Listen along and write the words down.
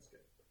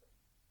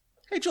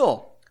Hey,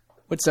 Joel.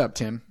 What's up,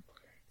 Tim?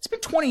 It's been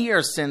 20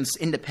 years since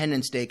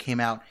Independence Day came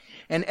out,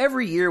 and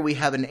every year we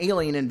have an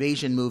alien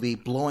invasion movie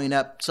blowing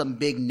up some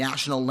big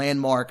national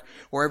landmark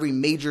or every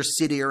major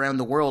city around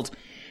the world.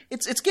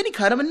 It's getting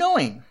kind of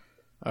annoying.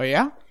 Oh,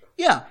 yeah?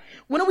 Yeah.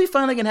 When are we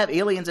finally going to have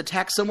aliens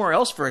attack somewhere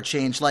else for a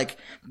change, like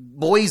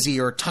Boise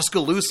or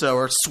Tuscaloosa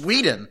or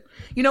Sweden?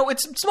 You know,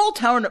 it's small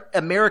town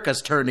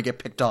America's turn to get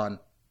picked on.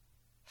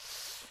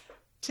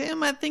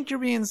 Tim, I think you're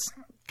being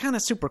kind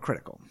of super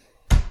critical.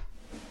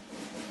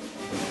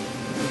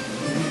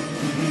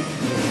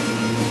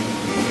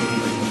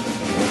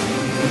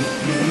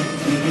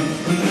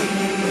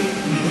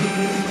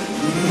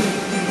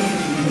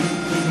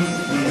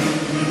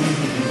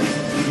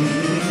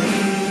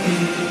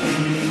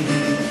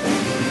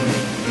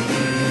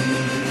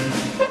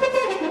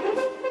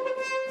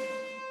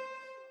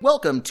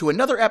 Welcome to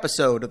another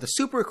episode of the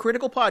Super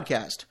Critical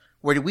Podcast,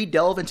 where we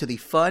delve into the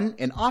fun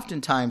and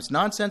oftentimes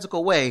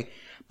nonsensical way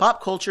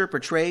pop culture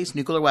portrays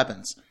nuclear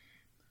weapons.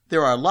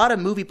 There are a lot of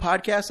movie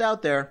podcasts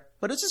out there,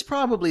 but this is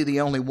probably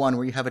the only one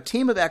where you have a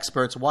team of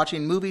experts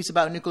watching movies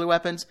about nuclear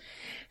weapons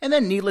and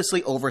then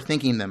needlessly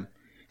overthinking them.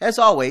 As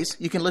always,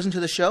 you can listen to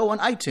the show on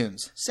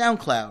iTunes,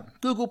 SoundCloud,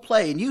 Google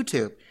Play, and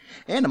YouTube.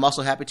 And I'm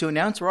also happy to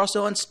announce we're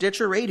also on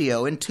Stitcher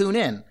Radio and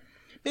TuneIn.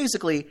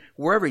 Basically,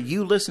 wherever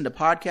you listen to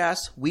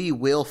podcasts, we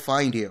will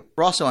find you.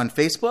 We're also on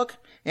Facebook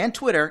and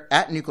Twitter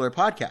at Nuclear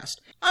Podcast.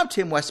 I'm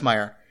Tim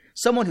Westmeyer,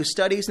 someone who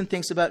studies and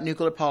thinks about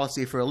nuclear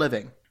policy for a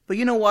living. But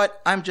you know what?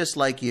 I'm just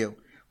like you.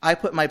 I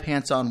put my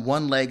pants on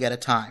one leg at a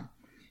time.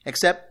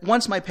 Except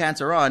once my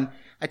pants are on,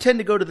 I tend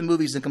to go to the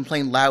movies and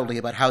complain loudly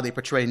about how they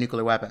portray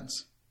nuclear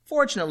weapons.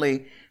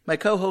 Fortunately, my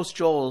co-host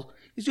Joel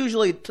is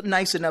usually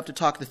nice enough to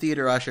talk the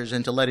theater ushers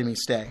into letting me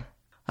stay.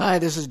 Hi,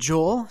 this is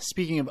Joel.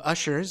 Speaking of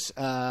ushers,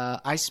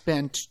 I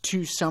spent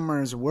 2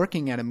 summers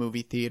working at a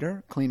movie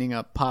theater, cleaning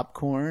up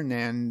popcorn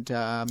and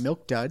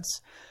milk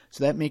duds.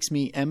 So that makes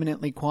me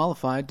eminently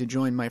qualified to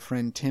join my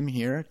friend Tim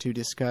here to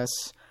discuss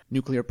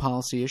nuclear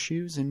policy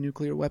issues and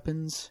nuclear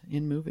weapons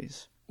in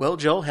movies. Well,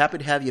 Joel, happy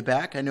to have you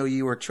back. I know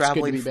you were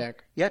traveling. It's good to be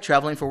back. Yeah,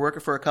 traveling for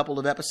work for a couple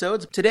of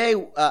episodes. Today,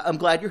 I'm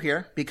glad you're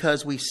here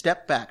because we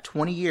stepped back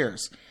 20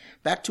 years.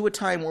 Back to a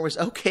time where it was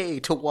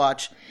okay to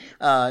watch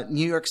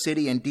New York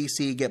City and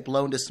D.C. get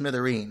blown to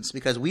smithereens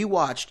because we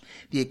watched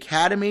the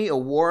Academy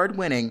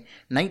Award-winning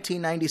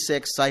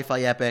 1996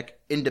 sci-fi epic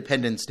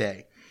Independence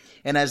Day.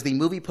 And as the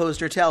movie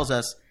poster tells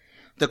us,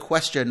 the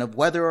question of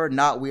whether or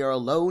not we are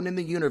alone in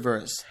the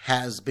universe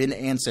has been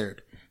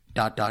answered. ...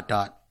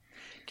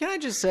 Can I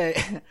just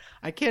say,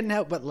 I can't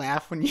help but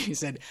laugh when you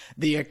said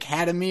the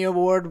Academy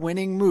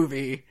Award-winning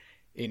movie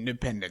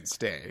Independence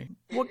Day.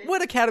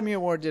 What Academy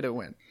Award did it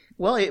win?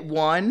 Well, it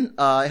won.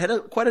 It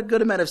had quite a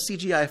good amount of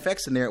CGI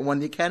effects in there. It won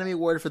the Academy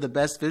Award for the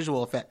Best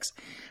Visual Effects,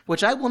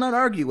 which I will not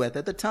argue with.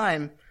 At the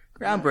time,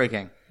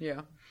 groundbreaking.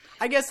 Yeah.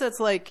 I guess that's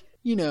like,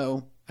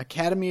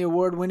 Academy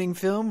Award-winning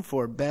film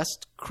for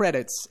Best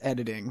Credits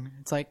Editing.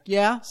 It's like,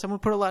 yeah,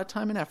 someone put a lot of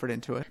time and effort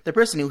into it. The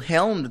person who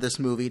helmed this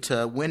movie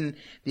to win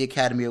the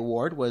Academy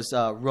Award was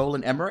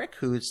Roland Emmerich,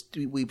 who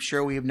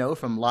we know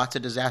from lots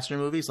of disaster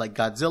movies like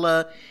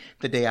Godzilla,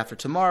 The Day After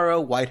Tomorrow,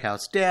 White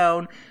House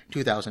Down,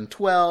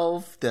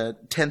 2012, the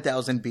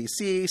 10,000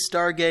 BC,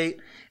 Stargate,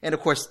 and of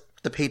course,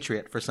 The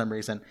Patriot for some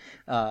reason.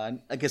 I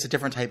guess a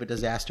different type of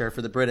disaster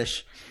for the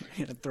British.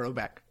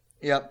 Throwback.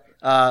 Yep.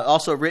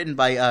 Also written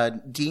by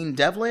Dean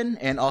Devlin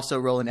and also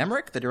Roland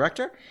Emmerich, the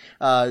director.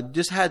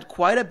 Just had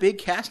quite a big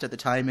cast at the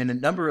time, and a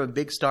number of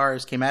big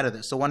stars came out of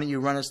this. So why don't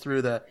you run us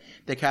through the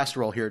cast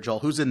roll here, Joel?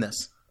 Who's in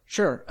this?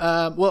 Sure.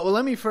 Well,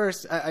 let me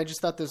first, I just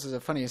thought this was a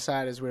funny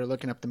aside as we were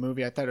looking up the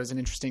movie. I thought it was an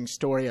interesting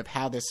story of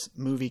how this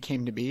movie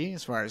came to be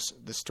as far as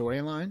the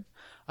storyline.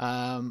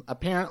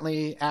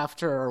 Apparently,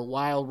 after a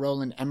while,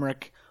 Roland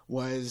Emmerich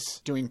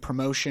was doing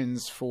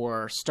promotions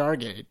for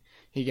Stargate.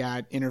 He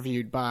got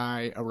interviewed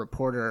by a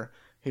reporter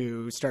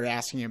who started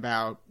asking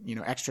about,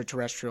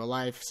 extraterrestrial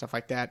life, stuff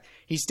like that.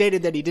 He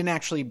stated that he didn't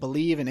actually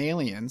believe in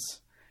aliens.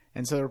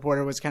 And so the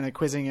reporter was kind of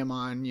quizzing him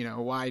on,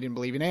 why he didn't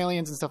believe in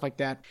aliens and stuff like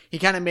that. He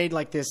kind of made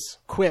like this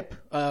quip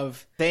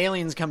of the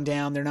aliens come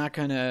down. They're not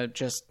going to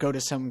just go to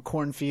some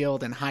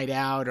cornfield and hide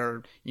out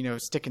or,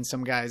 stick in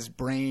some guy's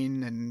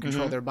brain and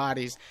control their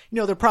bodies.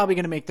 They're probably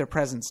going to make their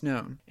presence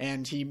known.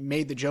 And he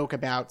made the joke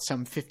about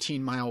some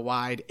 15-mile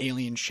wide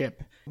alien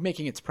ship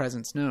making its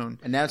presence known.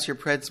 Announce your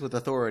presence with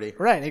authority.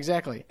 Right,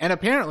 exactly. And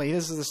apparently,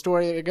 this is the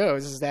story that it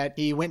goes, is that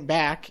he went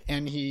back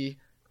and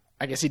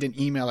I guess he didn't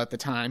email at the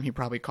time. He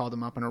probably called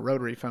him up on a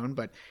rotary phone.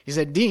 But he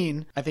said,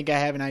 Dean, I think I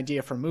have an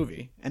idea for a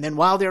movie. And then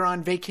while they're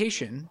on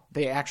vacation,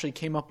 they actually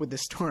came up with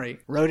this story,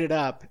 wrote it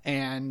up,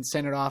 and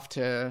sent it off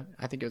to,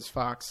 I think it was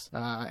Fox.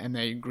 And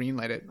they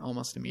greenlit it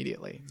almost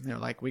immediately. They're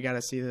like, we got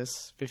to see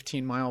this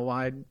 15-mile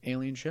wide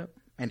alien ship.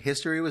 And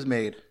history was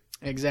made.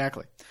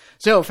 Exactly.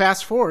 So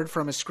fast forward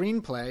from a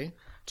screenplay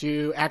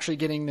to actually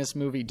getting this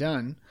movie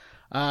done.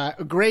 A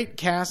great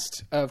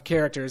cast of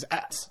characters.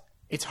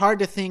 It's hard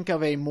to think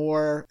of a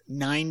more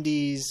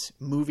 90s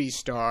movie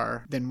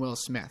star than Will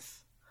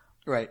Smith.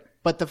 Right.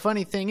 But the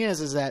funny thing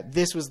is that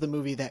this was the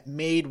movie that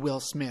made Will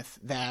Smith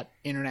that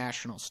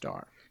international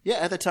star. Yeah,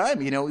 at the time,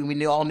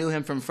 we all knew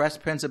him from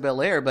Fresh Prince of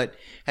Bel-Air, but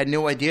had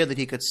no idea that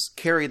he could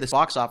carry the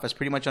box office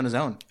pretty much on his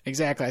own.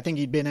 Exactly. I think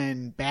he'd been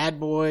in Bad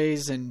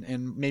Boys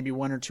and maybe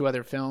one or two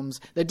other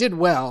films that did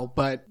well,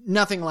 but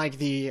nothing like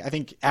I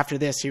think after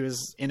this, he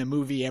was in a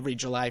movie every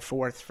July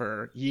 4th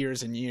for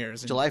years and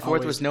years. And July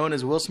 4th was known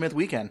as Will Smith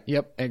Weekend.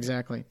 Yep,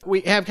 exactly.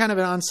 We have kind of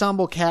an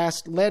ensemble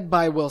cast led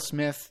by Will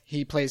Smith.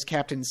 He plays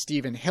Captain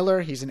Stephen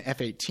Hiller. He's an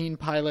F-18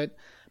 pilot.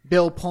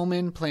 Bill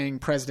Pullman playing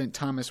President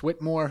Thomas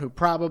Whitmore, who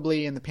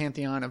probably in the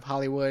pantheon of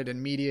Hollywood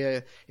and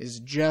media is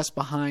just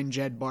behind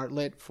Jed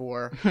Bartlett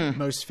for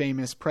most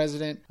famous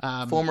president.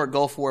 Former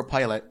Gulf War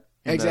pilot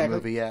in the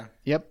movie, yeah.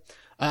 Yep.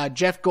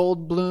 Jeff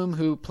Goldblum,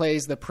 who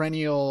plays the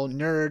perennial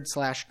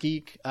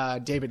nerd/geek,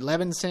 David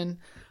Levinson.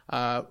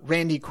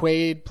 Randy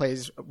Quaid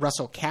plays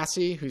Russell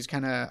Cassie, who's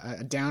kind of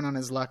a down on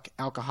his luck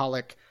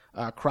alcoholic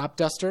crop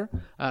duster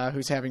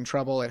who's having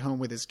trouble at home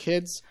with his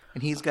kids.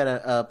 And he's got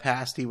a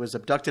past. He was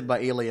abducted by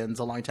aliens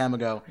a long time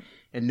ago,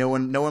 and no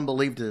one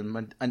believed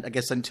him. I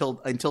guess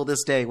until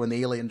this day when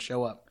the aliens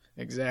show up.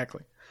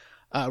 Exactly.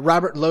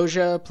 Robert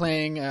Loggia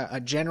playing a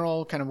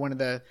general, kind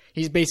of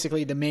he's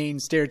basically the main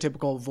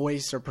stereotypical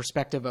voice or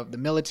perspective of the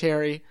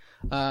military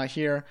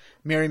here.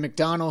 Mary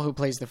McDonnell, who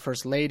plays the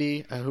First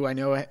Lady, who I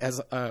know has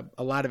a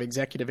lot of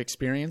executive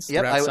experience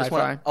throughout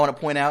sci-fi. I want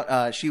to point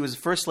out she was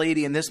First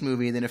Lady in this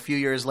movie, and then a few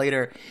years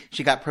later,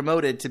 she got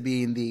promoted to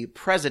being the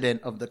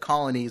president of the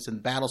colonies in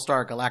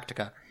Battlestar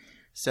Galactica.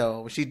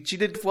 So she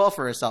did well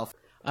for herself.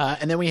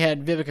 And then we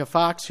had Vivica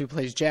Fox, who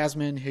plays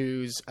Jasmine,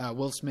 who's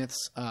Will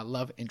Smith's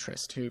love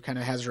interest, who kind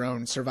of has her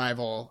own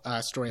survival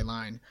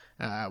storyline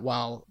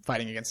while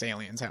fighting against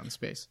aliens out in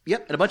space.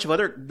 Yep, and a bunch of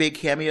other big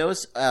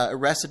cameos.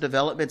 Arrested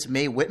Development's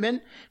Mae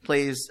Whitman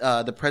plays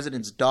the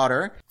president's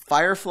daughter.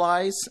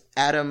 Firefly's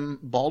Adam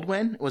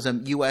Baldwin was a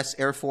U.S.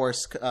 Air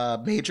Force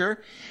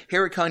major.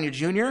 Harry Connick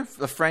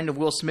Jr., a friend of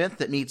Will Smith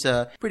that meets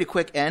a pretty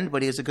quick end,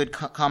 but he has a good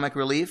comic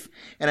relief.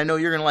 And I know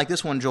you're going to like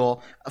this one,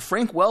 Joel.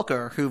 Frank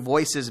Welker, who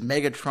voices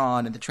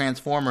Megatron and the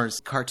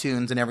Transformers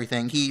cartoons and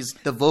everything. He's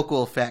the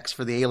vocal effects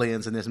for the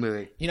aliens in this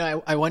movie.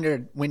 I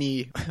wondered when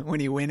he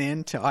went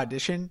in to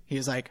audition, he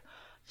was like,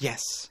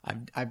 yes,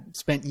 I've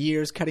spent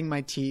years cutting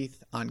my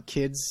teeth on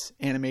kids'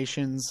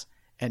 animations,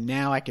 and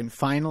now I can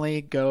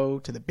finally go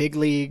to the big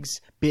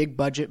leagues, big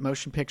budget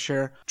motion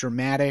picture,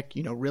 dramatic,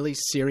 really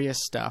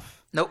serious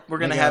stuff. Nope, we're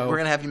gonna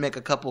have you make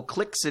a couple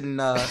clicks and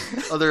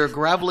other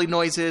gravelly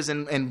noises,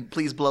 and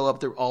please blow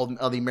up all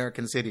the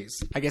American cities.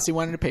 I guess he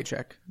wanted a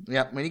paycheck.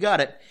 Yep, you got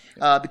it.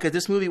 Because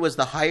this movie was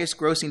the highest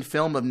grossing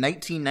film of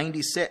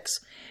 1996,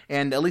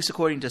 and at least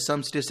according to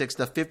some statistics,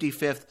 the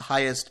 55th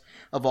highest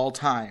of all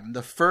time.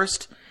 The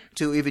first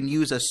to even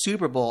use a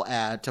Super Bowl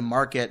ad to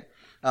market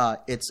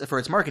for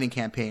its marketing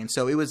campaign.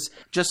 So it was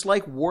just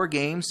like War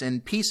Games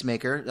and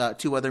Peacemaker,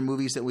 two other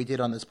movies that we did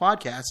on this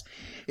podcast.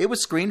 It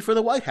was screened for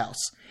the White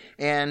House,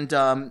 and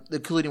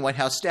including White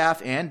House staff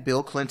and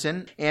Bill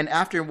Clinton. And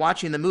after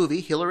watching the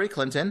movie, Hillary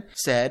Clinton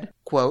said,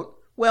 quote,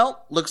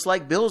 "Well, looks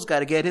like Bill's got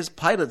to get his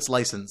pilot's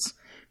license."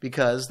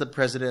 Because the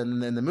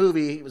president in the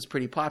movie was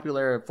pretty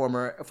popular,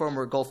 a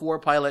former Gulf War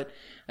pilot.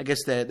 I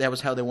guess that was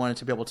how they wanted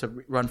to be able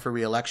to run for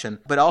re-election.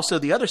 But also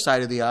the other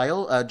side of the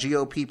aisle,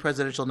 GOP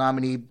presidential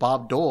nominee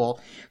Bob Dole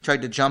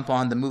tried to jump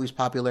on the movie's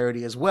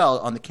popularity as well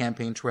on the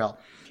campaign trail.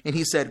 And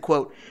he said,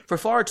 quote, "For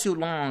far too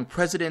long,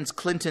 President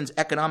Clinton's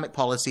economic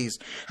policies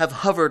have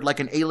hovered like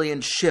an alien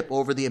ship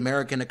over the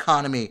American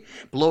economy,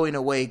 blowing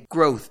away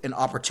growth and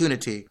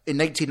opportunity. In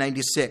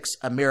 1996,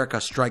 America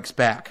strikes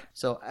back."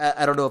 So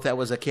I don't know if that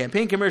was a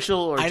campaign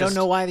commercial or I don't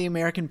know why the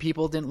American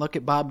people didn't look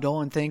at Bob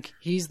Dole and think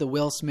he's the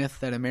Will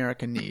Smith that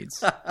America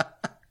needs.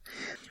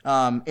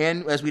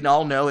 And as we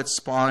all know, it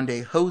spawned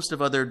a host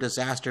of other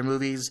disaster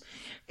movies.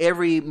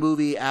 Every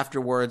movie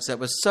afterwards that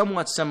was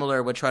somewhat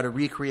similar would try to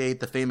recreate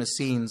the famous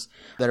scenes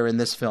that are in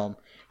this film.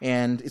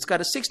 And it's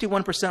got a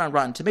 61% on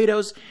Rotten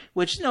Tomatoes,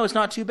 which, is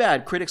not too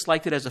bad. Critics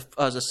liked it as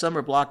a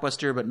summer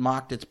blockbuster, but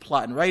mocked its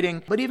plot and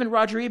writing. But even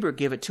Roger Ebert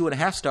gave it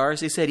 2.5 stars.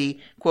 He said he,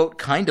 quote,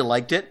 "kinda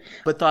liked it,"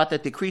 but thought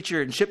that the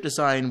creature and ship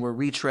design were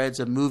retreads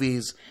of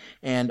movies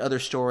and other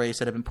stories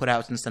that have been put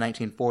out since the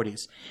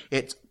 1940s.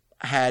 It's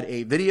had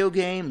a video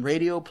game,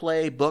 radio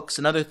play, books,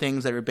 and other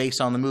things that are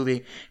based on the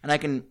movie. And I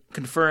can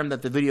confirm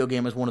that the video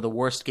game is one of the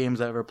worst games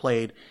I've ever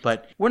played.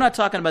 But we're not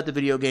talking about the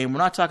video game. We're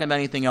not talking about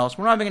anything else.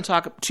 We're not even going to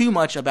talk too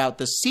much about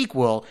the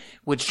sequel,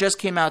 which just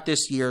came out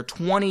this year,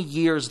 20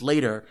 years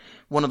later.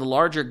 One of the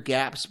larger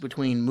gaps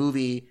between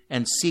movie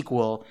and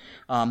sequel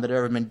that have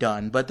ever been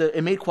done. But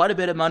it made quite a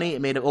bit of money.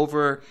 It made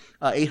over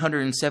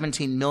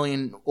 $817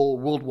 million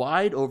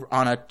worldwide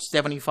on a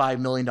 $75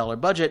 million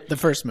budget. The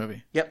first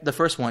movie. Yep, the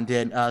first one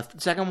did. The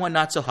second one,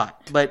 not so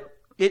hot. But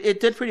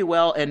it did pretty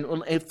well. And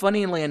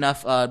funnily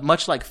enough,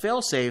 much like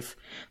Failsafe,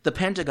 the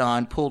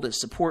Pentagon pulled its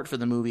support for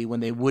the movie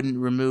when they wouldn't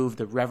remove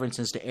the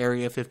references to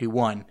Area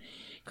 51.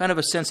 kind of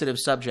a sensitive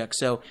subject.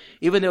 So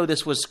even though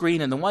this was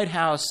screened in the White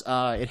House,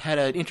 it had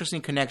an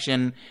interesting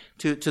connection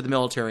to the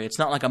military. It's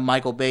not like a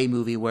Michael Bay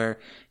movie where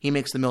he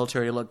makes the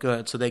military look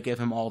good, so they give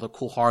him all the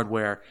cool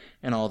hardware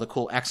and all the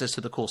cool access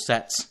to the cool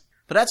sets.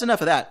 But that's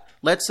enough of that.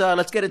 Let's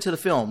get into the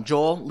film.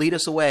 Joel, lead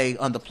us away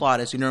on the plot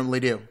as you normally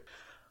do.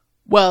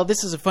 Well,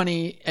 this is a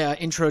funny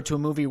intro to a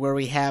movie where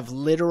we have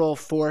literal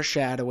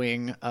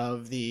foreshadowing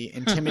of the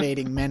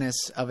intimidating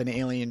menace of an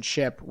alien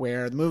ship,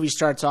 where the movie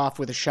starts off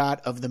with a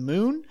shot of the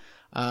moon,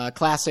 a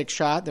classic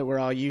shot that we're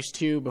all used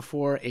to,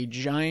 before a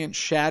giant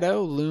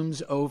shadow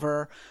looms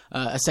over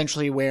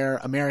essentially where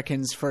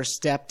Americans first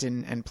stepped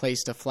and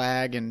placed a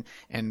flag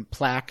and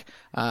plaque.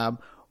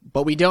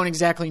 But we don't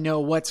exactly know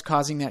what's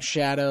causing that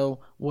shadow,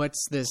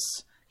 what's this...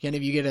 Kind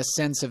of, you get a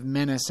sense of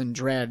menace and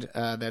dread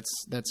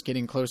that's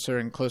getting closer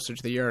and closer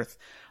to the Earth.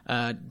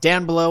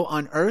 Down below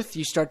on Earth,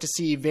 you start to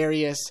see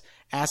various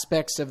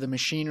aspects of the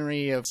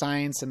machinery of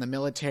science and the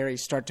military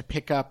start to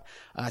pick up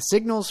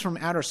signals from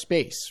outer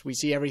space. We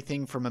see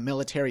everything from a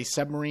military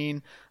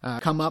submarine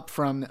come up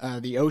from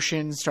the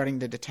ocean,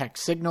 starting to detect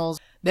signals.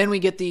 Then we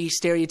get the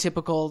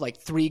stereotypical, like,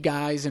 3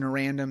 guys in a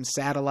random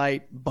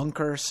satellite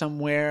bunker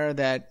somewhere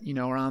that, you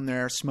know, are on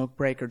their smoke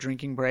break or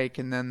drinking break,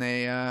 and then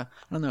they, I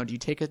don't know, do you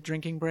take a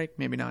drinking break?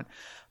 Maybe not.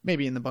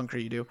 Maybe in the bunker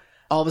you do.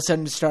 All of a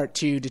sudden start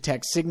to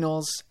detect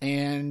signals,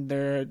 and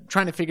they're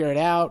trying to figure it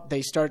out.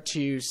 They start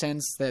to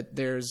sense that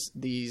there's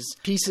these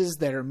pieces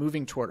that are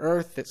moving toward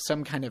Earth, that's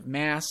some kind of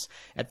mass.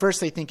 At first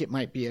they think it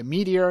might be a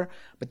meteor,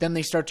 but then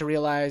they start to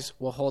realize,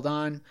 well, hold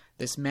on,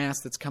 this mass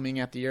that's coming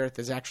at the Earth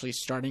is actually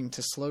starting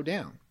to slow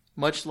down.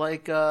 Much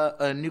like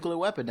a nuclear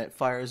weapon that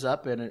fires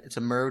up and it's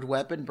a MIRV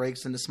weapon,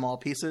 breaks into small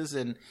pieces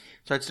and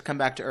starts to come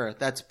back to Earth.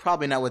 That's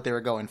probably not what they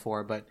were going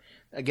for, but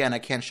again, I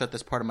can't shut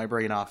this part of my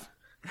brain off.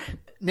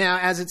 Now,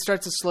 as it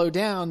starts to slow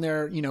down,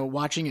 they're, you know,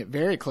 watching it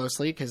very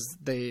closely because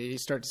they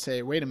start to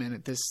say, wait a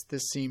minute,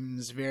 this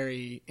seems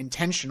very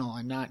intentional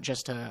and not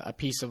just a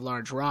piece of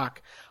large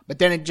rock. But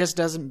then it just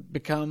doesn't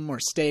become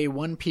or stay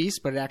one piece,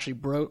 but it actually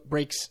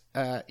breaks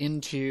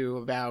into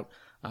about,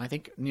 I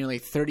think, nearly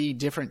 30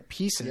 different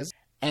pieces.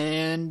 Yep.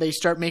 And they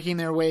start making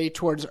their way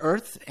towards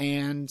Earth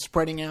and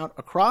spreading out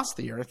across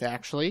the Earth,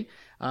 actually.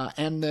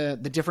 And the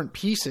different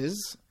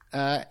pieces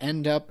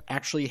end up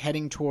actually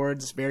heading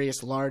towards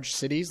various large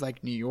cities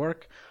like New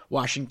York,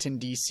 Washington,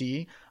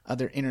 D.C.,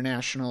 other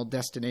international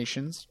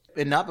destinations.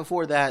 And not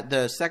before that,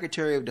 the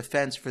Secretary of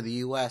Defense for the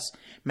U.S.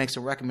 makes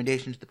a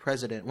recommendation to the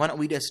president. Why don't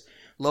we just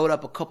load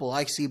up a couple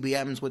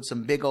ICBMs with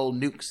some big old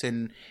nukes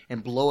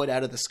and blow it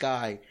out of the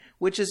sky?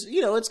 Which is,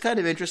 you know, it's kind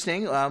of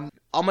interesting. I'm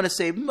going to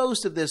save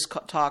most of this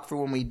talk for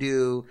when we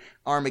do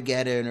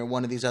Armageddon or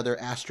one of these other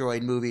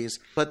asteroid movies.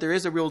 But there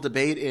is a real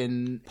debate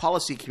in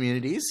policy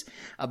communities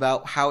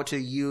about how to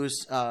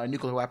use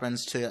nuclear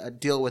weapons to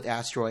deal with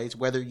asteroids.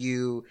 Whether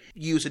you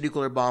use a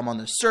nuclear bomb on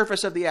the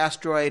surface of the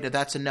asteroid, if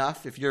that's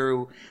enough. If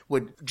you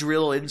would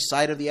drill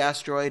inside of the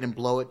asteroid and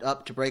blow it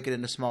up to break it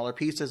into smaller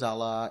pieces, a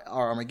la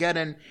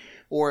Armageddon.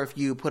 Or if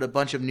you put a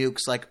bunch of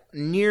nukes like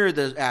near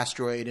the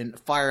asteroid and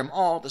fire them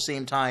all at the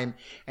same time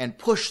and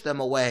push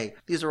them away.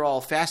 These are all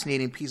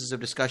fascinating pieces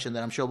of discussion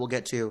that I'm sure we'll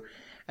get to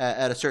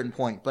at a certain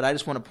point. But I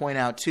just want to point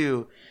out,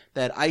 too,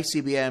 that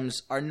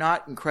ICBMs are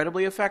not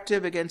incredibly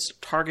effective against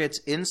targets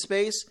in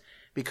space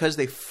because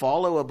they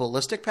follow a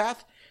ballistic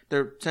path.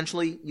 They're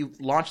essentially, you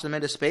launch them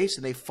into space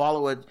and they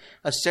follow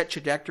a set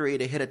trajectory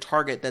to hit a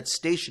target that's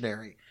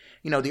stationary.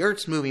 You know, the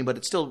Earth's moving, but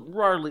it's still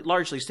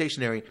largely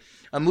stationary.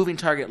 A moving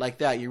target like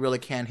that, you really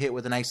can't hit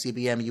with an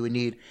ICBM. You would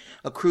need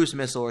a cruise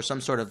missile or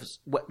some sort of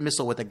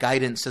missile with a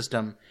guidance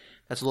system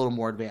that's a little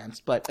more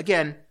advanced. But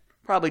again,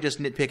 probably just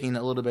nitpicking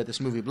a little bit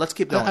this movie. But let's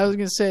keep going. I was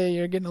going to say,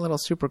 you're getting a little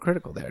super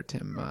critical there,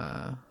 Tim.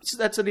 So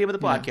that's the name of the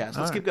podcast.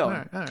 Let's keep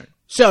going. All right.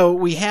 So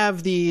we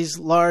have these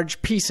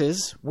large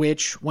pieces,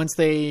 which once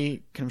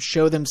they kind of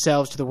show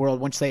themselves to the world,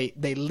 once they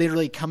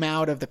literally come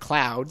out of the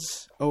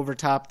clouds over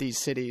top these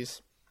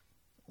cities,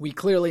 we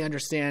clearly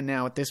understand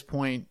now at this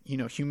point, you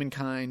know,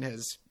 humankind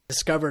has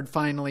discovered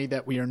finally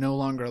that we are no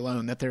longer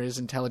alone, that there is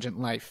intelligent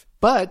life.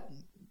 But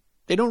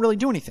they don't really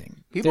do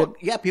anything. People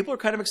are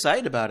kind of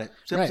excited about it.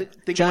 Right.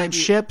 Giant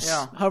ships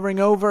hovering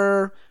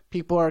over.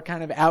 People are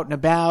kind of out and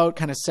about,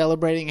 kind of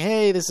celebrating.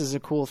 Hey, this is a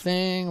cool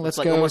thing. Let's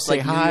go say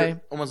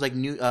hi. Almost like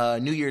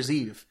New Year's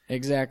Eve.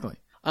 Exactly.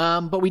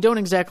 But we don't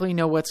exactly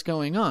know what's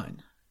going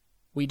on.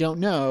 We don't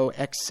know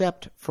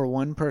except for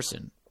one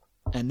person.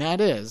 And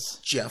that is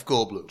Jeff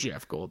Goldblum.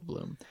 Jeff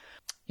Goldblum.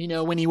 You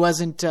know, when he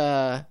wasn't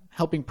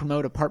helping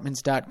promote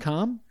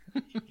Apartments.com,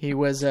 he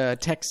was a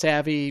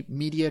tech-savvy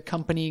media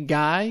company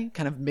guy,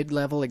 kind of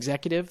mid-level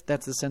executive.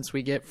 That's the sense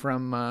we get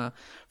from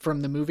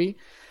the movie.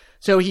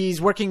 So he's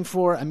working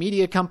for a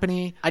media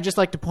company. I just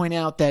like to point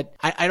out that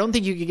I don't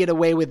think you could get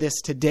away with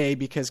this today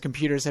because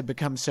computers have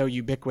become so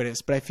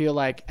ubiquitous. But I feel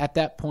like at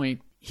that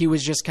point, he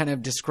was just kind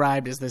of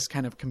described as this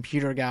kind of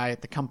computer guy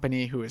at the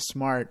company who is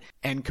smart.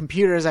 And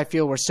computers, I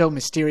feel, were so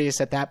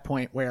mysterious at that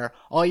point where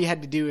all you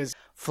had to do is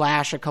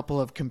flash a couple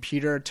of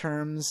computer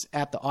terms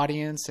at the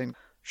audience and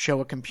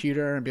show a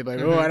computer and be like,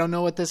 oh, I don't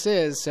know what this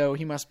is, so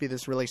he must be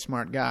this really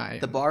smart guy.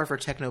 The bar for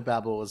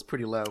technobabble is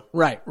pretty low.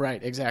 Right,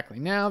 exactly.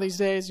 Now these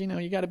days,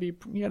 you gotta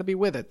be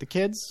with it. The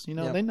kids,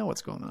 they know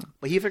what's going on.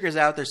 But he figures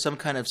out there's some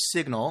kind of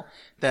signal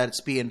that's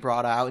being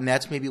brought out, and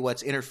that's maybe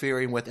what's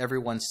interfering with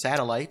everyone's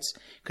satellites,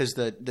 because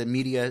the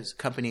media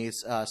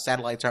companies'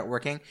 satellites aren't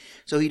working.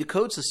 So he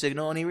decodes the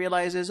signal, and he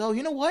realizes, oh,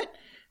 you know what?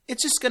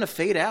 It's just gonna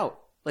fade out.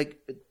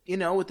 Like,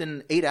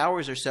 within 8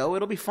 hours or so,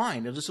 it'll be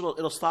fine.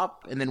 It'll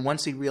stop. And then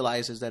once he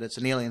realizes that it's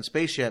an alien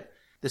spaceship,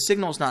 the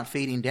signal's not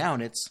fading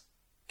down. It's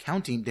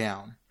counting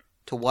down.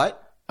 To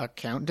what? A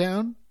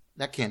countdown?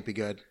 That can't be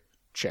good.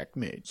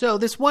 Checkmate. So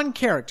this one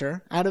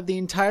character out of the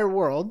entire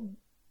world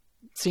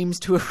seems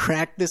to have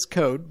cracked this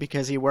code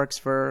because he works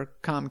for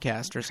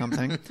Comcast or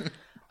something.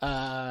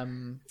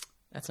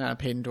 That's not a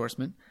paid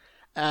endorsement.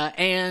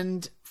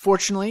 And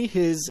fortunately,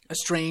 his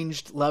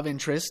estranged love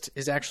interest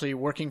is actually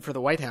working for the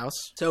White House.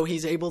 So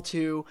he's able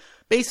to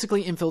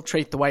basically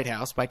infiltrate the White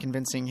House by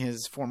convincing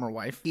his former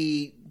wife.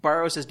 He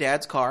borrows his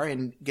dad's car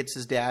and gets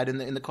his dad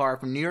in the car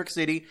from New York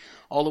City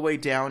all the way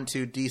down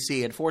to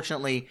D.C. And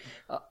fortunately,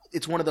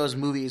 it's one of those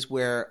movies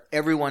where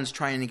everyone's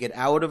trying to get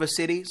out of a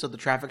city, so the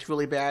traffic's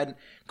really bad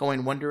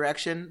going one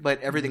direction, but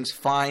everything's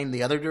fine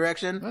the other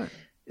direction. Right.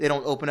 They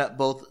don't open up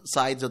both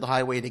sides of the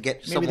highway to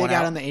get someone out. Maybe they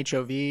got on the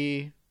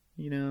HOV.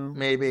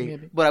 Maybe.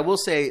 But I will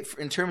say,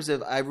 in terms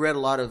of, I've read a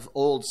lot of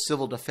old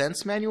civil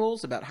defense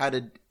manuals about how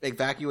to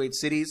evacuate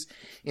cities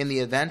in the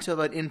event of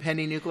an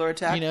impending nuclear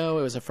attack. It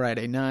was a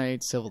Friday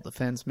night, civil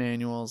defense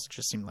manuals. It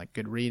just seemed like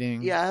good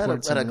reading. Yeah, I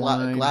had a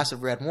glass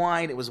of red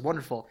wine. It was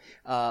wonderful.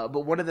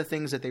 But one of the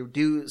things that they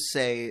do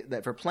say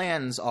that for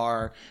plans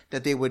are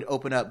that they would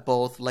open up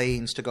both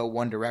lanes to go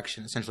one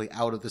direction, essentially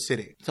out of the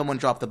city. Someone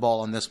dropped the ball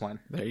on this one.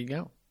 There you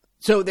go.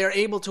 So they're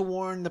able to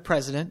warn the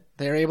president.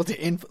 They're able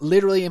to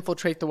literally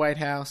infiltrate the White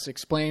House,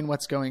 explain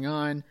what's going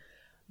on,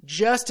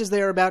 just as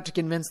they're about to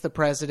convince the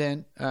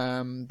president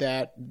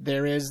that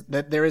there is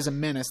a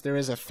menace, there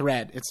is a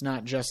threat. It's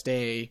not just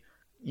a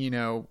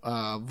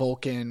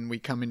Vulcan, we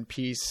come in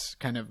peace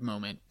kind of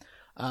moment.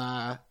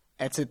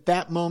 It's at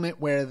that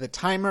moment where the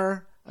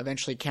timer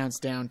eventually counts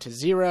down to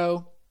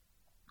 0,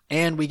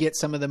 and we get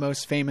some of the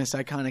most famous,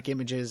 iconic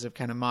images of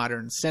kind of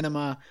modern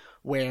cinema,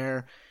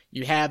 where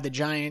you have the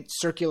giant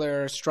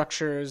circular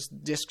structures,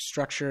 disc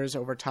structures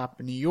over top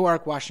of New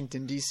York,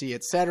 Washington, D.C.,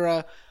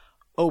 etc.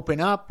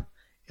 open up.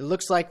 It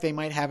looks like they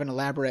might have an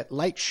elaborate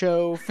light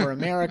show for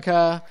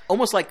America.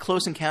 Almost like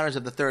Close Encounters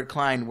of the Third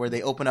Kind, where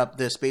they open up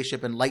the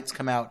spaceship and lights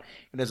come out,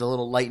 and there's a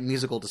little light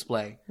musical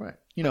display. Right.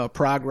 A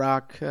prog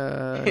rock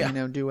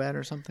duet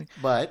or something.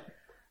 But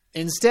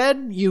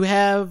instead, you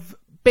have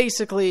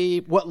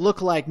basically what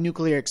look like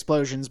nuclear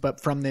explosions,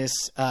 but from this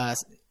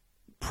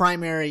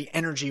primary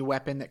energy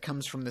weapon that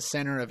comes from the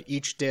center of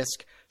each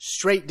disc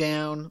straight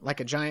down like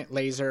a giant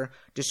laser,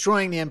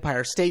 destroying the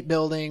Empire State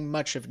Building,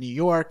 much of New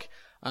York.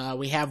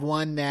 We have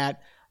one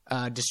that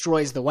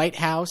destroys the White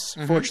House.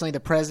 Mm-hmm. Fortunately, the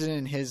president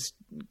and his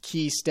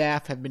key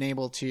staff have been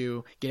able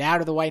to get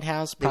out of the White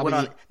House.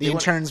 Probably the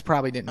interns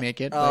probably didn't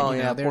make it.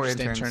 But, they're just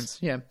interns.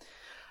 Yeah.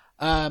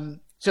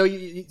 So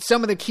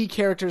some of the key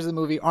characters of the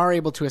movie are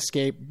able to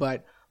escape,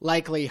 but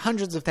likely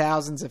hundreds of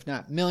thousands, if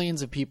not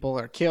millions of people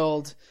are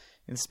killed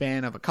in the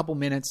span of a couple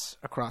minutes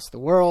across the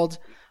world.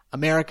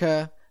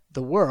 America,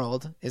 the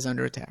world, is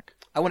under attack.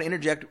 I want to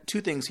interject two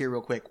things here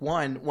real quick.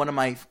 One of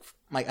I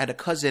had a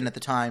cousin at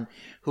the time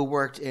who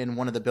worked in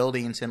one of the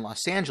buildings in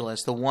Los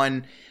Angeles. The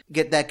one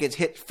that gets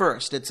hit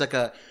first. It's like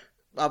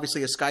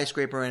obviously a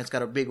skyscraper, and it's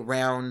got a big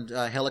round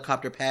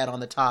helicopter pad on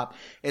the top.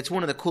 It's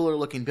one of the cooler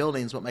looking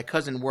buildings, but my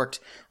cousin worked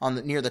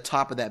near the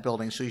top of that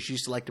building, so she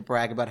used to like to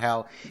brag about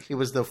how it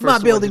was the first My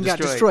building got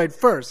destroyed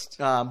first.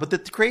 But the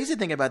crazy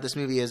thing about this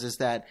movie is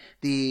that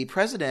the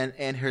president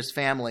and his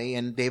family,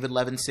 and David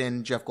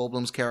Levinson, Jeff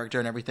Goldblum's character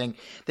and everything,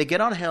 they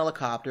get on a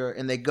helicopter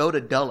and they go to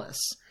Dulles.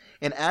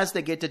 And as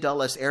they get to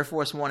Dulles, Air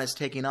Force One is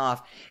taking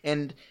off,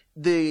 and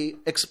the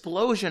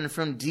explosion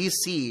from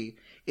D.C.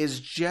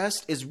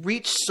 is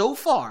reached so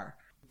far,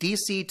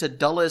 D.C. to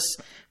Dulles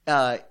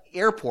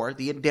Airport,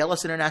 the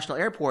Dulles International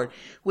Airport,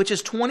 which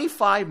is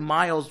 25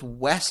 miles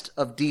west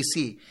of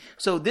D.C.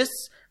 So this,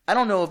 I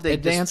don't know if they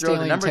just throw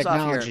the numbers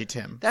off here.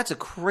 Tim. That's a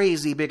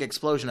crazy big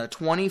explosion, a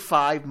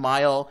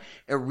 25-mile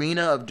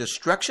arena of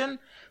destruction.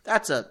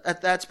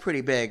 That's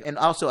pretty big. And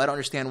also, I don't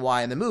understand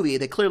why in the movie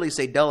they clearly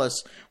say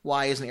Dulles.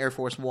 Why isn't Air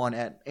Force One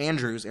at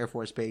Andrews Air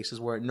Force Base, is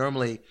where it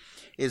normally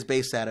is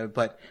based out of?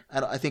 But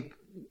I think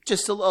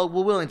just we're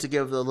willing to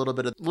give a little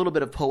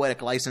bit of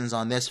poetic license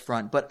on this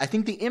front. But I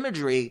think the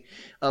imagery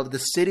of the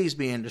cities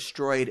being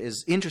destroyed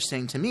is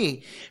interesting to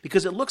me,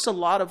 because it looks a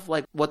lot of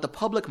like what the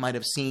public might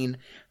have seen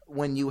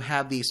when you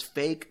have these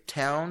fake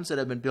towns that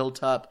have been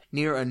built up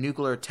near a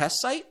nuclear test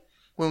site.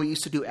 When we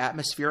used to do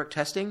atmospheric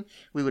testing,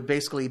 we would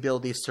basically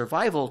build these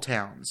survival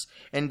towns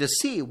and to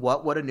see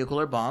what would a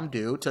nuclear bomb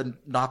do to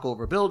knock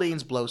over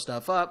buildings, blow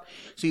stuff up.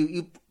 So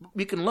you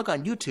can look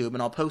on YouTube,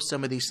 and I'll post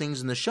some of these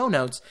things in the show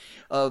notes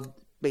of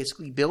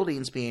basically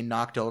buildings being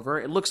knocked over.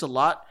 It looks a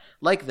lot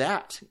like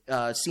that,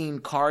 seeing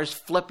cars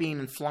flipping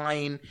and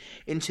flying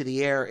into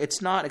the air.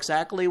 It's not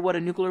exactly what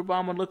a nuclear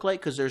bomb would look like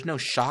because there's no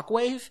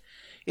shockwave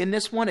in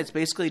this one. It's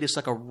basically just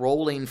like a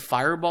rolling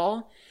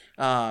fireball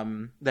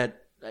that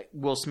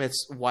Will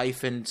Smith's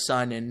wife and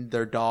son and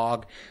their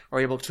dog are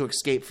able to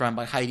escape from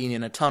by hiding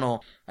in a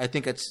tunnel. I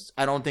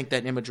don't think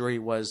that imagery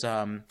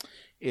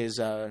is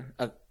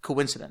a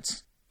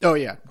coincidence. Oh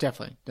yeah,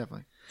 definitely.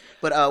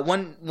 But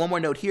one more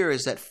note here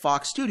is that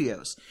Fox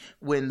Studios,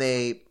 when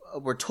they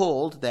were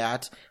told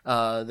that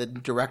the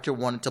director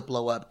wanted to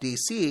blow up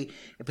D.C.,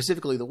 and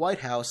specifically the White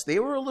House, they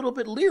were a little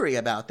bit leery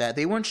about that.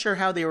 They weren't sure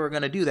how they were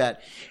going to do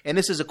that. And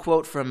this is a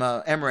quote from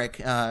Emmerich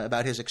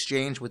about his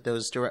exchange with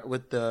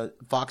the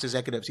Fox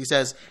executives. He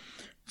says,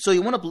 "So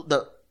you want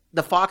to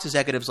the Fox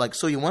executives like,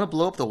 so you want to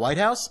blow up the White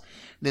House?"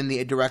 Then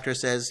the director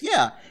says,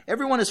 "Yeah,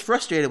 everyone is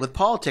frustrated with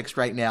politics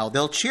right now.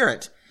 They'll cheer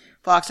it."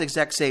 Fox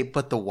execs say,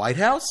 "But the White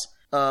House?"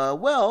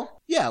 Well,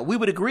 yeah, we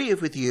would agree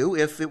with you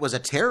if it was a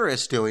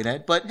terrorist doing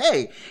it, but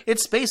hey,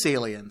 it's space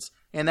aliens.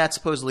 And that's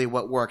supposedly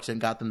what worked and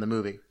got them the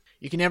movie.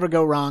 You can never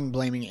go wrong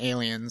blaming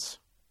aliens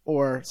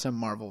or some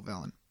Marvel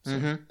villain. So,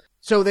 Mm-hmm.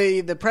 so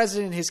the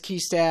president, his key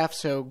staff,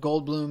 so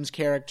Goldblum's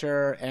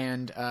character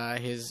and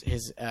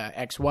his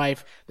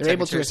ex-wife, they're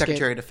able to escape.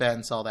 Secretary of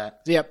Defense, all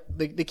that. Yep,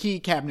 the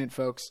key cabinet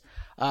folks,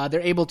 they're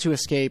able to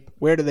escape.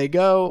 Where do they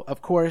go?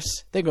 Of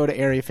course, they go to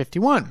Area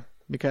 51.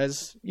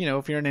 Because,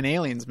 if you're in an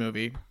Aliens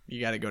movie,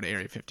 you got to go to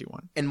Area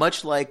 51. And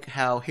much like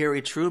how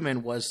Harry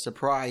Truman was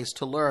surprised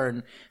to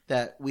learn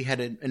that we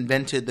had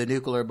invented the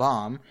nuclear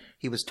bomb,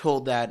 he was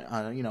told that,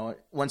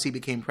 once he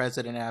became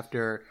president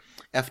after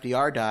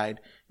FDR died,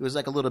 it was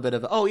like a little bit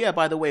of, oh yeah,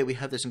 by the way, we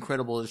have this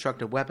incredible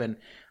destructive weapon.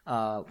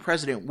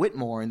 President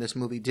Whitmore in this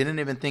movie didn't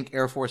even think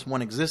Air Force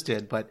One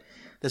existed, but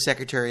the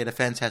Secretary of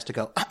Defense has to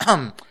go,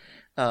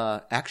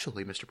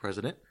 actually, Mr.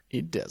 President.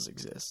 It does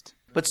exist.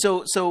 But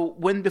so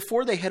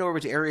before they head over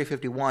to Area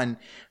 51,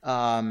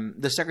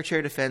 the Secretary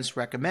of Defense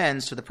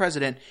recommends to the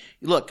president,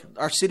 look,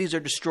 our cities are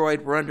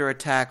destroyed, we're under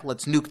attack,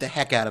 let's nuke the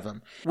heck out of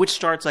them. Which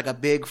starts like a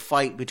big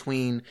fight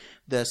between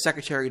the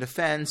Secretary of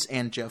Defense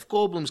and Jeff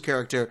Goldblum's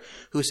character,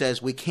 who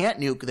says we can't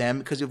nuke them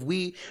because if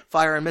we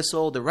fire a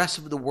missile, the rest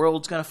of the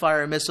world's going to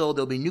fire a missile,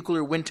 there'll be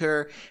nuclear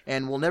winter,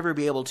 and we'll never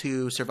be able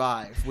to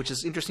survive, which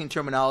is interesting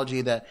terminology,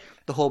 that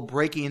the whole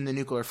breaking the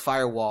nuclear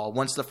firewall.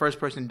 Once the first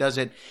person does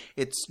it,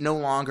 it's no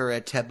longer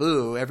a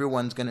taboo.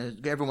 Everyone's gonna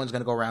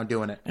go around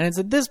doing it. And it's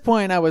at this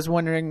point I was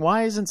wondering,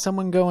 why isn't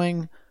someone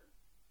going,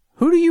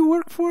 who do you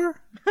work for?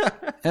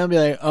 And they'll be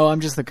like, oh,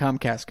 I'm just the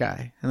Comcast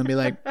guy. And they'll be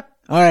like,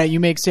 all right, you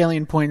make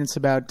salient points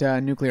about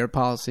nuclear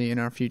policy and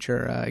our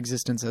future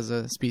existence as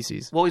a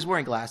species. Well, he's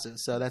wearing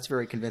glasses, so that's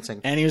very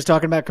convincing. And he was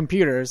talking about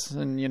computers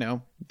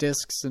and,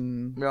 disks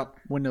and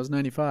Windows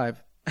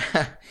 95.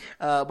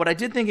 But I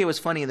did think it was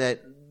funny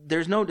that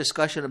there's no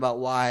discussion about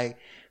why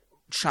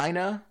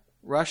China,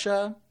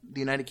 Russia, the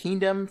United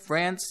Kingdom,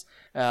 France,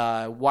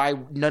 why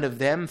none of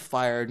them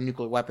fired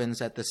nuclear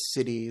weapons at the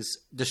cities,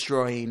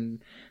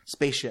 destroying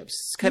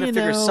spaceships. Kind of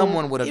figure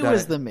someone would have done it. It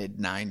was the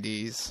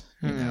mid-'90s.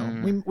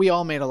 We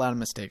all made a lot of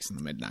mistakes in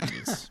the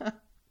mid-'90s.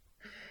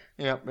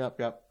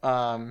 Yep.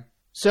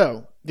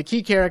 So, the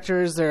key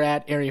characters, they're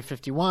at Area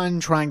 51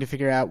 trying to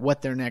figure out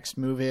what their next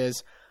move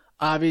is.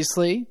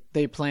 Obviously,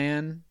 they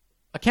plan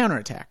a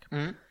counterattack.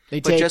 Mm-hmm.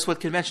 But just with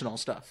conventional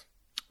stuff.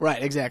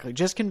 Right, exactly.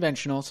 Just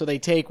conventional. So they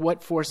take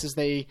what forces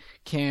they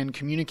can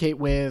communicate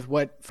with,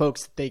 what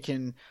folks they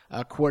can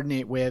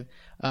coordinate with,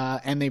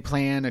 and they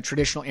plan a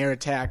traditional air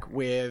attack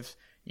with,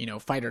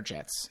 fighter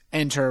jets.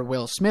 Enter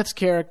Will Smith's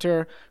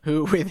character,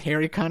 who with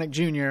Harry Connick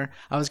Jr.,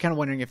 I was kind of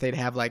wondering if they'd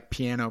have like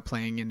piano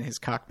playing in his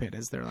cockpit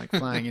as they're like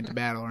flying into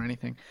battle or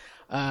anything.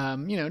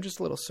 Just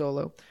a little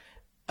solo.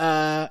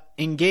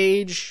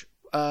 Engage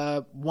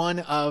one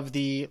of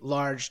the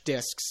large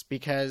discs,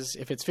 because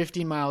if it's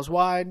 15 miles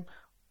wide,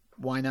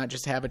 why not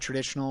just have a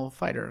traditional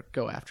fighter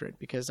go after it?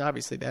 Because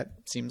obviously that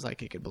seems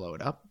like it could blow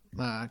it up,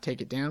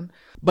 take it down.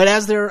 But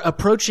as they're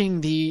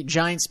approaching the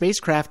giant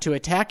spacecraft to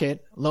attack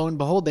it, lo and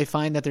behold, they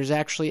find that there's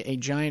actually a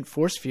giant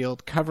force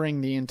field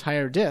covering the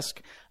entire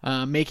disk,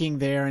 making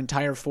their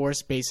entire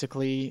force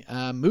basically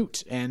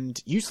moot and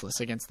useless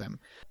against them.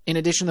 In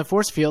addition to the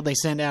force field, they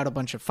send out a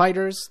bunch of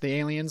fighters, the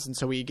aliens, and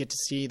so we get to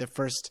see the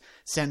first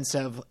sense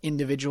of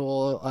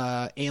individual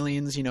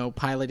aliens,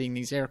 piloting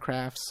these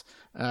aircrafts,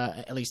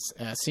 at least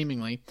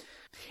seemingly.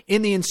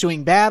 In the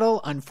ensuing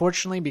battle,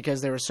 unfortunately,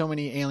 because there were so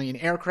many alien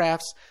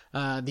aircrafts,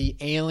 the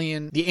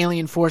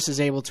alien force is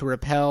able to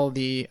repel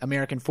the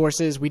American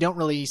forces. We don't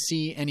really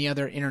see any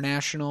other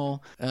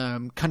international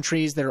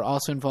countries that are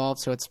also involved,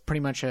 so it's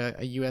pretty much a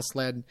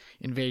U.S.-led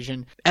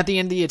invasion. At the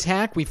end of the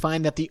attack, we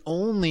find that the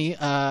only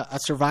a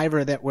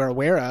survivor that we're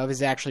aware of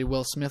is actually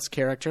Will Smith's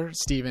character,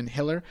 Stephen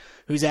Hiller,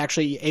 who's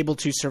actually able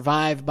to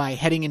survive by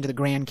heading into the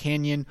Grand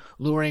Canyon,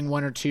 luring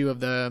one or two of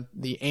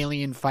the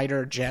alien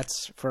fighter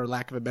jets, for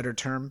lack of a better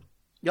term.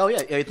 Oh,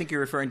 yeah. I think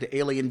you're referring to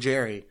Alien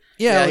Jerry.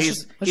 Yeah,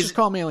 let's just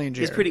call him Alien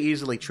Jerry. He's pretty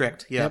easily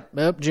tricked. Yeah.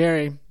 Yep,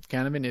 Jerry.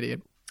 Kind of an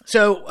idiot.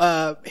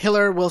 So,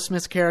 Hiller, Will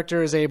Smith's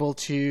character, is able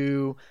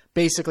to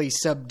basically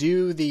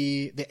subdue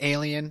the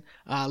alien,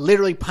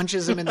 literally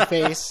punches him in the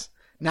face,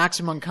 knocks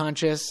him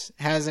unconscious,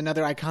 has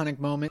another iconic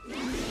moment.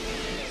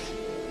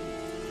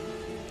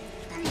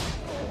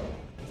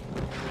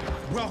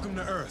 Welcome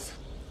to Earth.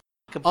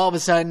 All of a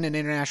sudden, an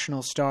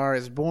international star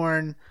is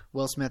born.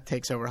 Will Smith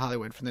takes over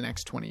Hollywood for the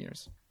next 20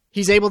 years.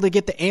 He's able to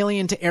get the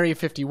alien to Area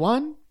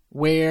 51,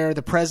 where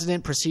the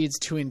president proceeds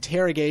to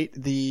interrogate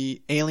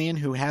the alien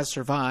who has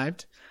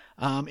survived.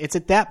 It's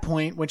at that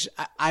point, which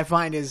I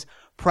find is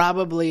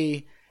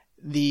probably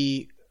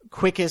the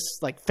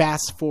quickest, like,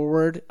 fast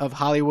forward of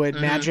Hollywood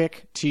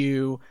magic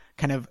to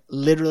kind of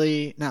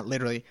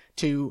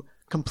to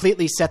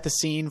completely set the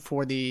scene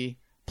for the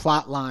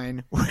plot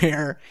line,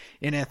 where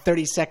in a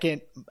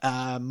 30-second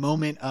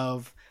moment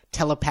of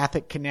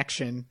telepathic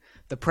connection,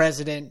 the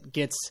president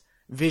gets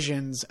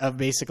visions of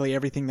basically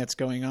everything that's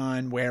going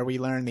on, where we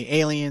learn the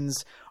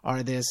aliens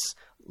are this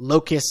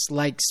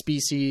locust-like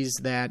species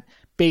that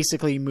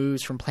basically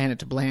moves from planet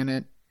to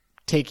planet,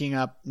 taking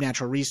up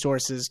natural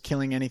resources,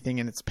 killing anything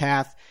in its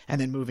path,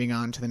 and then moving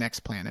on to the next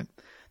planet.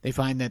 They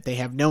find that they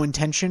have no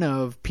intention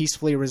of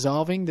peacefully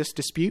resolving this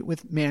dispute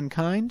with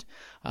mankind,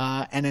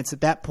 and it's at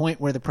that point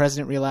where the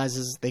president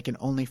realizes they can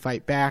only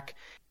fight back,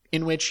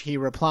 in which he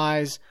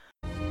replies,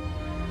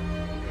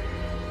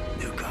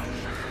 "Nuke 'em.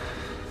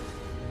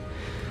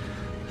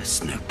 Let's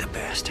nuke the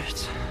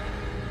bastards."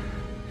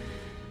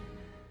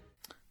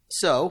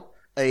 So,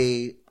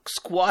 a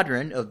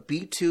squadron of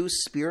B-2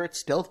 Spirit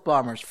stealth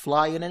bombers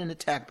fly in an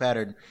attack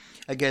pattern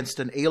against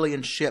an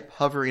alien ship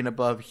hovering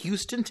above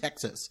Houston,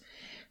 Texas.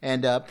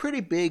 And a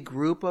pretty big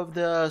group of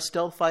the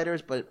stealth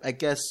fighters, but I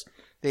guess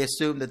they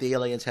assumed that the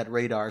aliens had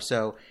radar,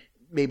 so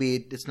maybe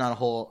it's not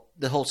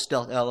the whole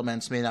stealth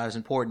elements may not as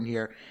important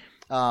here.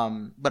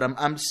 But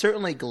I'm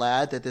certainly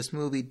glad that this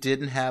movie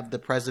didn't have the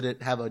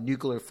president have a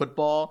nuclear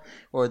football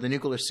or the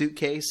nuclear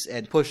suitcase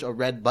and push a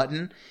red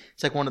button.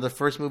 It's like one of the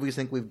first movies I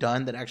think we've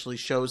done that actually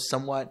shows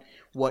somewhat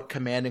what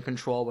command and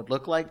control would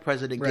look like.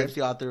 President gives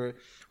the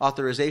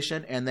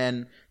authorization, and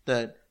then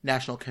the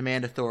National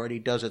Command Authority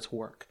does its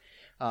work.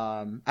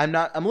 I'm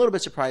a little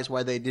bit surprised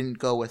why they didn't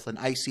go with an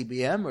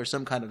ICBM or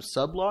some kind of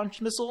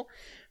sub-launch missile,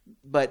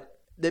 but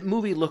the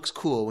movie looks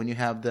cool when you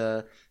have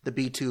the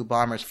B-2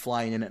 bombers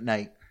flying in at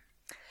night.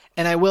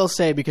 and I will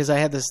say, because I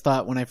had this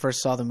thought when I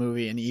first saw the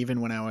movie, and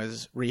even when I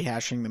was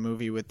rehashing the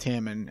movie with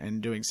Tim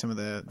and doing some of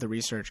the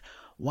research,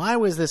 why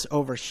was this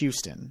over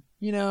Houston?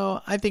 You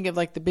know, I think of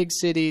like the big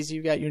cities.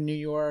 You got your New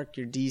York,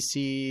 your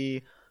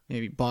DC,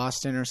 maybe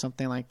Boston or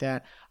something like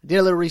that. I did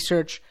a little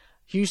research.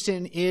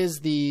 Houston is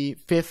the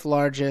 5th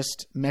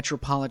largest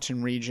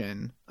metropolitan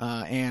region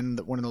and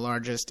one of the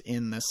largest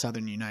in the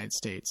southern United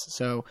States.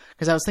 So,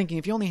 because I was thinking,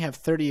 if you only have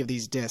 30 of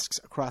these discs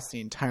across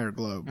the entire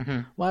globe,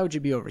 why would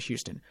you be over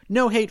Houston?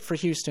 No hate for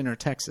Houston or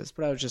Texas,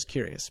 but I was just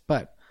curious.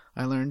 But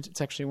I learned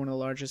it's actually one of the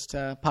largest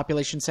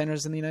population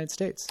centers in the United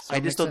States. So I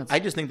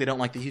just think they don't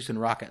like the Houston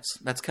Rockets.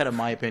 That's kind of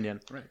my opinion.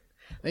 Right.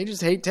 They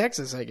just hate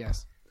Texas, I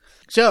guess.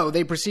 So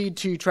they proceed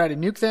to try to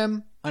nuke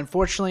them.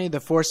 Unfortunately,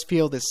 the force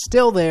field is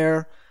still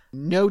there.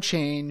 No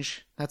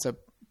change. That's a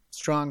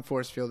strong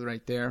force field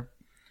right there.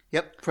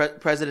 Yep.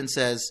 President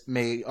says,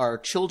 "May our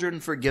children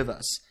forgive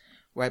us,"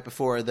 right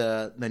before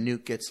the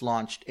nuke gets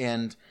launched.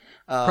 And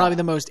probably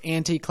the most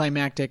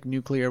anticlimactic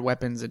nuclear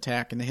weapons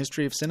attack in the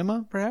history of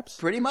cinema, perhaps?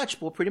 Pretty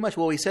much.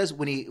 Well, he says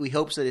when he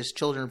hopes that his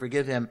children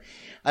forgive him.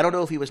 I don't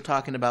know if he was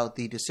talking about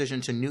the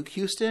decision to nuke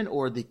Houston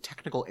or the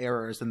technical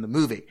errors in the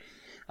movie.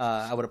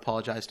 I would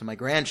apologize to my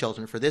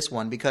grandchildren for this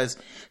one, because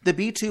the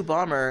B-2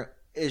 bomber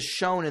is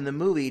shown in the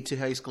movie to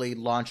basically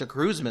launch a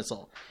cruise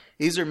missile.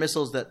 These are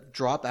missiles that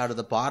drop out of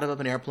the bottom of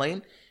an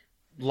airplane,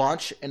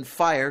 launch and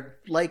fire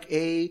like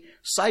a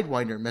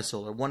Sidewinder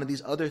missile or one of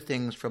these other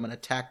things from an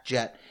attack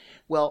jet.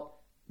 Well,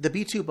 the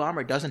B-2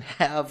 bomber doesn't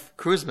have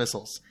cruise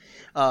missiles.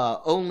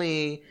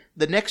 Only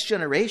the next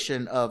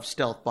generation of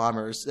stealth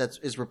bombers that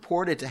is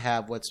reported to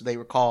have what they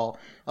call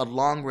a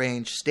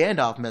long-range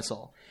standoff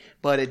missile.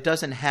 But it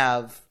doesn't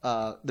have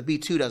the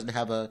B-2 doesn't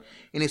have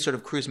any sort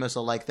of cruise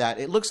missile like that.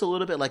 It looks a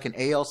little bit like an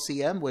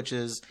ALCM, which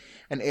is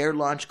an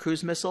air-launched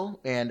cruise missile,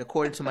 and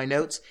according to my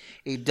notes,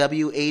 a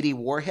W-80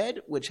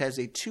 warhead, which has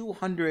a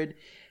 200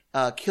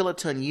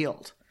 kiloton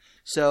yield.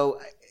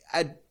 So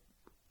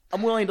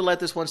I'm willing to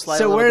let this one slide.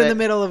 So a little we're bit. in the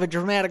middle of a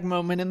dramatic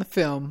moment in the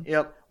film.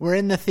 Yep. We're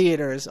in the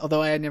theaters,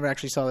 although I never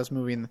actually saw this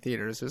movie in the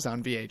theaters. It was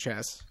on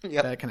VHS.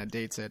 Yep. That kind of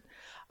dates it.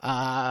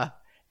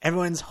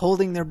 Everyone's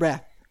holding their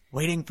breath,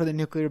 waiting for the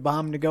nuclear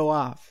bomb to go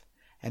off.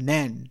 And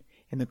then,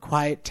 in the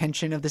quiet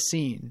tension of the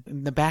scene,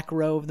 in the back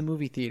row of the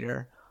movie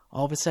theater,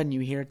 all of a sudden you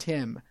hear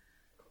Tim.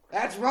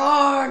 That's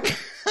wrong!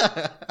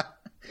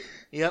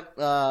 Yep.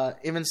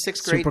 Even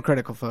 6th grade. Super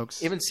critical,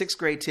 folks. Even 6th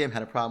grade Tim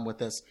had a problem with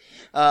this.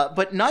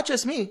 But not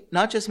just me.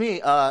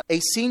 A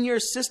senior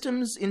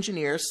systems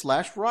engineer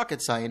 /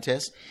 rocket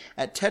scientist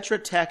at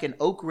Tetra Tech in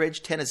Oak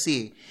Ridge,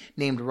 Tennessee,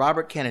 named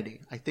Robert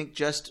Kennedy. I think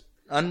just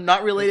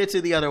not related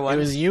to the other one. It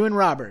was you and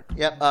Robert.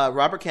 Yep.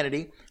 Robert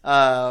Kennedy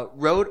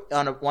wrote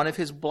on one of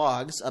his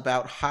blogs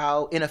about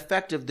how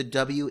ineffective the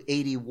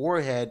W-80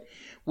 warhead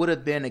would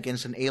have been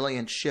against an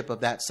alien ship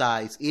of that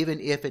size, even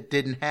if it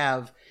didn't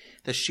have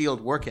the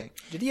shield working.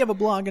 Did he have a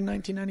blog in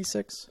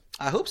 1996?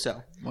 I hope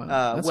so.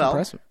 Wow, that's well,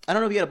 impressive. I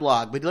don't know if he had a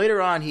blog, but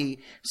later on,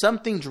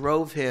 something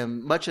drove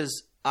him, much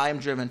as I'm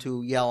driven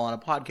to yell on a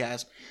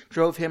podcast,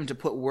 drove him to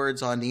put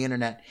words on the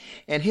internet.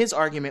 And his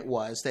argument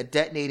was that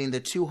detonating the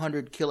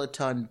 200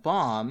 kiloton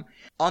bomb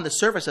on the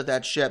surface of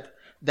that ship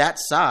that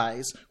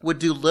size would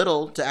do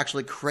little to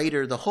actually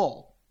crater the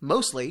hull.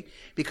 Mostly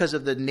because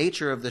of the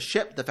nature of the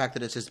ship, the fact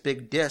that it's this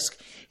big disk,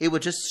 it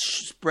would just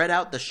spread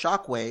out the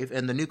shockwave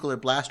and the nuclear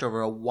blast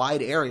over a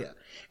wide area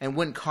and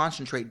wouldn't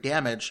concentrate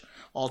damage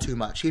all too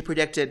much. He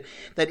predicted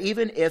that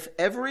even if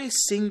every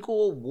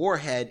single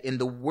warhead in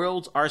the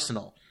world's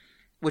arsenal,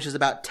 which is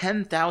about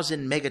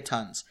 10,000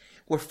 megatons,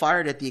 were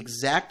fired at the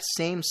exact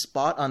same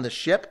spot on the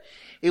ship,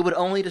 it would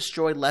only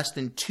destroy less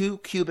than 2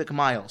 cubic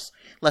miles,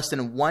 less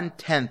than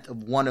 1/10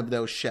 of one of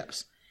those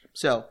ships.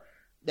 So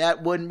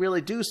that wouldn't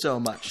really do so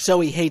much. So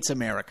he hates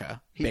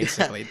America,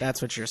 basically.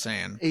 That's what you're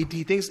saying. He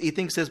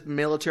thinks his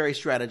military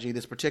strategy,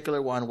 this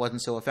particular one,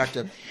 wasn't so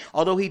effective.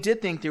 Although he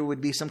did think there would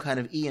be some kind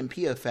of EMP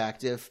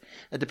effect, if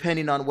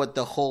depending on what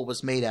the hull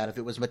was made out of.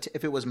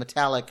 If it was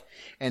metallic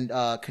and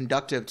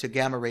conductive to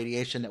gamma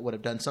radiation, that would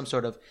have done some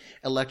sort of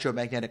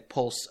electromagnetic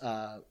pulse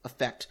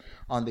effect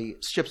on the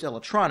ship's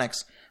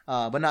electronics,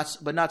 but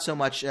not so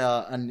much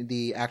on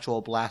the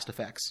actual blast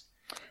effects.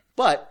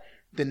 But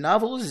the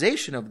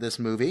novelization of this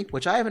movie,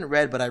 which I haven't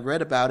read, but I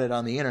read about it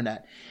on the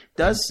internet,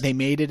 They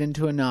made it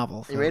into a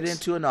novel. They made it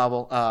into a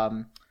novel.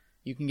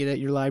 You can get it at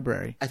your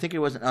library. I think it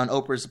was on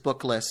Oprah's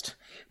book list.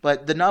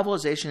 But the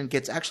novelization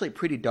gets actually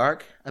pretty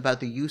dark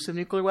about the use of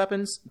nuclear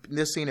weapons. In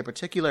this scene in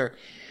particular,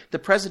 the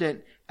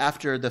president,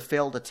 after the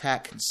failed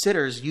attack,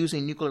 considers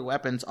using nuclear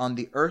weapons on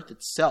the Earth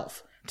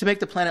itself to make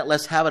the planet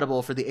less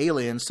habitable for the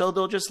aliens, so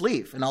they'll just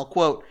leave. And I'll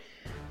quote,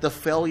 "The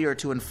failure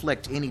to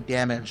inflict any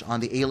damage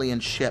on the alien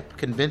ship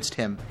convinced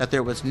him that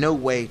there was no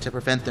way to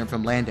prevent them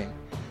from landing.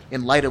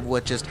 In light of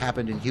what just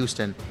happened in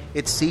Houston,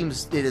 it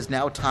seems it is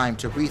now time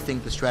to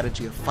rethink the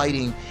strategy of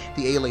fighting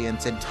the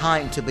aliens and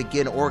time to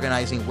begin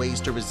organizing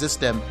ways to resist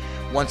them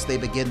once they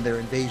begin their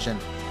invasion.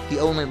 The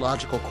only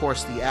logical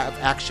course of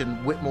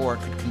action Whitmore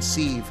could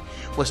conceive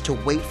was to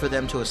wait for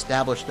them to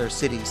establish their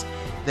cities,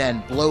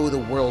 then blow the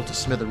world to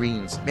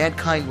smithereens.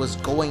 Mankind was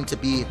going to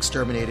be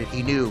exterminated,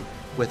 he knew,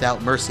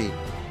 without mercy.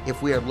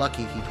 If we are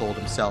lucky, he told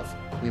himself,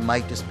 we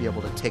might just be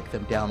able to take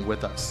them down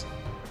with us."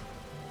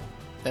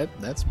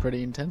 That's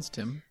pretty intense,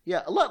 Tim.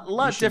 Yeah, a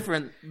lot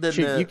different than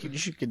You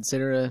should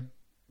consider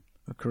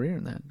a career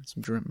in that.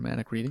 Some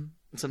dramatic reading.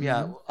 some.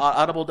 Yeah,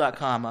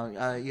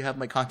 Audible.com. You have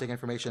my contact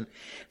information.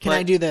 Can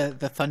I do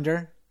the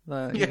thunder?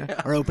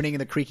 Yeah. Or opening of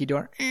the creaky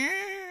door?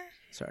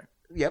 Sorry.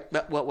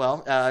 Yep.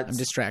 Well. I'm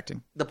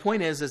distracting. The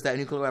point is that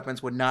nuclear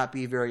weapons would not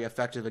be very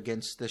effective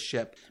against this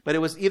ship. But it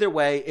was either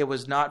way. It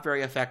was not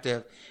very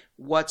effective.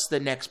 What's the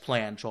next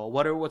plan, Joel?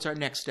 What's our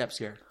next steps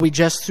here? We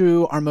just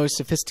threw our most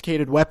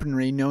sophisticated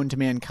weaponry known to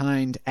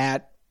mankind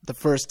at the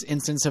first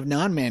instance of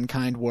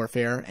non-mankind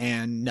warfare,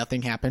 and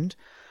nothing happened.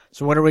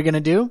 So what are we going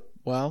to do?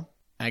 Well,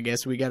 I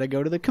guess we got to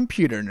go to the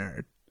computer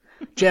nerd.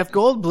 Jeff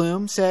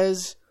Goldblum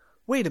says,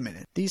 wait a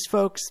minute. These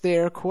folks,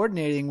 they're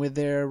coordinating with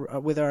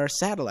our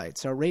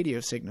satellites, our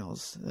radio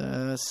signals.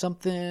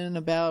 Something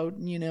about,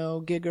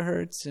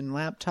 gigahertz and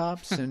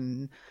laptops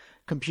and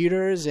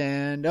computers,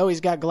 and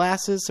he's got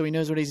glasses, so he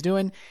knows what he's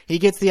doing. He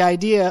gets the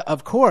idea,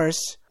 of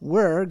course,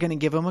 we're going to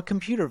give him a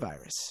computer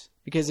virus.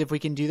 Because if we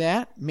can do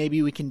that,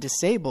 maybe we can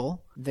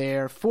disable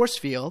their force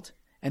field,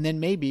 and then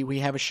maybe we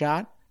have a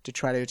shot to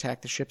try to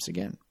attack the ships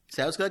again.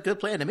 Sounds like a good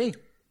plan to me.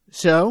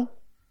 So,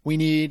 we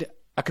need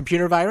a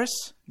computer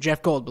virus.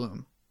 Jeff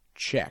Goldblum.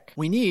 Check.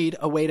 We need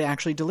a way to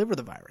actually deliver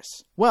the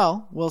virus.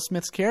 Well, Will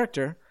Smith's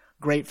character,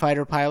 great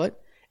fighter pilot,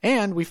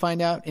 and we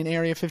find out in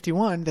Area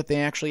 51 that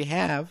they actually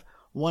have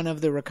one of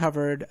the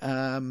recovered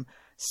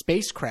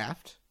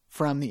spacecraft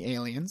from the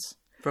aliens.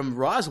 From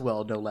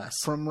Roswell, no less.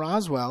 From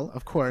Roswell,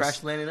 of course.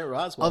 Crash landing at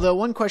Roswell. Although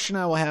one question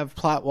I will have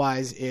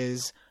plot-wise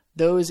is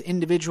those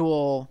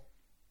individual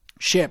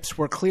ships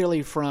were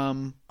clearly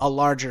from a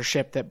larger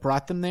ship that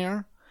brought them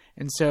there.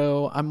 And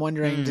so I'm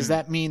wondering, does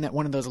that mean that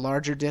one of those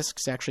larger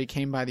discs actually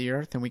came by the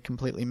Earth and we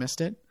completely missed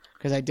it?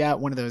 Because I doubt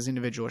one of those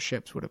individual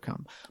ships would have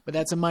come. But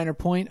that's a minor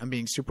point. I'm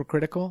being super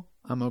critical.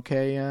 I'm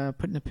okay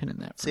putting a pin in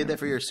that. Save that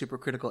for your super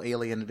critical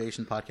alien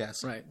invasion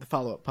podcast. Right, the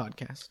follow-up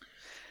podcast.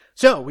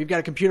 So we've got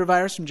a computer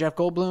virus from Jeff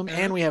Goldblum,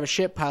 and we have a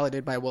ship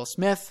piloted by Will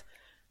Smith.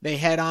 They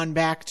head on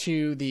back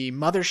to the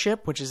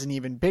mothership, which is an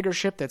even bigger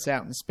ship that's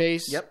out in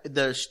space. Yep.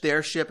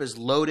 Their ship is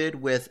loaded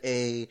with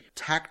a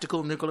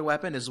tactical nuclear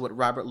weapon, is what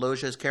Robert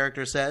Loggia's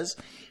character says.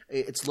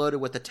 It's loaded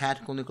with a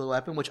tactical nuclear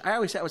weapon, which I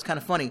always thought was kind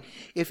of funny.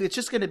 If it's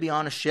just going to be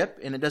on a ship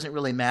and it doesn't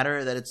really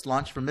matter that it's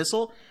launched from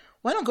missile,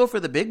 why don't go for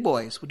the big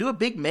boys? We'll do a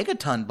big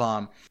megaton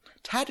bomb.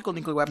 Tactical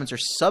nuclear weapons are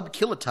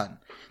sub-kiloton.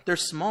 They're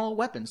small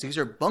weapons. These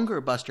are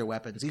bunker buster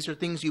weapons. These are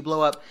things you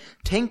blow up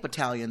tank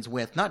battalions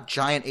with, not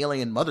giant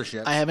alien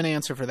motherships. I have an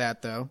answer for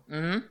that, though.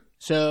 Mm-hmm.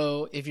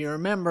 So if you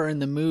remember in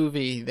the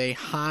movie, they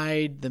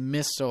hide the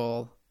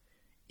missile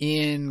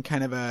in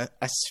kind of a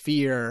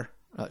sphere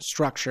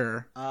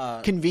structure.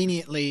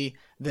 Conveniently,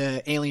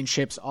 the alien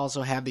ships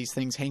also have these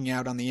things hanging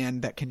out on the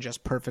end that can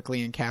just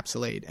perfectly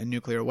encapsulate a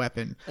nuclear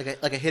weapon.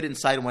 Like a hidden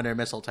Sidewinder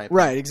missile type.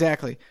 Right,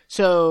 exactly.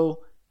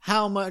 So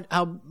how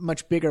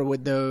much bigger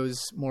would those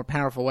more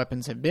powerful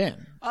weapons have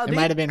been? It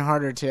might have been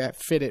harder to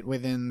fit it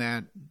within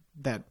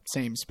that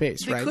same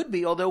space, right? It could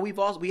be, although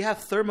we have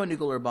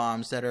thermonuclear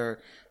bombs that are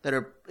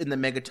in the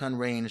megaton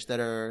range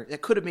that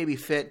could have maybe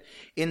fit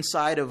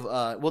inside of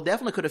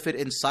definitely could have fit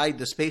inside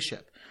the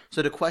spaceship.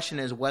 So the question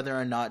is whether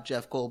or not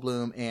Jeff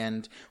Goldblum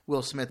and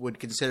Will Smith would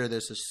consider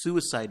this a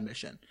suicide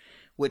mission,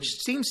 which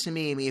seems to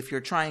me, if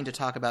you're trying to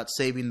talk about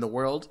saving the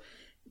world,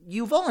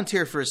 you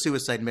volunteer for a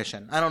suicide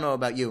mission. I don't know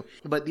about you,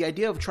 but the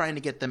idea of trying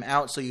to get them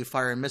out so you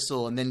fire a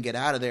missile and then get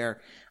out of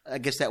there, I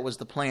guess that was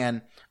the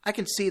plan. I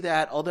can see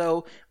that,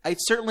 although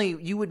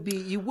you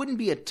wouldn't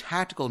be a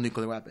tactical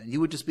nuclear weapon. You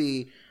would just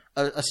be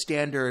a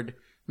standard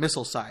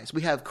missile size.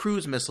 We have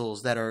cruise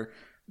missiles that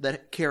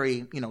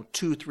carry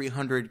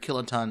 200-300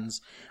 kilotons,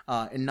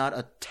 and not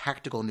a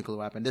tactical nuclear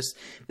weapon.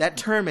 That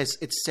term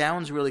it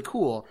sounds really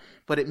cool,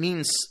 but it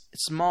means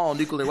small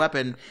nuclear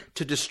weapon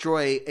to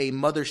destroy a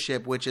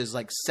mothership which is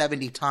like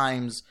 70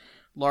 times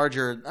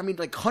larger. I mean,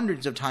 like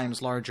hundreds of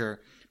times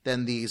larger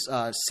than these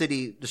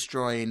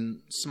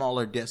city-destroying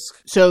smaller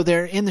discs. So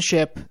they're in the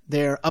ship.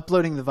 They're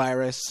uploading the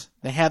virus.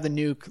 They have the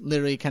nuke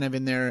literally kind of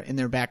in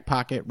their back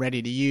pocket,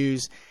 ready to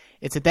use.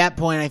 It's at that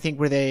point, I think,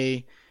 where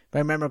they, if I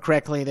remember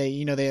correctly,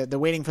 they're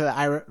waiting for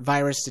the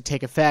virus to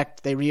take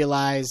effect. They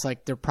realize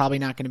like they're probably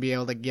not going to be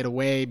able to get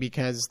away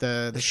because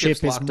the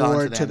ship is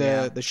moored to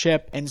the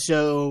ship. And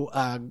so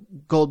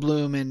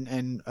Goldblum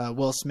and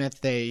Will Smith,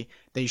 they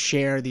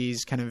share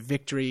these kind of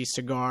victory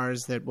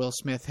cigars that Will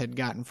Smith had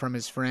gotten from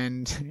his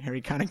friend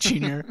Harry Connick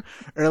Jr.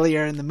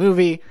 earlier in the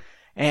movie.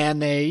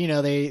 And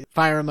they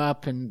fire him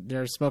up and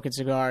they're smoking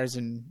cigars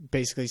and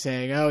basically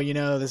saying, oh,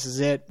 this is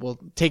it. We'll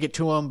take it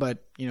to him,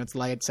 but, it's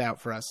lights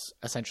out for us,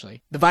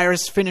 essentially. The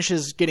virus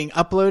finishes getting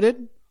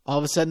uploaded. All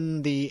of a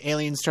sudden, the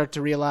aliens start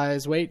to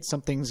realize, wait,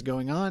 something's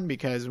going on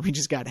because we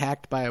just got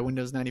hacked by a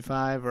Windows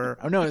 95 it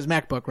was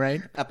MacBook,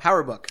 right? A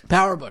PowerBook.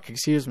 PowerBook,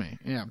 excuse me.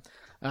 Yeah.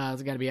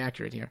 It's got to be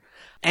accurate here.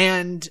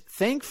 And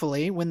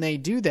thankfully, when they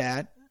do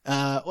that,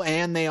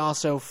 and they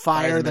also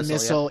fire the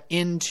missile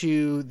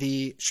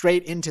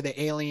straight into the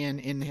alien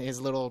in his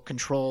little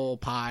control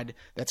pod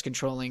that's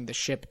controlling the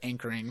ship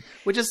anchoring.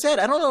 Which is said,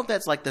 I don't know if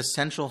that's like the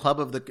central hub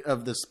of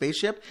the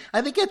spaceship.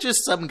 I think it's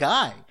just some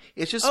guy.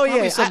 It's just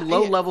some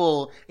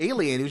low-level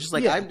alien who's just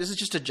like, this is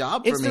just a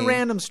job for me. It's the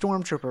random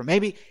stormtrooper.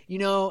 Maybe,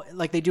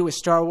 like they do with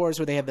Star Wars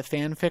where they have the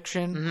fan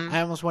fiction. Mm-hmm.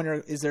 I almost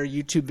wonder, is there a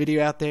YouTube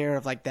video out there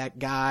of like that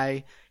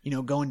guy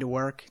going to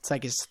work? It's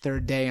like his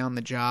third day on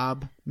the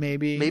job,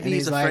 maybe. Maybe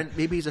he's a friend.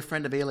 Maybe he's a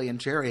friend of Alien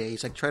Jerry.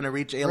 He's like trying to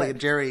reach Alien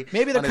Jerry.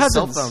 Maybe they're on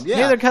cousins. his cell phone. Yeah,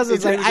 maybe they're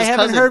cousins. Like, I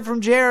haven't heard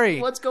from Jerry.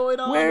 What's going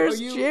on? Where's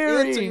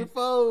Jerry? Answer your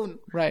phone.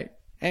 Right.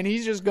 And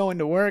he's just going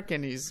to work,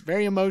 and he's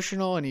very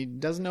emotional, and he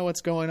doesn't know what's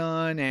going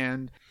on,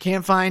 and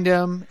can't find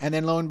him. And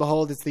then, lo and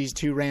behold, it's these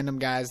two random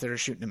guys that are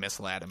shooting a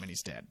missile at him, and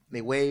he's dead. They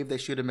wave, they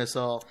shoot a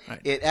missile.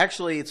 Right.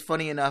 It's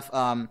funny enough,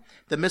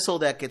 the missile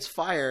that gets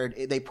fired,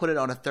 they put it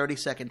on a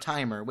 30-second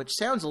timer, which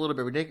sounds a little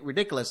bit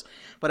ridiculous.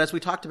 But as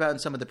we talked about in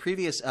some of the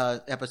previous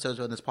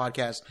episodes on this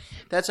podcast,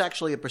 that's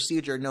actually a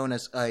procedure known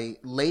as a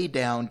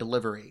lay-down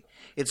delivery.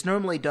 It's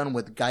normally done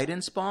with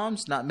guidance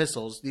bombs, not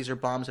missiles. These are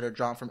bombs that are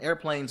dropped from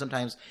airplanes.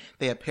 Sometimes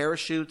they have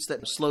parachutes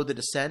that slow the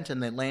descent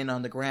and they land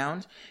on the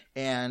ground.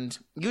 And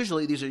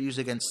usually these are used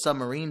against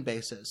submarine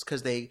bases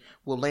because they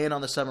will land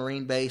on the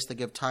submarine base. They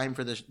give time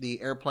for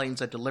the airplanes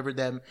that delivered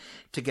them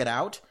to get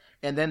out,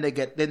 and then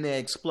they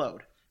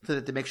explode so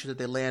that they make sure that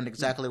they land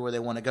exactly where they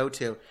want to go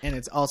to. And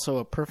it's also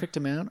a perfect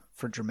amount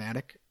for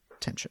dramatic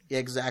tension.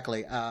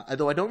 Exactly.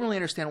 Although I don't really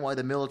understand why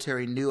the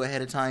military knew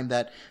ahead of time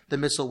that the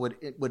missile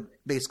would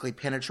basically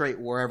penetrate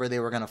wherever they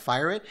were going to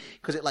fire it,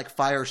 because it like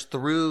fires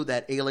through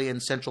that alien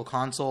central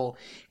console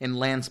and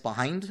lands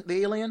behind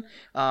the alien.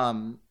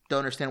 Don't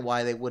understand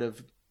why they would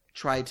have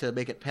tried to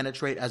make it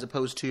penetrate as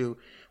opposed to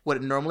what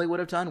it normally would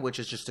have done, which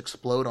is just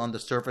explode on the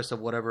surface of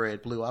whatever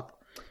it blew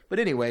up. But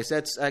anyways,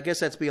 I guess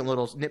that's being a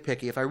little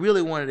nitpicky. If I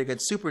really wanted to get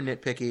super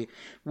nitpicky,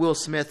 Will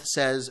Smith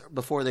says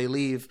before they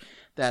leave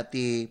that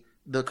the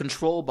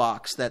control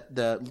box that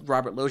the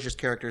Robert Loggia's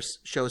character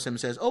shows him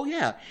says, "Oh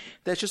yeah,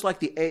 that's just like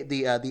the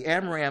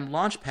AMRAAM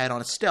launch pad on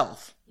a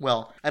stealth."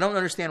 Well, I don't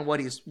understand what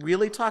he's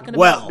really talking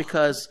about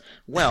because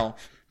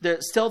the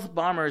stealth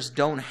bombers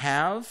don't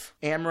have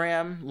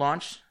AMRAAM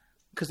launch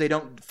because they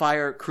don't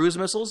fire cruise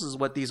missiles, is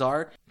what these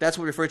are. That's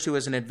what we refer to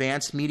as an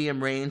advanced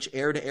medium-range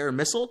air-to-air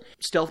missile.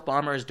 Stealth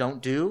bombers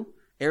don't do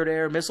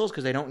air-to-air missiles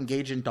because they don't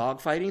engage in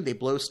dogfighting. They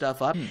blow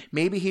stuff up.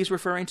 Maybe he's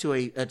referring to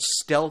a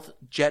stealth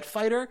jet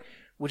fighter,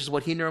 which is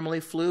what he normally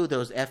flew,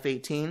 those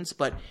F-18s.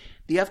 But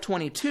the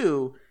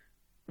F-22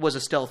 was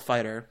a stealth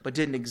fighter, but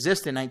didn't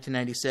exist in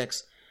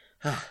 1996.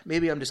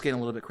 Maybe I'm just getting a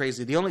little bit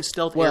crazy. The only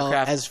stealth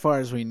aircraft... as far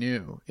as we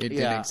knew, it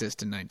did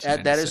exist in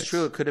 1996. That is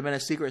true. It could have been a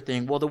secret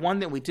thing. Well, the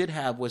one that we did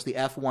have was the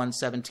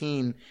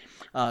F-117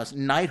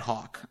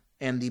 Nighthawk.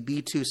 and the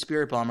B-2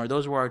 Spirit Bomber.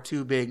 Those were our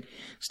two big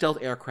stealth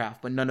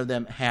aircraft, but none of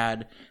them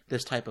had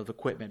this type of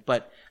equipment.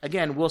 But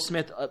again, Will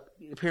Smith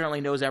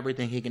apparently knows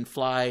everything. He can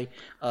fly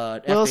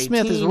F-18. Will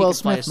Smith is Will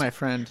Smith, my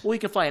friend. Well, he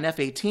can fly an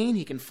F-18.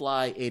 He can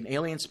fly an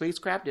alien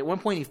spacecraft. At one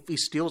point, he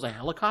steals a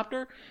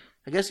helicopter.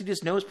 I guess he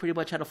just knows pretty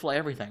much how to fly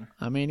everything.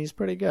 I mean, he's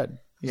pretty good.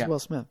 He's Will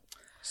Smith.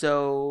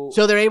 So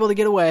they're able to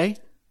get away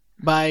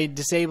by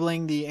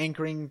disabling the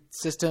anchoring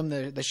system.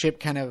 The ship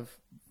kind of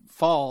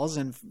falls,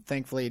 and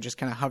thankfully it just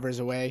kind of hovers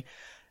away.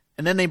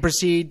 And then they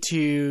proceed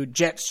to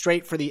jet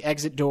straight for the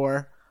exit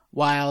door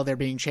while they're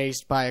being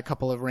chased by a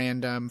couple of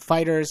random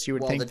fighters. You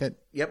would think that...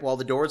 Yep, while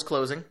the door is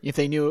closing. If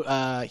they knew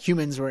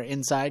humans were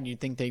inside,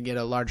 you'd think they'd get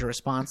a larger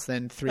response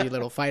than three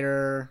little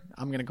fighter...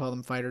 I'm going to call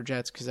them fighter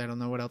jets because I don't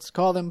know what else to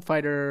call them.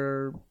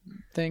 Fighter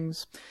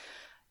things.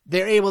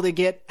 They're able to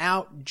get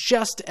out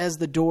just as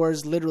the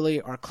doors literally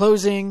are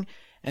closing.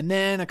 And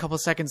then a couple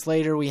seconds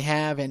later, we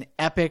have an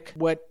epic,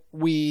 what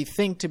we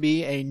think to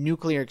be a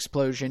nuclear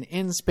explosion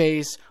in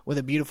space with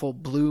a beautiful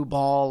blue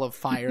ball of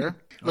fire.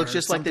 Looks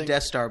just like the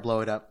Death Star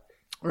blow it up.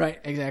 Right,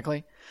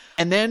 exactly.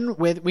 And then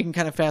we can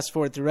kind of fast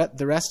forward through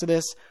the rest of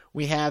this.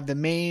 We have the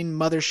main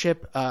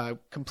mothership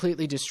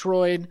completely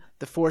destroyed.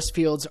 The force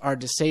fields are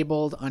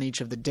disabled on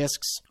each of the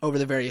discs over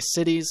the various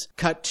cities.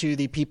 Cut to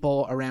the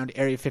people around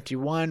Area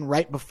 51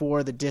 right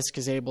before the disc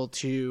is able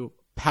to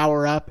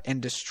power up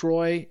and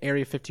destroy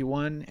Area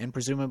 51 and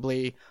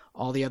presumably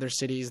all the other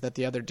cities that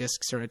the other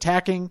discs are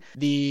attacking.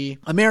 The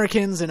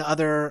Americans and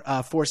other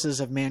forces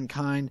of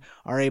mankind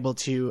are able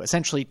to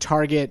essentially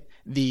target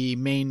the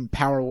main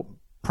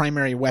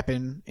primary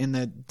weapon in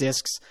the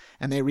discs,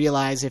 and they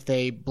realize if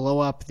they blow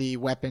up the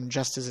weapon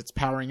just as it's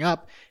powering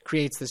up,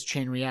 creates this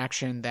chain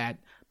reaction that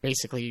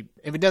basically,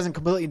 if it doesn't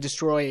completely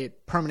destroy,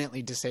 it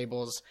permanently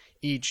disables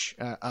each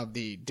of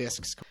the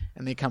discs.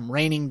 And they come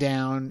raining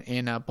down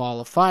in a ball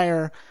of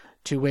fire,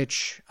 to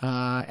which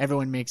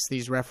everyone makes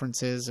these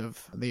references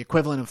of the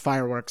equivalent of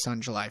fireworks on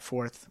July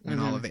 4th when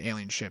all of the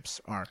alien ships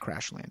are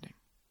crash landing.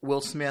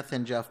 Will Smith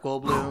and Jeff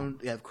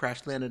Goldblum have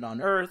crash landed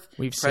on Earth.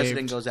 We've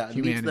President saved goes out and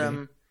humanity. meets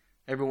them.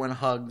 Everyone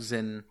hugs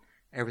and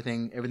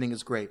everything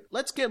is great.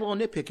 Let's get a little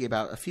nitpicky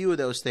about a few of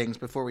those things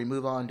before we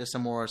move on to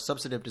some more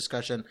substantive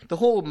discussion. The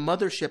whole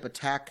mothership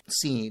attack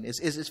scene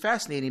is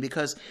fascinating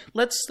because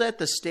let's set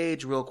the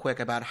stage real quick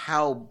about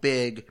how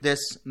big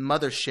this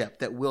mothership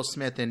that Will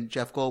Smith and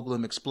Jeff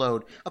Goldblum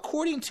explode.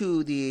 According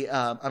to the,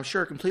 I'm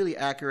sure completely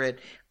accurate,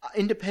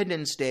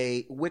 Independence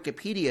Day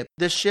Wikipedia,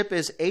 the ship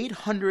is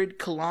 800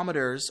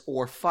 kilometers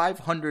or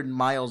 500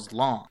 miles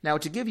long. Now,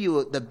 to give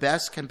you the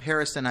best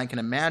comparison I can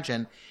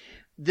imagine,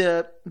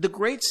 the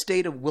great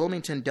state of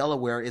Wilmington,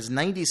 Delaware is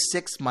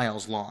 96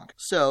 miles long.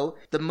 So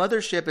the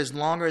mothership is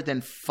longer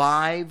than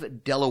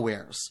 5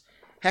 Delawares.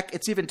 Heck,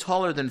 it's even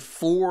taller than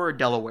 4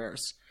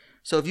 Delawares.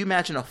 So if you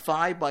imagine a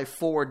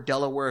 5x4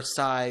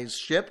 Delaware-sized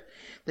ship,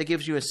 that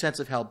gives you a sense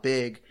of how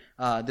big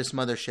this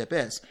mothership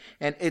is.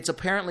 And it's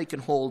apparently can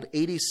hold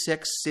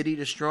 86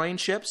 city-destroying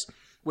ships,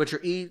 which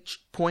are each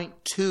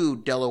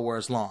 0.2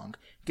 Delawares long,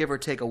 give or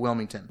take a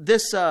Wilmington.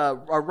 This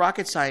our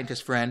rocket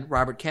scientist friend,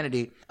 Robert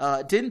Kennedy,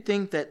 didn't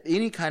think that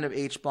any kind of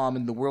H-bomb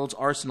in the world's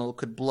arsenal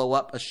could blow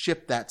up a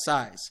ship that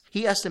size.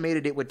 He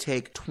estimated it would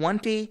take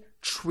 20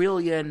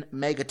 trillion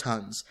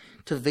megatons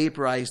to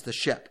vaporize the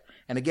ship.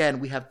 And again,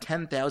 we have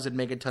 10,000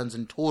 megatons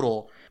in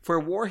total. For a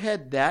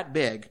warhead that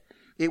big,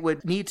 it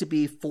would need to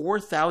be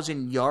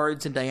 4,000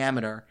 yards in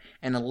diameter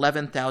and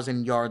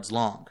 11,000 yards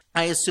long.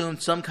 I assume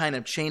some kind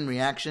of chain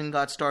reaction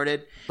got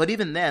started, but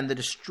even then, the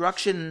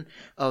destruction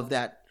of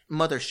that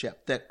mothership,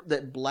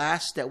 that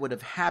blast that would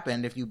have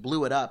happened if you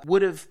blew it up,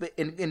 would have,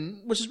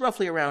 which is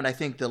roughly around, I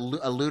think, a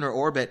lunar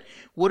orbit,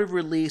 would have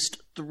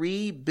released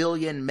 3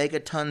 billion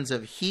megatons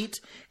of heat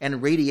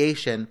and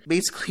radiation,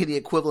 basically the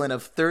equivalent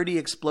of 30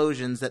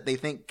 explosions that they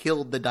think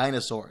killed the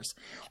dinosaurs.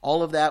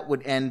 All of that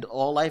would end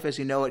all life as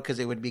you know it because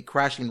it would be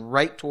crashing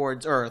right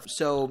towards Earth.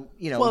 So,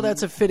 Well,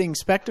 that's a fitting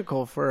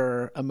spectacle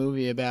for a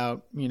movie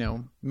about,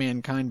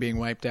 mankind being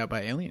wiped out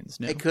by aliens.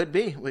 No? It could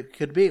be. It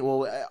could be.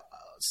 Well,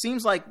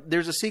 seems like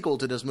there's a sequel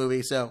to this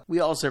movie, so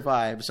we all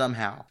survive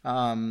somehow.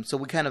 So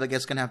we kind of, I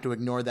guess, going to have to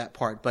ignore that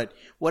part. But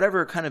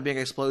whatever kind of big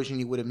explosion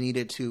you would have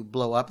needed to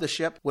blow up the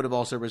ship would have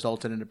also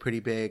resulted in a pretty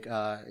big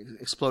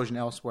explosion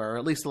elsewhere, or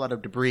at least a lot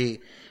of debris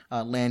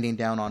landing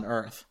down on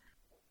Earth.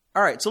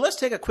 All right, so let's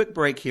take a quick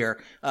break here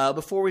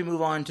before we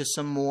move on to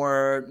some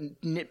more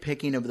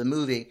nitpicking of the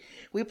movie.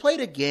 We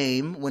played a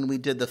game when we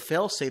did the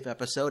Failsafe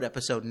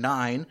episode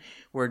 9,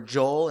 where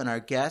Joel and our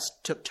guest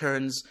took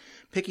turns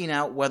picking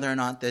out whether or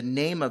not the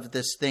name of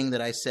this thing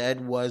that I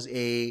said was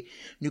a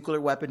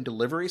nuclear weapon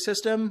delivery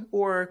system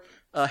or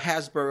a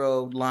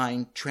Hasbro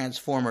line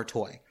Transformer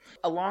toy.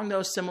 Along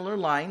those similar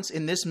lines,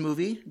 in this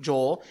movie,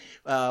 Joel,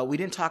 we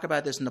didn't talk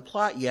about this in the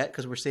plot yet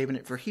because we're saving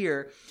it for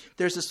here.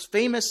 There's this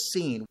famous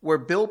scene where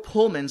Bill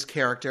Pullman's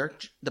character,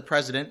 the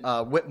president,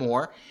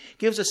 Whitmore,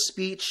 gives a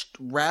speech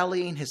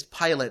rallying his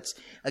pilots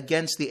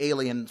against the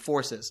alien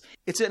forces.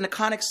 It's an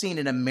iconic scene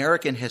in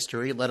American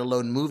history, let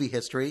alone movie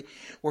history,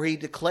 where he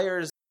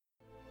declares,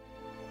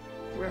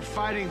 We're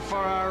fighting for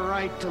our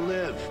right to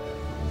live,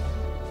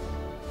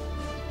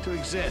 to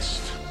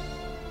exist.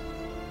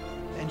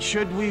 And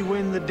should we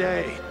win the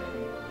day,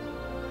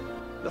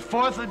 the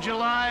 4th of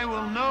July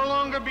will no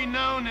longer be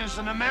known as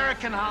an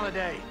American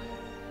holiday,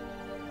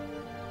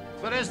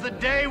 but as the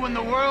day when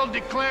the world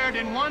declared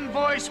in one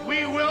voice,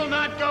 we will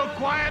not go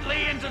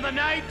quietly into the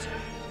night.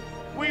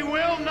 We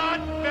will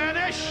not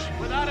vanish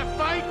without a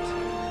fight.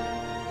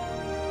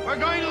 We're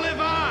going to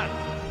live on.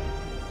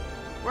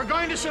 We're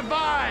going to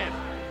survive.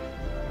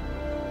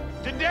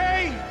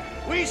 Today,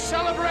 we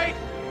celebrate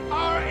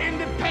our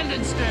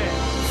Independence Day.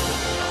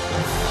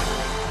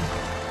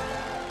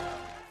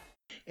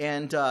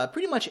 And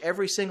pretty much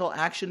every single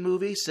action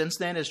movie since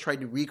then has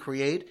tried to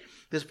recreate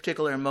this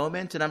particular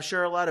moment, and I'm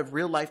sure a lot of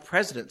real-life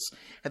presidents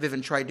have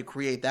even tried to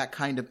create that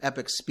kind of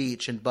epic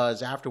speech and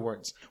buzz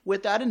afterwards.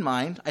 With that in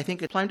mind, I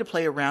think it's time to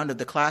play a round of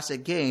the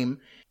classic game.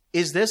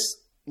 Is this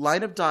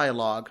line of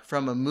dialogue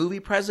from a movie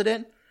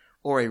president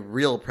or a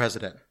real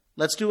president?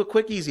 Let's do a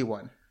quick, easy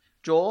one.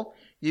 Joel,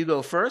 you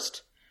go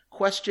first.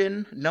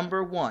 Question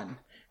number 1.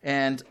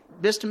 And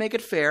just to make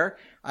it fair,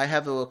 I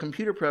have a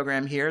computer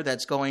program here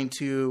that's going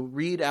to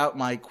read out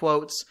my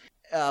quotes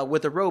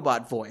with a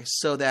robot voice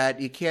so that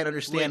you can't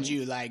understand. Would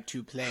you like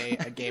to play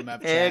a game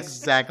of chess?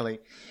 Exactly.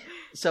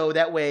 So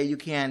that way you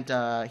can't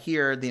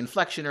hear the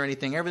inflection or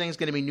anything. Everything's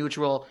going to be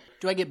neutral.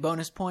 Do I get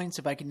bonus points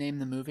if I can name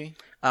the movie?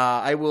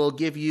 I will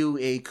give you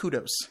a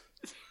kudos.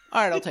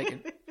 All right, I'll take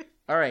it.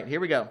 All right,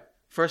 here we go.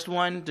 First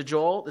one to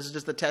Joel. This is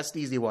just the test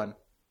easy one.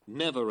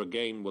 Never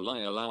again will I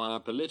allow our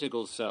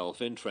political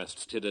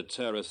self-interests to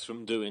deter us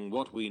from doing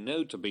what we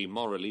know to be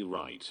morally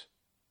right.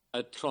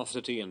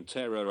 Atrocity and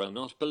terror are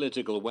not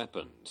political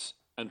weapons,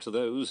 and to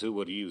those who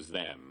would use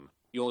them,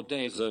 your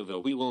day's over.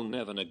 We will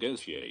never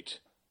negotiate.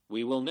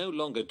 We will no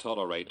longer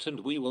tolerate,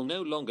 and we will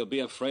no longer be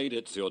afraid.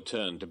 It's your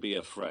turn to be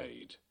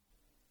afraid.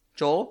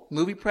 Joel,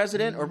 movie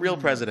president or real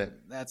president?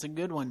 That's a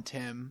good one,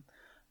 Tim.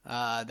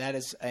 That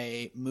is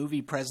a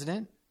movie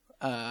president.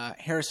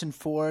 Harrison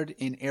Ford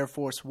in Air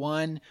Force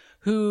One,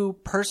 who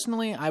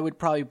personally I would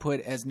probably put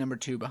as number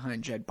 2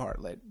 behind Jed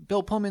Bartlett.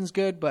 Bill Pullman's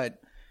good,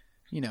 but,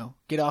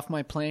 Get Off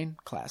My Plane,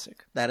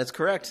 classic. That is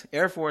correct.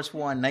 Air Force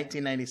One,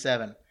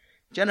 1997.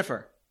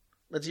 Jennifer,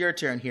 it's your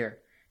turn here.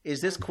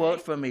 Is this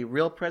quote from a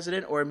real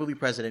president or a movie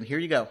president? Here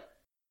you go.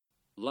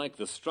 Like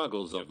the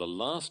struggles of the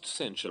last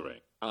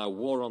century, our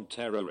war on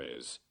terror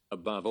is,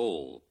 above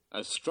all,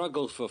 a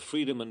struggle for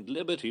freedom and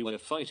liberty. We're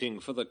fighting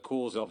for the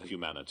cause of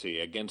humanity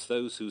against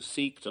those who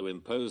seek to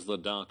impose the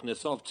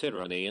darkness of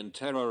tyranny and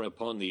terror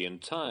upon the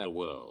entire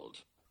world.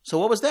 So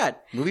what was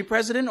that? Movie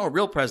president or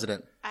real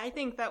president? I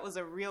think that was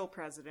a real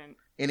president.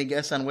 Any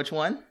guess on which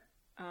one?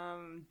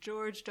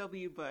 George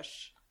W.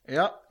 Bush.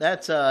 Yep,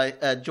 that's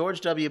a George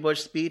W.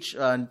 Bush speech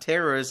on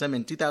terrorism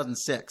in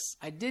 2006.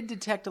 I did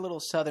detect a little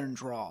southern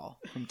drawl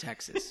from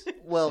Texas.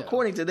 Well,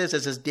 according to this,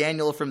 it says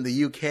Daniel from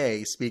the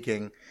UK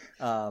speaking,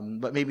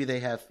 but maybe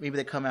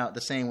they come out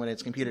the same when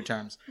it's computer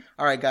terms.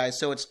 All right, guys,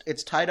 so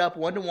it's tied up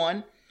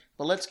 1-1,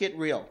 but let's get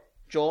real.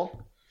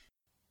 Joel?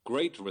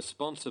 Great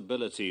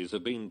responsibilities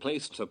have been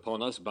placed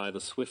upon us by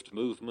the swift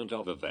movement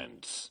of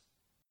events.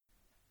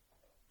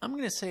 I'm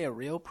going to say a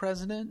real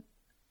president?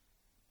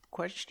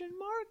 Question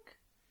mark?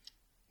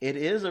 It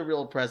is a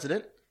real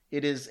president.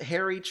 It is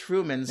Harry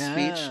Truman's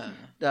speech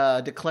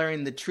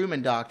declaring the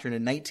Truman Doctrine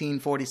in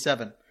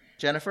 1947.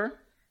 Jennifer,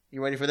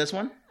 you ready for this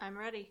one? I'm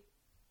ready.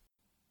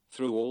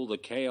 Through all the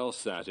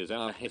chaos that is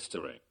our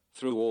history,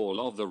 through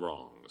all of the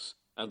wrongs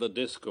and the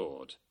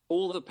discord,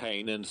 all the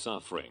pain and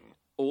suffering,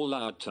 all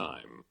our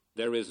time,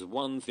 there is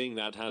one thing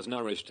that has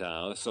nourished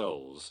our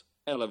souls,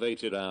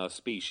 elevated our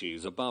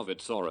species above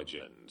its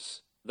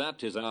origins.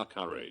 That is our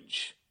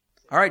courage.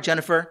 All right,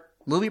 Jennifer,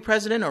 movie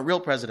president or real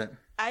president?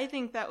 I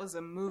think that was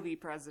a movie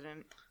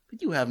president.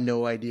 But you have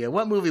no idea.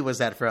 What movie was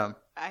that from?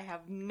 I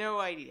have no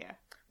idea.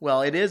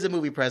 Well, it is a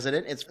movie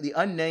president. It's the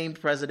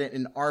unnamed president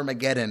in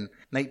Armageddon,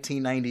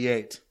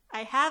 1998.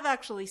 I have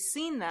actually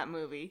seen that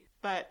movie,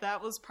 but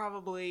that was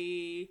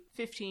probably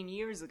 15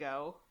 years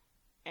ago,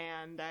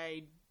 and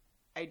I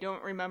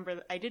don't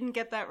remember. I didn't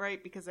get that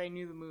right because I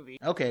knew the movie.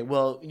 Okay,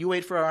 well, you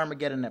wait for our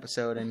Armageddon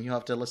episode, and you'll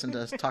have to listen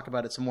to us talk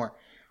about it some more.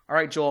 All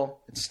right,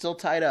 Joel, it's still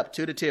tied up,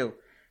 2-2.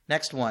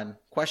 Next one,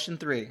 question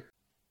 3.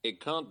 It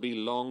can't be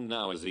long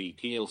now.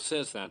 Ezekiel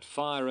says that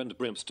fire and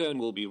brimstone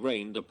will be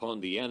rained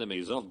upon the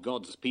enemies of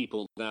God's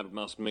people. That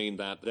must mean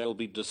that they'll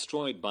be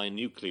destroyed by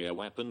nuclear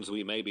weapons.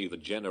 We may be the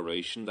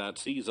generation that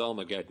sees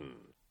Armageddon.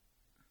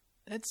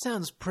 That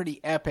sounds pretty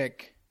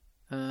epic.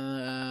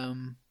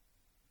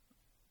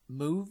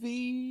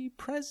 Movie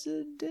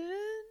president?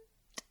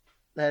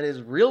 That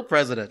is real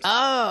president.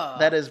 Oh.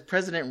 That is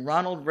President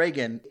Ronald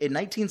Reagan in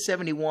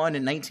 1971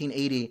 and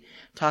 1980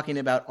 talking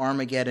about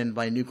Armageddon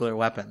by nuclear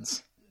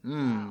weapons.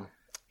 Wow.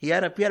 He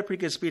had a pretty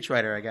good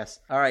speechwriter, I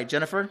guess. All right,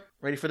 Jennifer,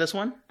 ready for this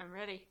one? I'm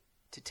ready.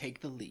 To take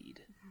the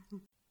lead.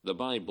 The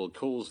Bible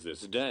calls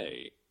this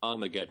day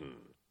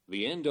Armageddon,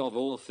 the end of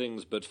all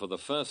things, but for the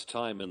first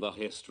time in the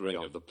history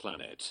of the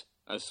planet,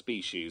 a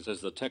species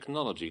has the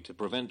technology to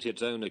prevent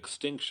its own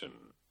extinction.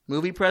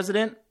 Movie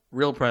president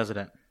real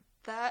president.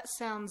 That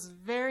sounds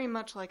very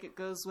much like it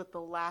goes with the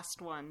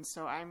last one,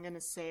 so I'm going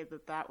to say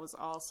that that was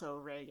also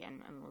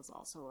Reagan and was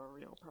also a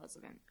real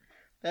president.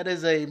 That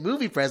is a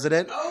movie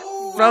president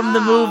from the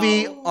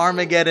movie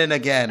Armageddon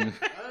Again.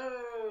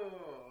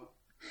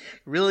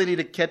 Really need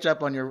to catch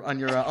up on your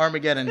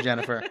Armageddon,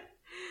 Jennifer.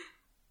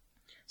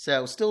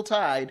 So, still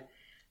tied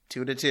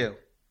 2-2.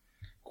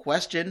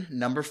 Question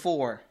number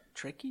 4.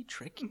 Tricky.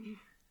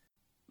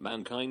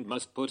 Mankind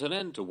must put an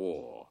end to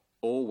war,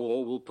 or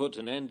war will put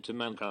an end to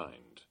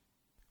mankind.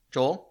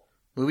 Joel,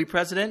 movie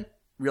president,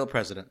 real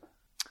president.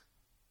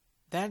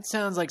 That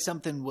sounds like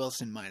something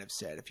Wilson might have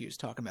said if he was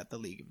talking about the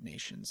League of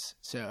Nations.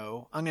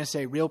 So I'm going to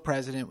say real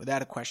president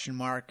without a question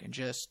mark and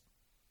just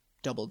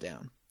double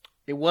down.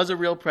 It was a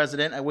real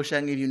president. I wish I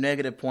could give you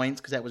negative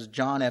points because that was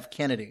John F.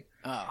 Kennedy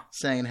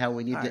saying how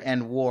we need to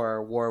end war.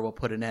 Or war will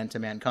put an end to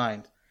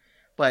mankind.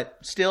 But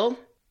still,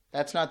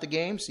 that's not the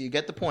game, so you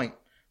get the point.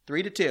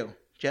 3-2.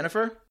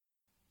 Jennifer?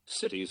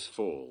 Cities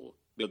fall,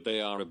 but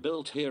they are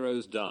rebuilt,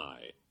 heroes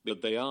die.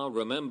 But they are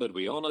remembered,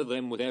 we honor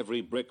them with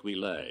every brick we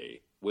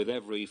lay, with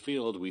every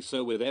field we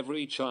sow, with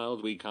every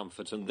child we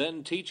comfort, and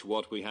then teach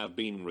what we have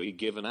been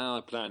re-given,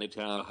 our planet,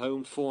 our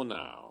home for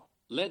now.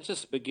 Let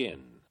us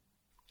begin.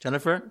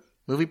 Jennifer,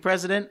 movie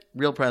president,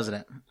 real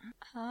president.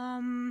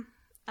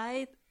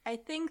 I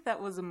think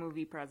that was a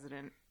movie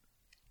president.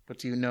 But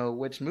do you know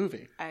which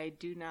movie? I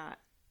do not.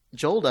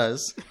 Joel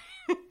does.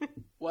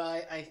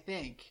 Well, I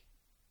think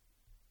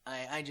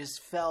I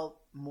just felt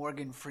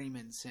Morgan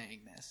Freeman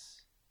saying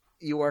this.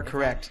 You are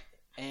correct.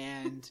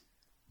 And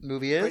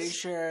movie is? Pretty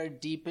sure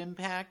Deep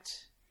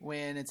Impact,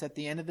 when it's at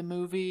the end of the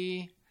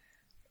movie,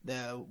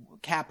 the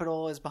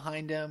Capitol is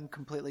behind them,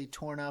 completely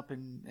torn up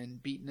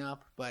and beaten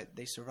up, but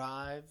they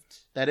survived.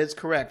 That is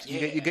correct.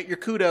 Yeah. You get your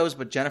kudos,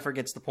 but Jennifer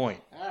gets the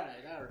point. All right.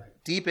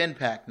 Deep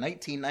Impact,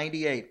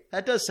 1998.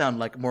 That does sound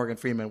like Morgan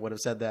Freeman would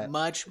have said that.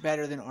 Much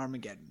better than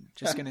Armageddon.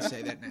 Just going to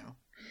say that now.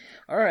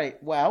 All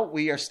right. Well,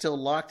 we are still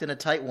locked in a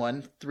tight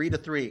one,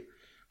 3-3.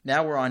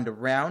 Now we're on to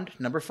round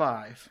number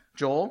 5.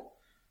 Joel,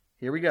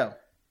 here we go.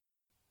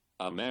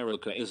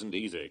 America isn't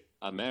easy.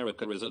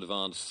 America is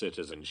advanced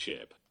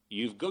citizenship.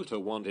 You've got to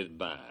want it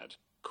bad,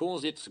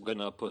 'cause it's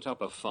gonna put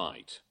up a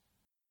fight.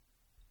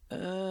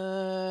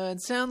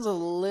 It sounds a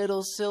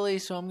little silly,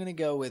 so I'm going to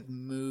go with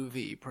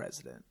movie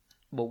president.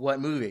 Well, what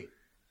movie?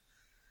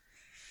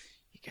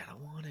 You got to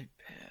want it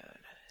bad.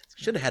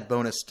 Should have had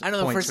bonus I don't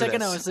know. For a points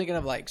second, this. I was thinking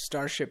of like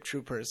Starship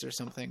Troopers or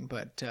something,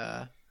 but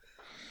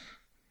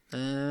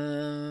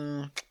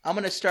I'm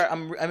going to start.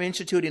 I'm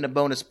instituting a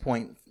bonus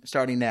point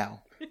starting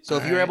now. So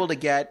if you're able to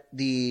get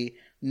the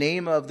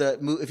name of the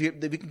movie, if you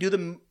can do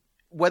the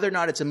whether or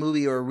not it's a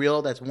movie or a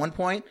reel, that's 1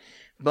 point.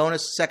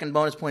 Second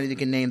bonus point is you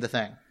can name the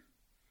thing.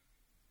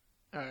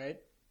 All right.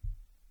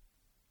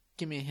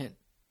 Give me a hint.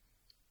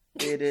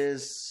 It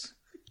is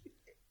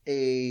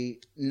a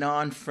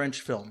non-French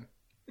film.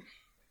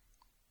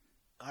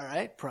 All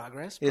right,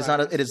 progress. It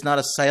is not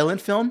a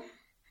silent film.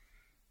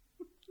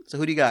 So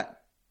who do you got?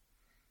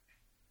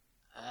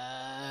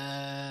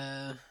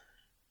 Gotta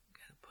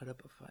put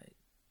up a fight.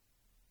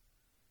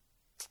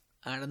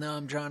 I don't know.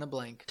 I'm drawing a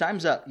blank.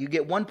 Time's up. You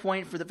get 1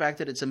 point for the fact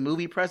that it's a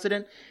movie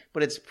president,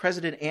 but it's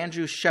President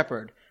Andrew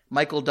Shepard,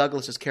 Michael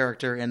Douglas's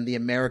character in The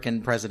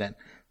American President,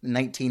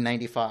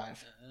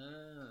 1995.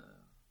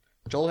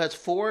 Joel has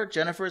 4.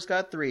 Jennifer's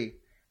got 3.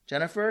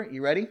 Jennifer,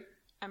 you ready?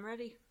 I'm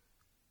ready.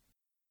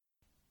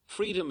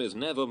 Freedom is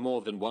never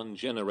more than one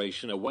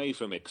generation away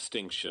from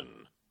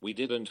extinction. We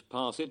didn't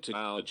pass it to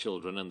our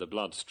children in the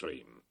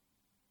bloodstream.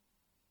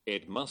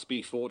 It must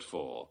be fought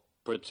for,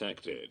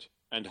 protected,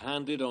 and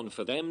handed on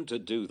for them to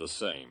do the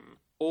same.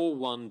 Or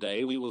one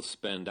day we will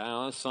spend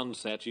our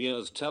sunset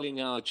years telling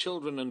our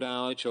children and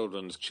our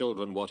children's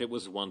children what it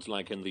was once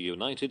like in the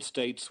United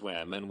States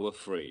where men were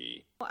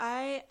free.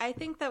 I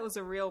think that was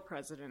a real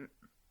president.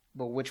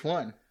 But which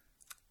one?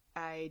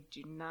 I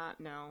do not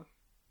know.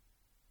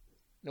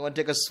 You want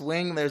to take a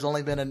swing? There's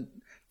only been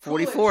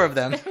 44 of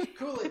them.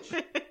 Coolidge.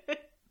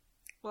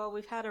 Well,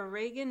 we've had a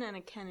Reagan and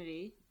a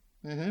Kennedy.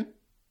 Mm-hmm.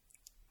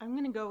 I'm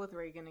going to go with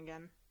Reagan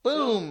again.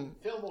 Boom!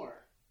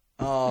 Fillmore.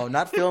 Oh,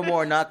 not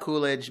Fillmore, not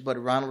Coolidge,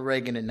 but Ronald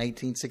Reagan in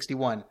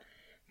 1961.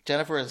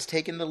 Jennifer has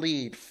taken the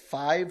lead,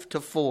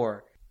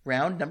 5-4.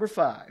 Round number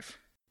 5.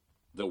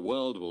 The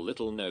world will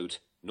little note,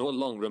 nor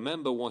long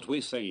remember what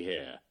we say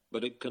here,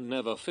 but it can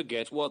never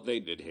forget what they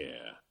did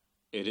here.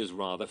 It is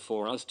rather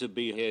for us to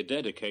be here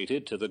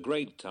dedicated to the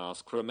great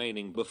task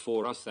remaining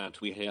before us that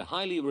we here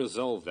highly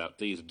resolve that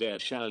these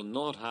dead shall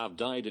not have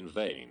died in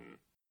vain.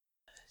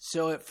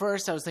 So at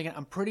first I was thinking,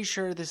 I'm pretty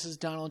sure this is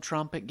Donald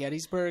Trump at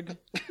Gettysburg.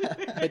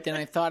 But then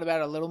I thought about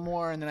it a little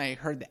more, and then I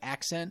heard the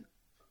accent.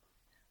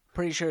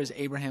 Pretty sure it was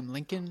Abraham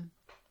Lincoln.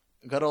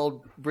 Good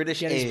old British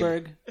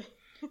Gettysburg. Abe.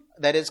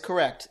 That is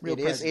correct. Real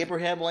It president. is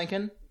Abraham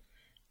Lincoln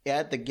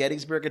at the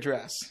Gettysburg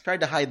Address. Tried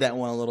to hide that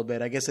one a little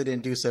bit. I guess I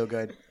didn't do so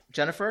good.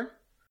 Jennifer?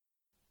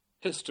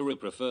 History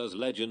prefers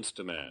legends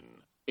to men.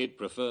 It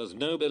prefers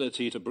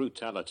nobility to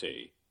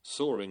brutality,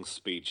 soaring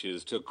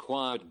speeches to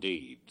quiet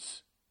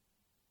deeds.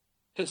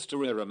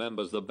 History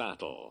remembers the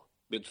battle,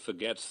 but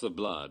forgets the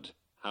blood.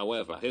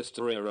 However,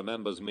 history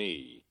remembers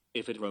me,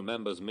 if it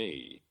remembers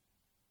me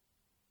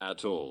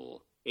at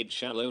all. It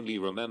shall only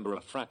remember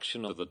a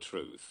fraction of the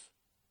truth.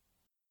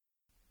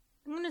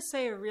 I'm gonna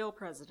say a real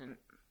president.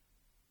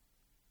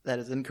 That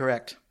is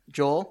incorrect.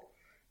 Joel,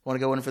 want to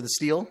go in for the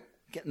steal?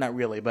 Not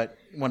really, but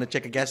want to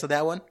take a guess at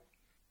that one?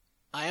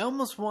 I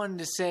almost wanted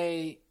to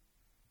say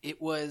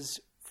it was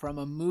from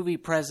a movie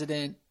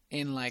president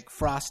in like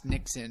Frost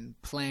Nixon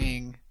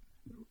playing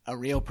a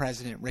real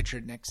president,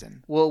 Richard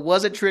Nixon. Well, it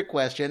was a trick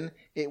question.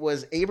 It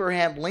was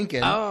Abraham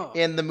Lincoln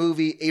in the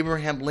movie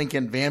Abraham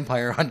Lincoln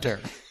Vampire Hunter.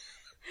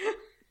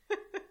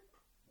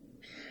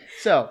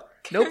 So,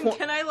 no point.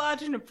 Can I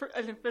lodge an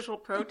official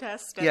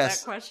protest at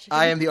Yes, that question?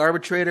 I am the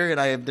arbitrator, and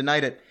I have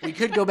denied it. We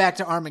could go back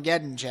to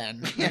Armageddon,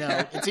 Jen. You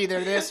know, it's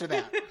either this or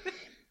that.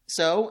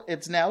 So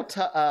it's now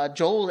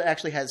Joel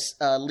actually has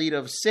a lead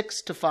of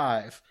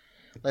 6-5.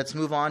 Let's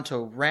move on to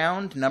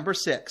round number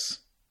 6.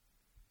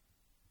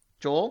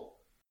 Joel?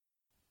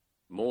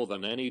 More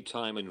than any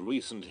time in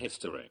recent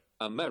history,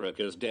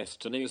 America's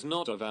destiny is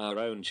not of our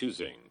own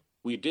choosing.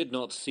 We did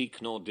not seek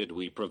nor did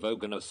we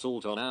provoke an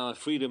assault on our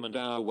freedom and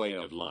our way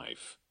of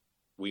life.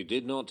 We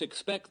did not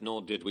expect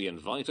nor did we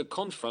invite a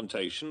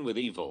confrontation with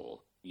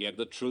evil. Yet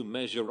the true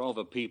measure of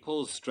a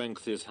people's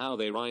strength is how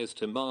they rise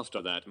to master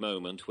that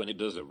moment when it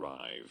does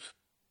arrive.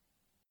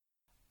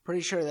 Pretty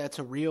sure that's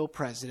a real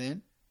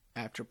president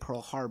after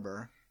Pearl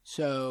Harbor.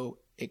 So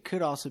it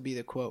could also be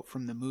the quote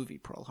from the movie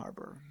Pearl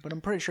Harbor. But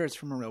I'm pretty sure it's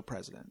from a real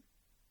president.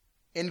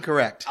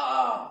 Incorrect.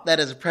 That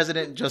is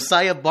President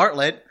Josiah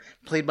Bartlett,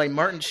 played by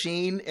Martin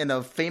Sheen in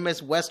a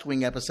famous West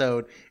Wing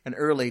episode in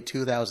early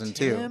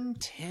 2002.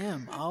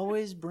 Tim,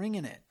 always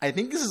bringing it. I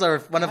think this is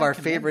one of our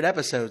favorite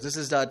episodes. This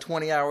is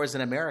 20 Hours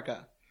in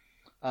America.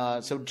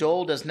 So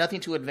Joel does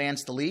nothing to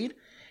advance the lead,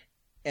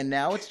 and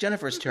now it's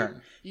Jennifer's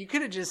turn. You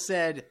could have just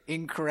said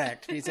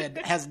incorrect. He said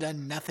has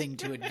done nothing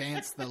to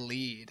advance the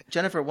lead.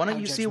 Jennifer, why don't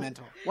you see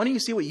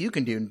what you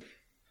can do?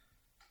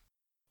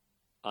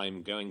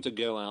 I'm going to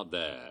go out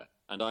there,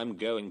 and I'm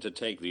going to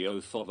take the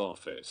oath of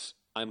office.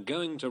 I'm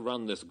going to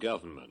run this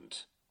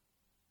government.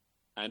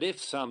 And if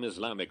some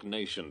Islamic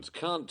nations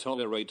can't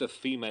tolerate a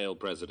female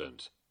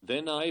president,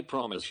 then I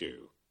promise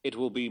you, it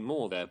will be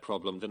more their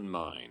problem than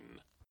mine.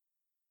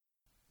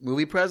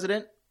 Movie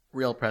president,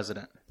 real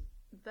president.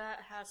 That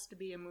has to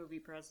be a movie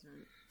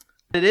president.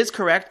 It is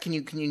correct. Can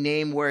you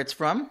name where it's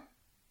from?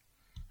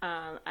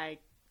 I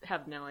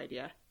have no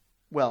idea.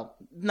 Well,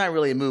 not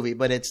really a movie,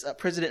 but it's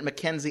President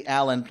Mackenzie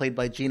Allen, played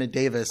by Gina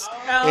Davis,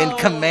 in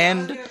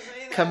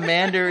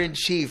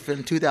Commander-in-Chief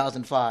in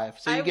 2005.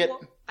 So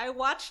I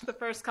watched the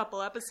first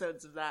couple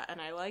episodes of that, and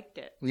I liked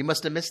it. You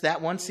must have missed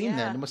that one scene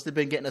then. You must have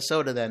been getting a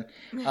soda then.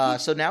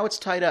 So now it's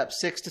tied up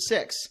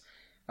 6-6.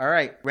 All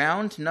right,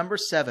 round number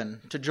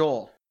 7 to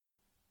Joel.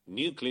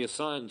 Nuclear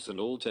science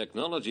and all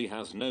technology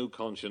has no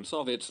conscience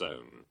of its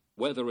own.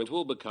 Whether it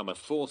will become a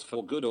force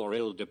for good or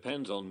ill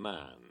depends on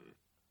man.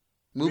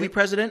 Movie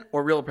president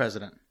or real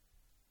president?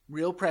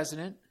 Real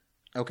president.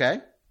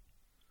 Okay.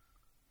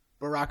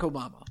 Barack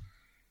Obama.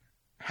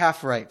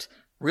 Half right.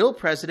 Real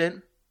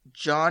president,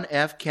 John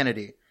F.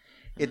 Kennedy.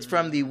 It's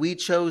from the "We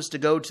chose to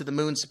go to the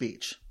moon"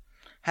 speech.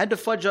 Had to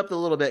fudge up a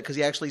little bit because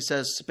he actually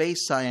says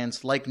space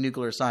science like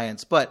nuclear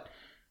science, but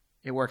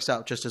it works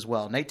out just as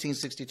well.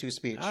 1962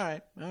 speech. All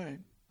right.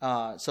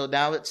 So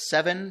now it's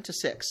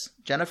 7-6.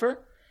 Jennifer?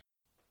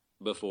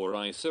 Before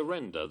I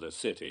surrender the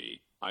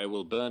city, I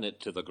will burn it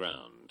to the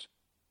ground.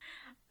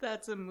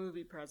 That's a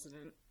movie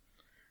president.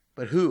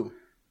 But who?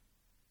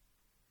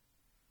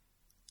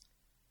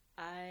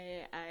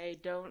 I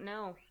don't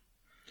know.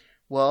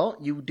 Well,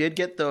 you did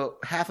get the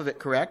half of it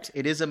correct.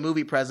 It is a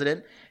movie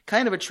president.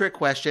 Kind of a trick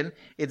question.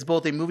 It's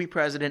both a movie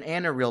president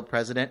and a real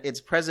president. It's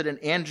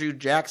President Andrew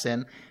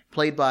Jackson,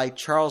 played by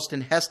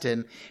Charlton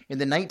Heston in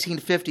the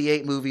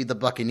 1958 movie The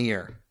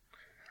Buccaneer.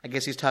 I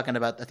guess he's talking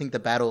about, I think, the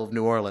Battle of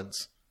New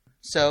Orleans.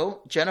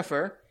 So,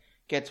 Jennifer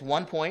gets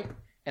 1 point,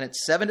 and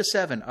it's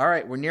 7-7. All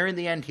right, we're nearing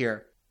the end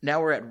here.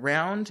 Now we're at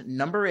round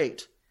number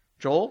 8.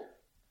 Joel?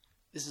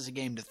 This is a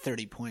game to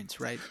 30 points,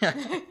 right?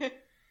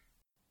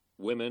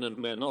 Women and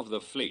men of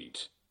the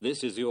fleet,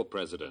 this is your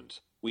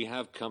president. We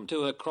have come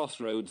to a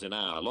crossroads in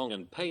our long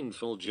and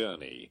painful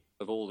journey.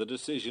 Of all the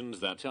decisions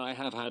that I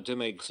have had to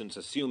make since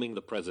assuming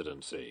the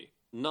presidency,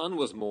 none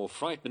was more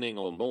frightening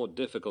or more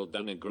difficult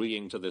than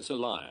agreeing to this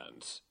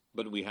alliance.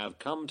 But we have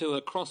come to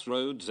a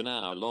crossroads in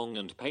our long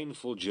and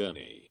painful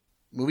journey.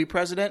 Movie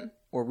president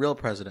or real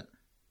president?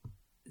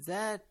 Is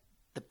that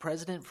the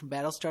president from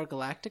Battlestar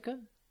Galactica?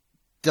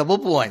 Double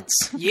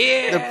points.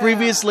 Yeah! The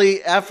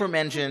previously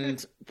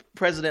aforementioned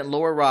President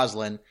Laura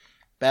Roslin,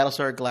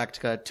 Battlestar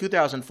Galactica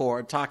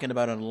 2004, talking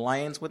about an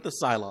alliance with the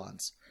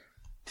Cylons.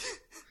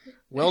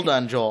 Well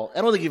done, Joel.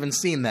 I don't think you've even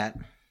seen that.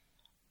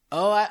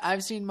 Oh,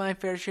 I've seen my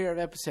fair share of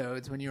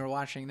episodes when you were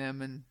watching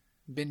them and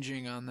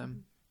binging on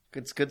them.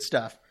 Good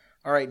stuff.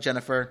 All right,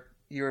 Jennifer,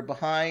 you're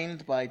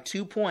behind by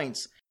 2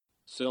 points.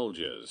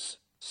 Soldiers,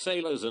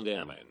 sailors and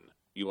airmen,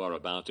 you are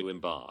about to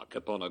embark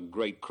upon a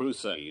great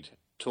crusade,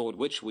 toward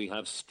which we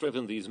have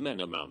striven these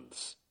many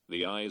months.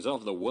 The eyes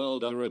of the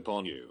world are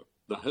upon you.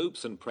 The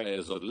hopes and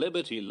prayers of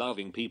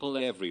liberty-loving people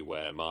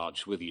everywhere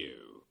march with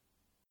you.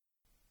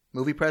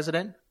 Movie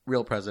president,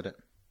 real president.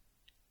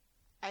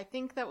 I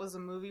think that was a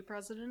movie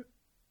president.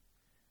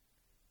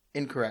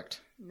 Incorrect.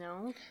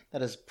 No.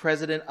 That is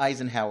President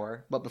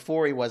Eisenhower, but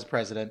before he was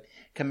president,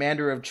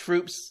 commander of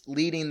troops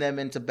leading them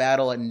into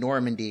battle at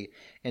Normandy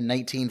in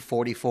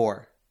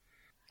 1944.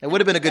 It would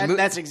have been a good movie.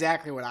 That's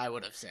exactly what I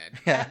would have said.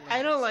 Yeah.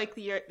 I don't like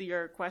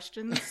your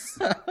questions.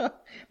 That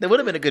would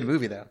have been a good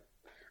movie, though.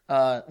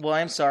 Well,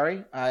 I'm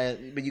sorry,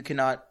 but you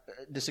cannot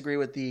disagree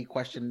with the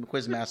question,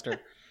 Quizmaster.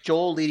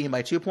 Joel leading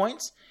by 2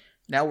 points.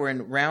 Now we're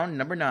in round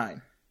number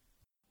 9.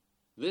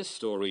 This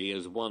story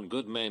is one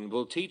good men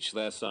will teach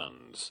their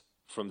sons.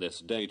 From this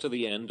day to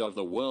the end of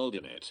the world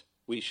in it,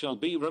 we shall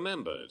be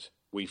remembered.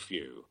 We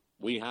few,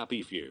 we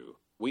happy few,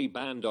 we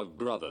band of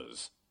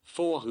brothers.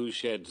 For who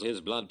sheds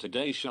his blood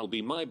today shall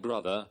be my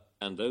brother,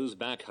 and those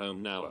back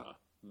home now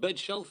but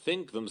shall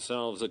think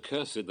themselves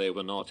accursed they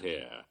were not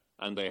here,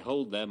 and they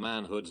hold their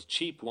manhoods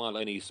cheap while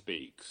any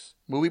speaks.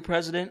 Movie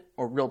president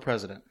or real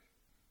president?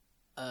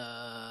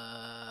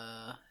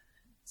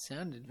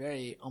 Sounded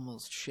very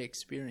almost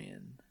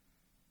Shakespearean,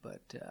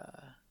 but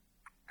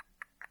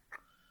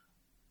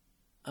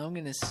I'm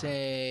going to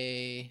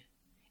say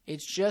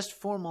it's just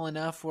formal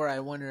enough where I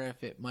wonder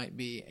if it might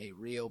be a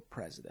real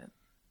president.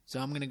 So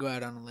I'm going to go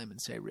out on a limb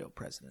and say real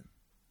president.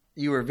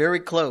 You were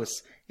very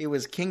close. It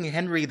was King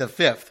Henry V,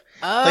 played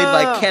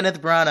by Kenneth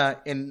Branagh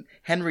in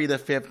Henry V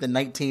in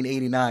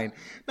 1989.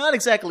 Not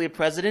exactly a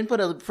president,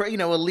 but a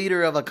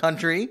leader of a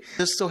country.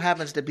 This so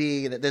happens to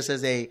be that this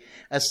is a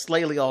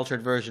slightly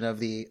altered version of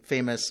the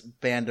famous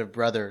Band of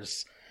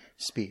Brothers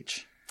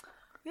speech.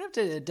 You have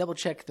to double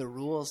check the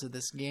rules of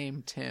this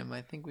game, Tim.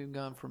 I think we've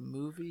gone from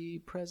movie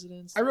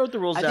presidents. I wrote the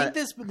rules down. I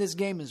think this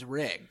game is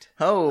rigged.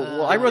 Oh,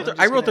 well, I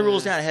wrote the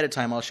rules down ahead of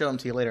time. I'll show them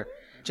to you later.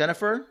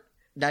 Jennifer,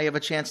 now you have a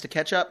chance to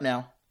catch up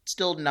now.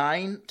 Still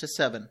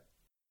 9-7.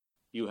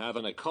 You have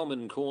in a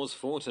common cause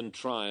fought and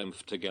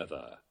triumphed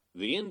together.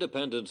 The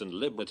independence and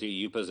liberty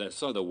you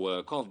possess are the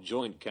work of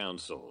joint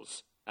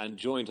councils, and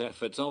joint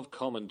efforts of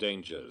common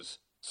dangers,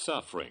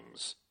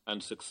 sufferings,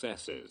 and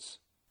successes.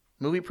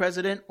 Movie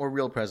president or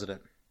real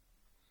president?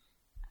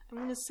 I'm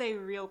going to say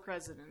real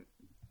president.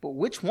 But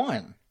which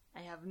one?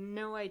 I have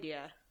no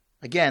idea.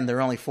 Again, there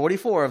are only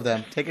 44 of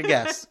them. Take a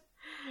guess.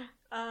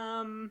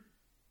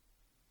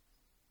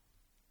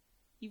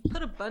 You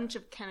put a bunch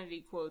of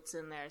Kennedy quotes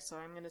in there, so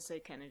I'm going to say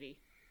Kennedy.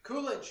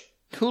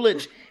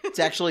 Coolidge. It's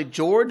actually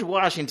George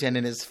Washington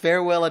in his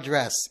farewell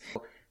address.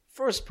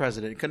 First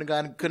president. Couldn't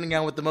have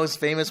gone with the most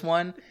famous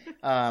one.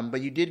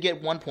 But you did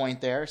get 1 point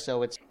there,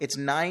 so it's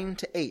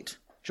 9-8.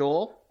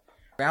 Joel,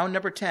 round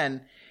number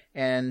 10,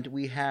 and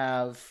we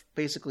have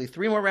basically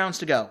 3 more rounds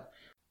to go.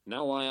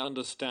 Now I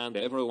understand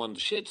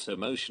everyone's shit's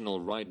emotional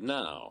right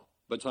now,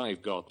 but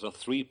I've got a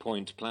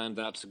 3-point plan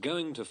that's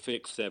going to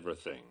fix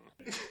everything.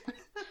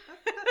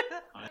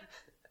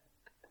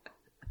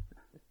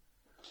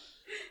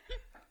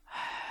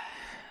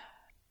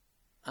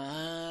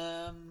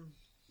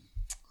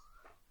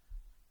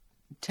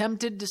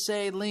 Tempted to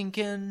say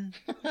Lincoln,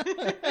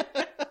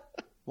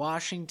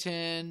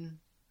 Washington,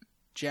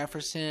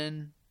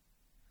 Jefferson.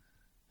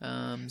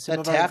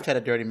 Taft had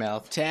a dirty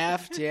mouth.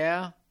 Taft,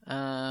 yeah.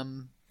 I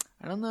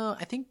don't know.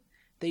 I think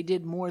they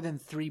did more than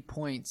 3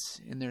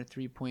 points in their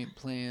 3-point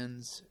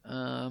plans.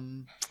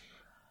 I'm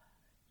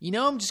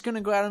just going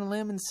to go out on a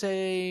limb and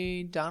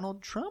say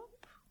Donald Trump? ?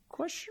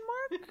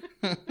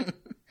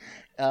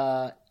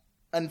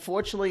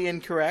 Unfortunately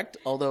incorrect,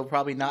 although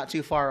probably not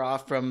too far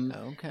off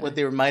from what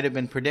they might have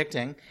been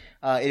predicting.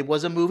 It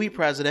was a movie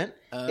president.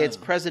 It's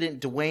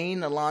President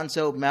Dwayne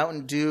Alonzo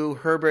Mountain Dew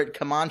Herbert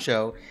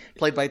Camacho,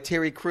 played by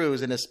Terry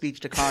Crews in a speech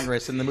to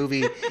Congress in the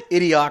movie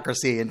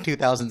Idiocracy in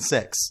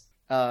 2006.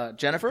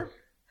 Jennifer,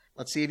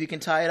 let's see if you can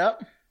tie it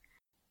up.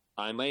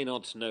 I may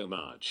not know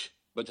much,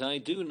 but I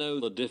do know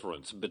the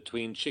difference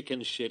between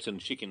chicken shit and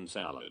chicken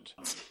salad.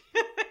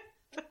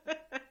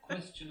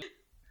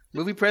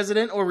 Movie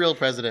president or real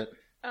president?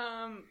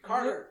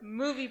 Carter.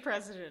 Movie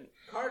president.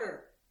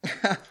 Carter.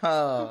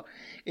 Oh,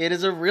 it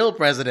is a real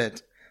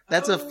president.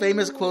 That's a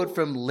famous quote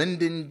from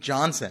Lyndon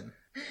Johnson.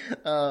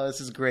 This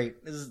is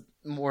great. This is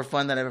more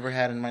fun than I've ever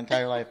had in my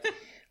entire life.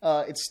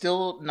 It's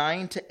still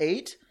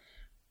 9-8.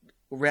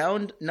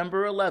 Round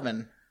number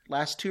 11.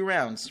 Last 2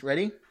 rounds.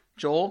 Ready?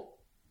 Joel?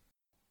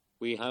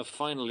 We have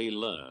finally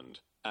learned,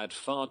 at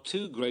far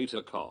too great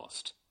a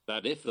cost,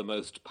 that if the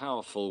most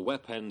powerful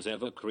weapons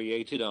ever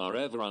created are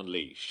ever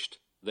unleashed,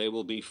 they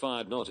will be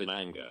fired not in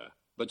anger,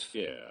 but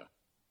fear.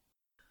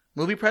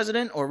 Movie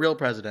president or real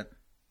president?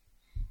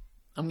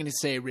 I'm going to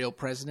say real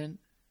president.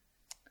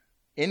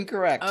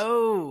 Incorrect.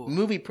 Oh.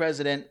 Movie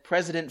president,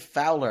 President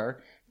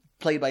Fowler,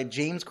 played by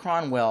James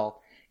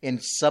Cromwell in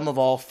Sum of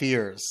All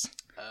Fears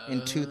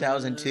in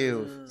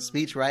 2002.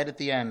 Speech right at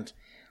the end.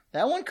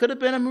 That one could have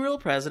been a real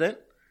president.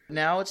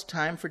 Now it's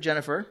time for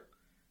Jennifer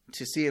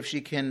to see if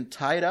she can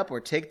tie it up or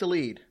take the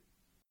lead.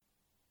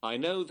 I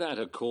know that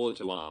a call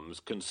to arms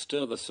can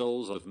stir the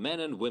souls of men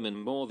and women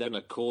more than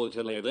a call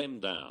to lay them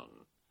down.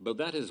 But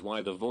that is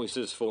why the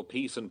voices for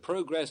peace and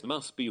progress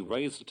must be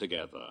raised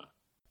together.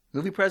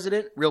 Movie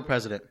president, real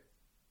president.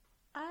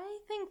 I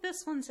think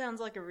this one sounds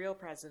like a real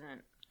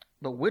president.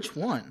 But which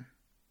one?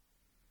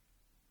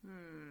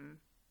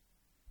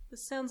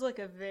 This sounds like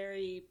a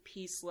very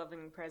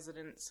peace-loving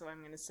president, so I'm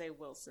going to say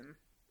Wilson.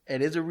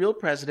 It is a real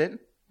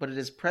president, but it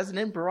is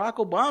President Barack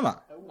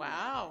Obama.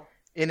 Wow.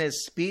 In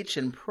his speech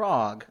in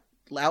Prague,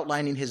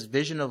 outlining his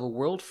vision of a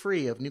world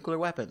free of nuclear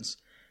weapons.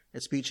 A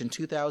speech in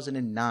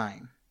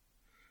 2009.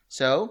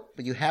 So,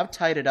 but you have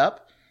tied it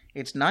up.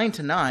 It's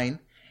 9-9.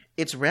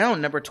 It's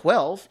round number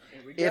 12.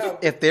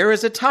 If there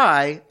is a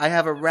tie, I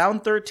have a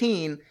round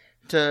 13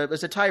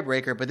 as a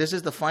tiebreaker, but this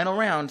is the final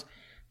round.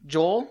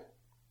 Joel,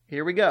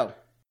 here we go.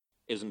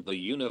 Isn't the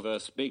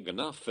universe big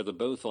enough for the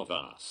both of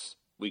us?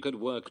 We could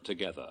work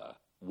together.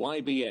 Why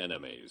be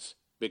enemies?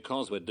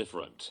 Because we're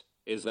different.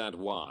 Is that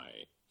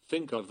why?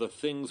 Think of the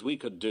things we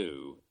could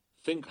do.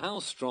 Think how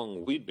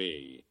strong we'd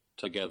be.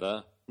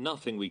 Together,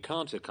 nothing we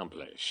can't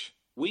accomplish.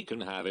 We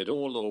can have it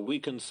all or we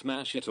can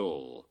smash it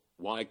all.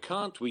 Why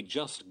can't we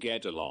just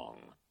get along?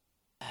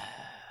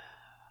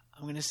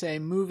 I'm going to say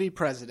movie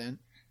president,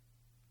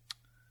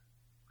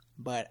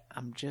 but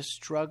I'm just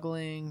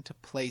struggling to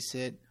place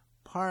it.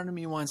 Part of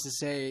me wants to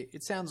say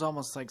it sounds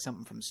almost like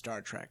something from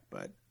Star Trek,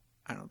 but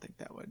I don't think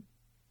that would.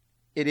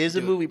 It is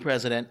a movie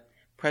president.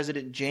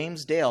 President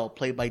James Dale,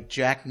 played by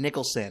Jack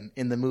Nicholson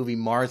in the movie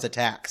Mars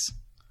Attacks.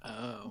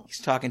 Oh. He's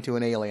talking to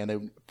an alien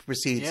that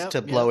proceeds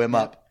to blow him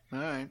up. All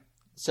right.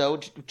 So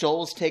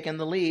Joel's taken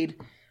the lead.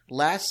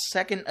 Last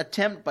second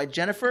attempt by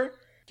Jennifer.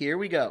 Here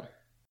we go.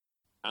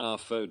 Our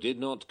foe did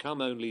not come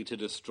only to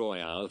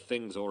destroy our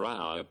things or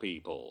our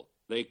people.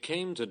 They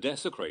came to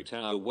desecrate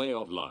our way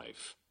of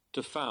life,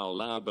 to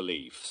foul our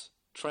beliefs,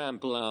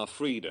 trample our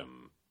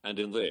freedom. And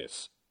in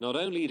this, not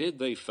only did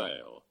they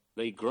fail,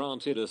 they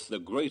granted us the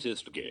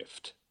greatest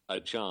gift, a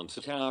chance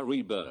at our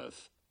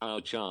rebirth, our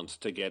chance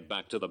to get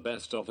back to the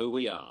best of who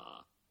we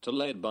are, to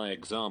lead by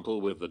example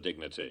with the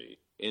dignity,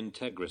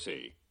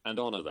 integrity, and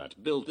honor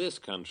that build this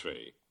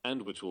country,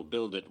 and which will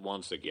build it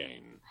once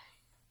again.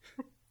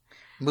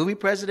 Movie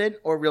president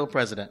or real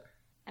president?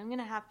 I'm going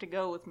to have to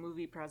go with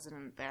movie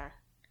president there.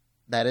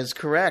 That is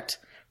correct.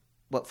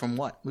 But from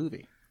what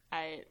movie?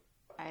 I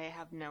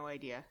have no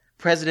idea.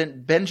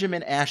 President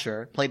Benjamin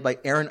Asher, played by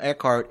Aaron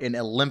Eckhart in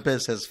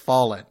Olympus Has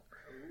Fallen.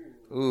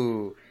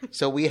 Ooh.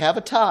 So we have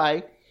a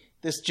tie.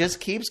 This just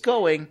keeps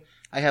going.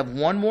 I have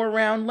one more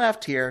round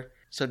left here.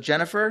 So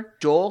Jennifer,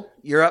 Joel,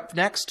 you're up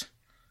next.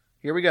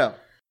 Here we go.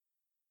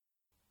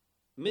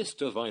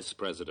 Mr. Vice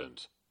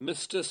President,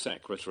 Mr.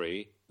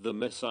 Secretary, the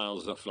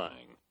missiles are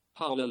flying.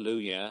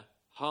 Hallelujah,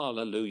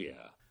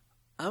 hallelujah.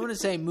 I'm going to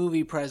say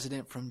movie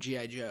president from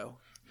G.I. Joe.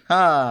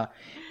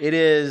 It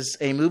is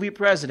a movie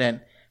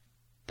president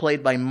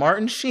played by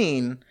Martin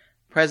Sheen,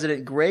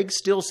 President Greg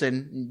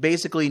Stilson,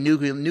 basically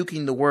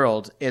nuking the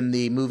world in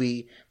the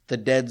movie The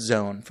Dead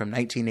Zone from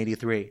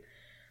 1983.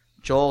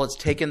 Joel has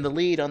taken the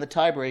lead on the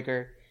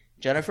tiebreaker.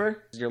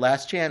 Jennifer, this is your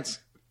last chance.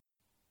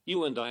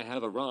 You and I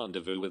have a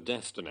rendezvous with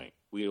destiny.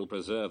 We'll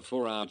preserve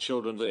for our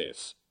children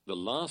this, the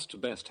last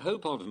best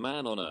hope of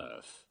man on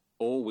earth.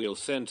 Or we'll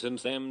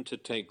sentence them to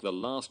take the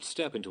last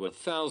step into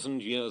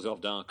 1,000 years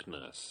of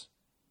darkness.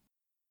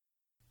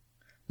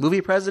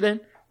 Movie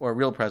president or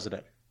real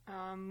president?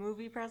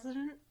 Movie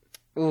president?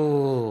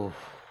 Ooh.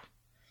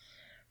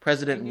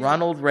 President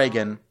Ronald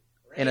Reagan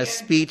in a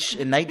speech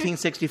in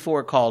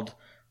 1964 called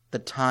The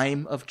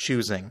Time of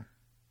Choosing.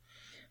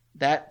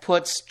 That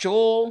puts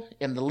Joel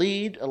in the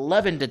lead,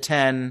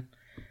 11-10.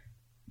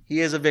 He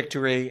is a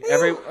victory.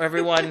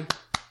 Everyone.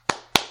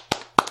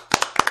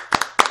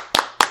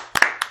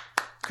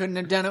 Couldn't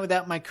have done it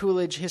without my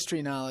Coolidge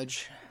history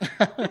knowledge.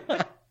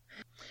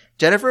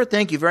 Jennifer,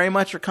 thank you very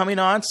much for coming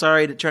on.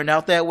 Sorry it turned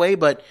out that way,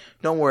 but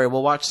don't worry.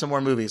 We'll watch some more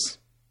movies.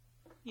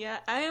 Yeah,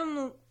 I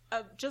am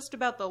just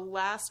about the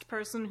last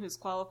person who's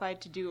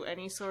qualified to do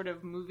any sort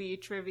of movie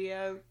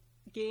trivia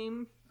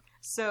game.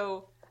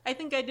 So I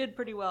think I did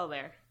pretty well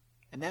there.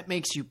 And that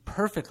makes you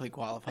perfectly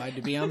qualified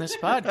to be on this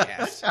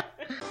podcast.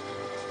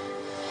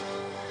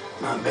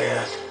 Not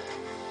bad.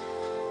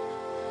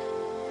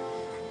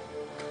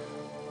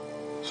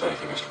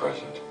 Thank you, Mr.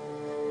 President.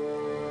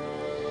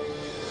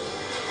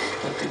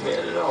 Not too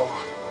bad at all.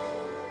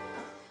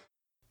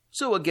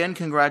 So again,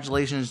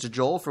 congratulations to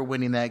Joel for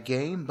winning that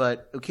game,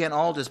 but we can't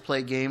all just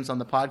play games on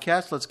the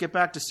podcast. Let's get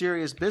back to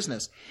serious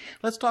business.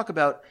 Let's talk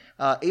about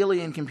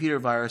alien computer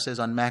viruses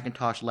on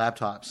Macintosh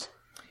laptops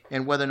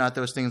and whether or not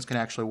those things can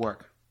actually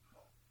work.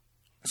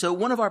 So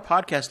one of our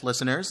podcast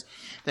listeners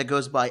that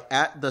goes by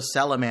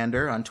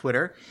 @thesalamander on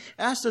Twitter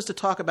asked us to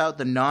talk about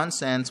the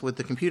nonsense with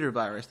the computer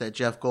virus that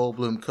Jeff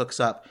Goldblum cooks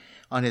up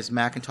on his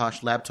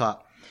Macintosh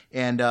laptop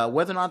and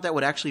whether or not that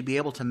would actually be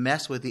able to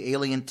mess with the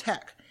alien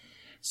tech.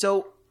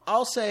 So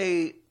I'll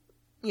say,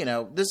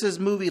 this is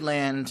movie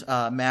land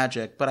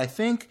magic, but I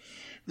think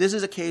this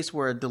is a case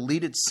where a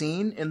deleted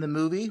scene in the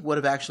movie would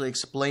have actually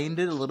explained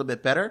it a little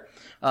bit better.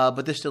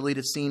 But this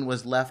deleted scene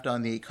was left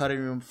on the cutting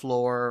room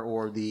floor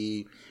or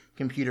the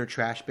computer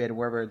trash bin,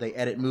 wherever they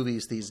edit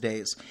movies these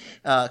days.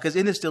 Because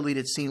in this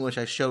deleted scene, which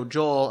I showed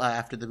Joel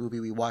after the movie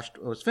we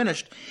watched was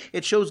finished,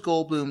 it shows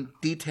Goldblum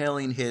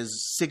detailing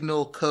his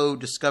signal code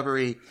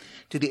discovery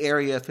to the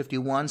Area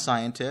 51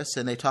 scientists,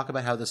 and they talk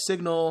about how the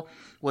signal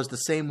was the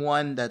same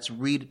one that's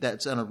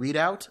on a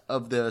readout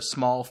of the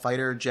small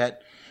fighter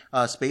jet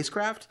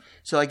spacecraft.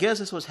 So I guess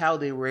this was how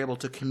they were able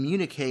to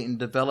communicate and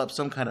develop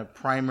some kind of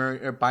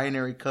primary or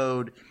binary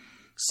code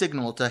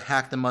signal to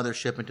hack the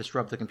mothership and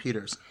disrupt the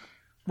computers.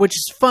 Which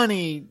is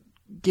funny,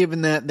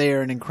 given that they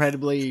are an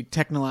incredibly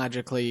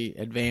technologically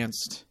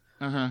advanced,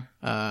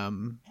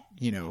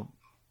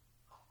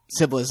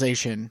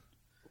 civilization.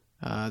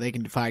 They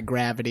can defy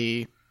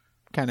gravity,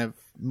 kind of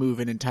move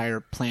an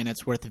entire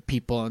planet's worth of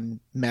people and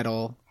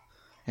metal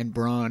and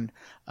brawn,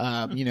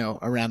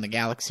 around the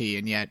galaxy,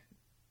 and yet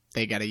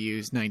they got to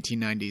use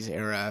 1990s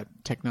era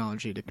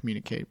technology to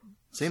communicate.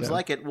 Seems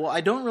like it. Well, I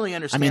don't really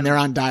understand. I mean, they're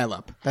on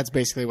dial-up. That's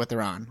basically what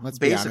they're on. Let's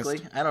be honest.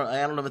 Basically, I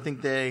don't even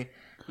think they.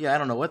 Yeah, I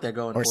don't know what they're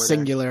going for. Or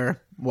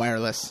singular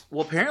wireless.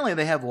 Well, apparently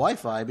they have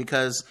Wi-Fi,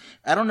 because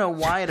I don't know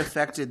why it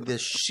affected the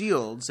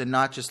shields and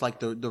not just like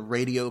the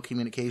radio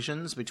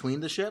communications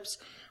between the ships.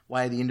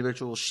 Why the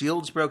individual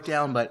shields broke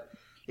down, but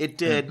it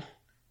did.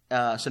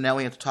 So now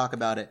we have to talk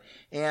about it.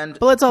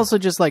 But let's also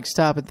just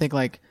stop and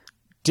think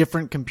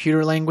different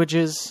computer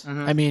languages.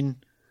 Mm-hmm. I mean,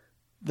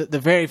 the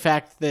very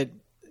fact that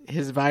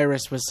his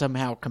virus was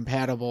somehow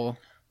compatible.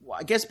 Well,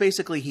 I guess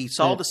basically he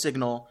saw the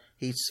signal.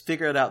 He's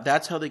figured out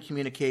that's how they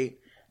communicate.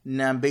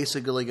 Now I'm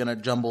basically going to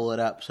jumble it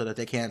up so that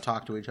they can't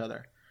talk to each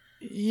other.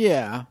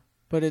 Yeah,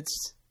 but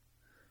it's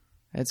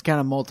kind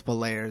of multiple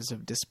layers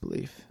of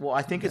disbelief. Well,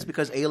 I think it's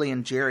because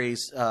Alien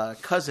Jerry's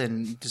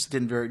cousin just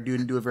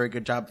didn't do a very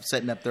good job of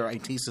setting up their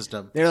IT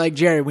system. They're like,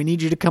 Jerry, we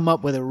need you to come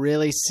up with a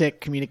really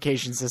sick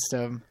communication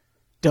system.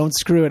 Don't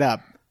screw it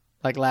up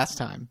like last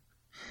time.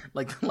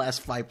 Like the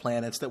last 5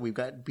 planets that we've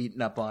got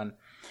beaten up on.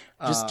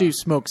 Just do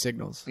smoke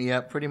signals.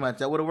 Yeah, pretty much.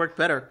 That would have worked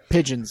better.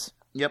 Pigeons.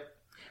 Yep.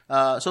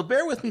 So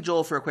bear with me,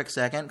 Joel, for a quick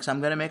second, because I'm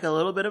going to make a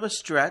little bit of a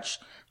stretch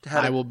to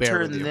how to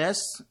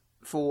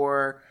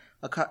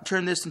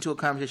turn this into a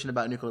conversation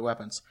about nuclear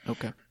weapons.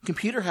 Okay.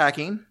 Computer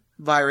hacking,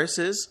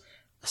 viruses,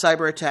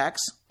 cyber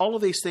attacks, all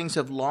of these things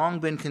have long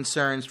been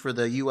concerns for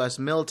the U.S.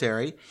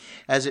 military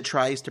as it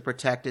tries to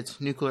protect its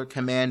nuclear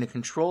command and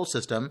control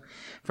system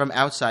from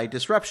outside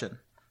disruption,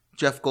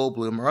 Jeff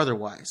Goldblum or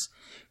otherwise.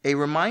 A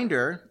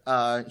reminder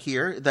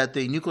here that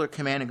the Nuclear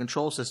Command and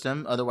Control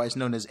System, otherwise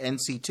known as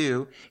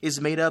NC2, is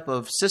made up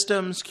of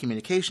systems,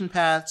 communication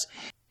paths,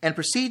 and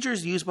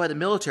procedures used by the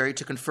military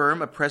to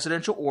confirm a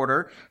presidential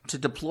order to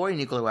deploy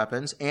nuclear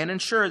weapons and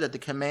ensure that the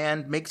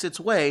command makes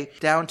its way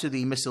down to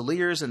the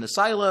missileers in the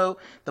silo,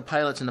 the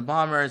pilots in the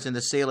bombers, and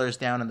the sailors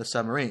down in the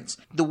submarines.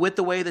 With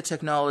the way the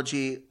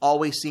technology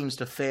always seems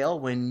to fail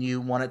when you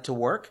want it to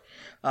work,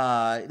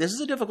 this is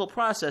a difficult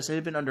process, and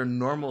even under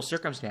normal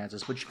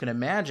circumstances, but you can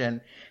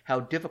imagine how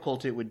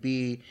difficult it would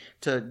be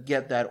to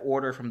get that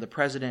order from the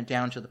president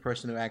down to the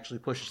person who actually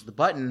pushes the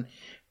button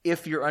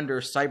if you're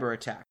under cyber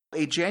attack.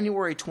 A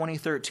January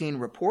 2013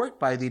 report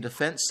by the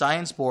Defense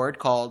Science Board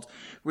called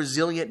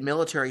Resilient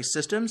Military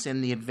Systems in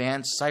the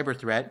Advanced Cyber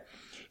Threat,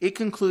 it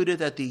concluded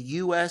that the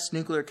U.S.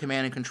 Nuclear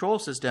Command and Control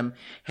System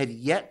had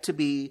yet to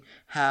be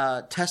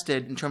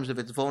tested in terms of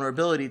its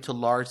vulnerability to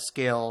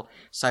large-scale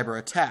cyber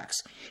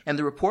attacks. And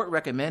the report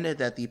recommended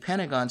that the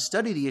Pentagon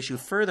study the issue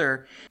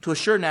further to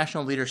assure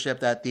national leadership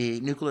that the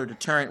nuclear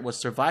deterrent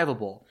was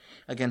survivable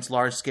against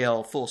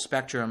large-scale,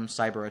 full-spectrum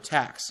cyber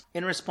attacks.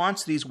 In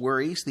response to these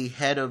worries, the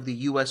head of the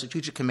U.S.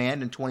 Strategic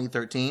Command in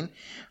 2013,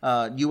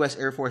 U.S.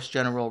 Air Force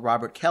General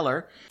Robert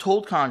Keller,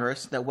 told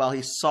Congress that while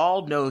he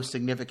saw no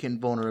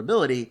significant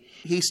vulnerability,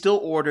 he still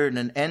ordered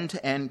an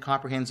end-to-end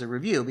comprehensive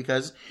review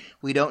because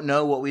we don't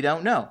know what we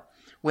don't know.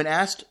 When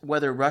asked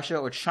whether Russia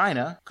or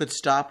China could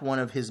stop one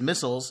of his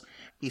missiles,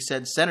 he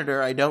said,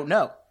 "Senator, I don't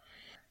know."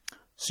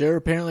 Sir,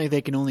 apparently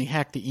they can only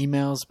hack the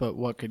emails, but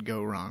what could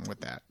go wrong with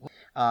that?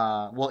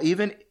 Well,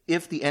 even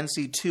if the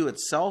NC2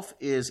 itself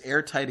is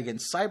airtight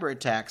against cyber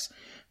attacks,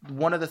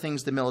 one of the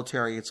things the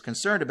military is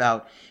concerned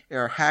about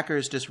are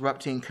hackers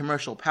disrupting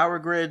commercial power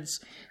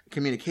grids,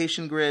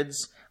 communication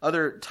grids,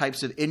 other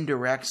types of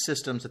indirect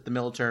systems that the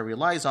military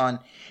relies on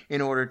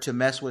in order to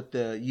mess with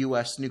the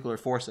U.S. nuclear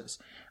forces.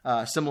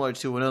 Similar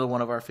to another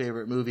one of our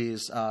favorite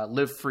movies,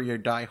 Live Free or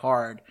Die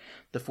Hard,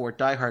 the Fort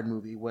Die Hard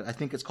movie. What I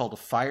think it's called a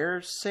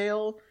fire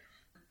sale.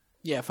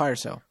 Yeah, fire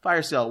sale.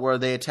 Fire sale, where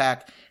they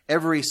attack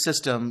every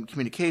system,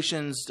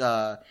 communications,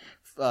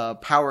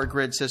 power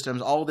grid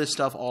systems, all this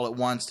stuff all at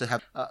once to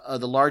have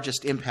the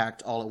largest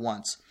impact all at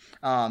once.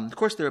 Of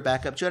course, there are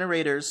backup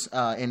generators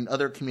and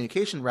other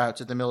communication routes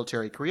that the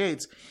military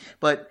creates,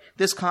 but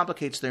this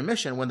complicates their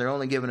mission when they're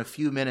only given a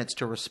few minutes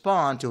to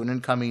respond to an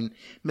incoming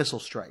missile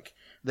strike.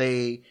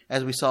 They,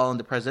 as we saw in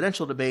the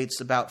presidential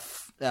debates, it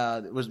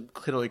was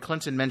Hillary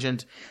Clinton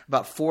mentioned,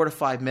 about 4 to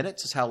 5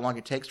 minutes is how long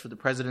it takes for the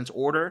president's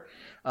order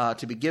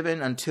to be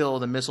given until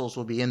the missiles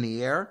will be in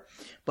the air.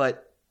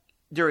 But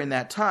during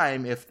that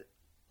time, if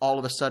all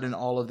of a sudden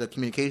all of the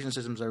communication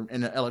systems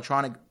and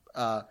electronic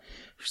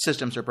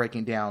systems are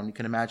breaking down. You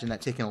can imagine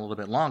that taking a little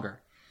bit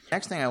longer.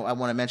 Next thing I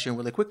want to mention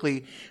really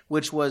quickly,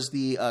 which was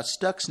the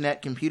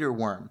Stuxnet computer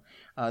worm.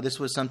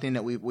 This was something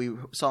that we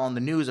saw in the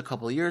news a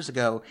couple of years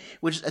ago,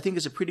 which I think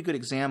is a pretty good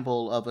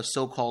example of a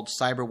so-called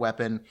cyber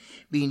weapon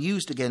being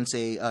used against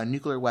a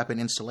nuclear weapon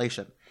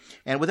installation.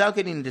 And without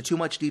getting into too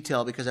much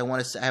detail, because I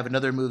want to have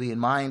another movie in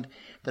mind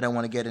that I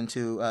want to get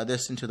into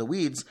into the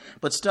weeds,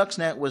 but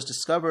Stuxnet was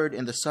discovered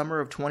in the summer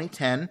of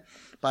 2010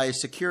 by a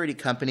security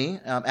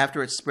company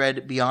after it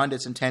spread beyond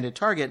its intended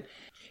target.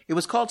 It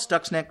was called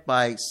Stuxnet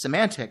by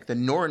Symantec, the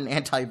Norton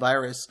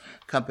antivirus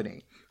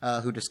company,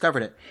 who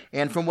discovered it.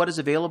 And from what is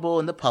available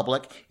in the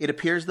public, it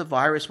appears the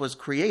virus was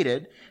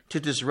created to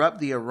disrupt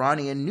the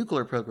Iranian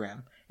nuclear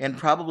program. And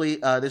probably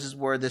this is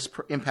where this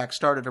impact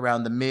started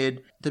around the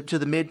mid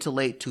to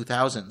late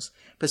 2000s.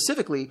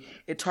 Specifically,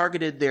 it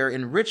targeted their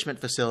enrichment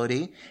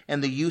facility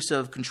and the use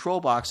of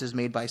control boxes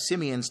made by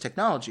Siemens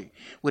Technology,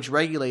 which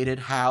regulated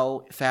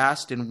how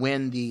fast and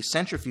when the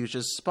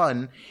centrifuges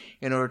spun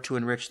in order to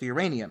enrich the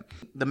uranium.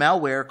 The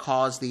malware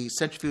caused the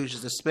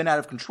centrifuges to spin out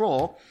of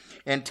control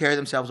and tear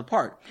themselves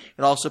apart.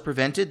 It also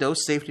prevented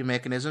those safety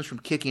mechanisms from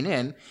kicking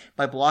in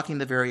by blocking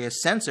the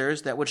various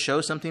sensors that would show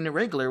something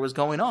irregular was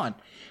going on.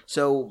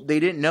 So they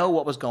didn't know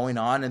what was going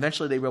on.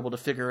 Eventually they were able to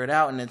figure it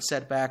out, and it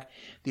set back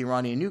the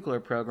Iranian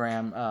nuclear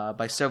program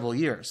by several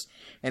years.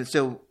 And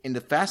so, and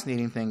the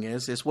fascinating thing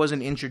is, this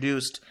wasn't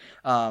introduced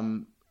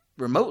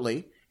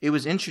remotely. It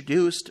was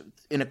introduced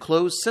in a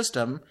closed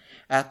system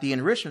at the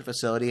enrichment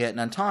facility at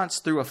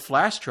Natanz through a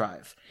flash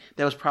drive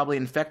that was probably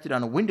infected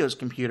on a Windows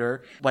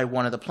computer by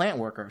one of the plant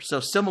workers. So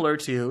similar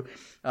to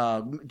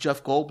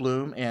Jeff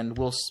Goldblum and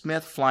Will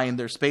Smith flying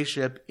their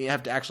spaceship, you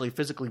have to actually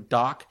physically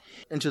dock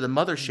into the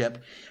mothership.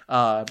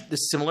 This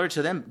is similar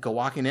to them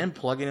walking in,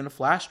 plugging in a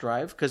flash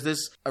drive, because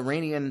this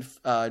Iranian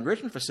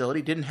enrichment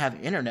facility didn't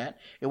have internet.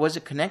 It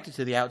wasn't connected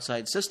to the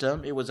outside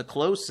system. It was a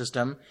closed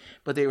system,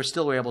 but they were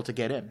still able to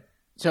get in.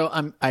 So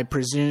I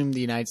presume the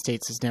United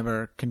States has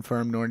never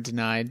confirmed nor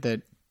denied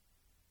that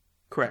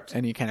Correct.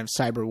 any kind of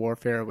cyber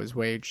warfare was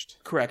waged?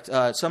 Correct.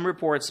 Some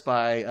reports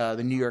by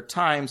the New York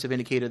Times have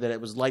indicated that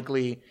it was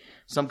likely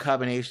some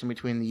combination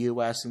between the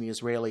U.S. and the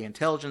Israeli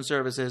intelligence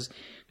services.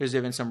 There's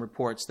even some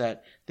reports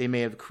that they may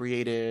have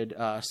created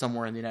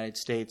somewhere in the United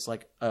States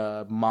like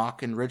a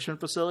mock enrichment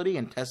facility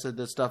and tested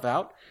this stuff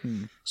out.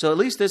 So at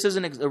least this is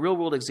a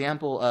real-world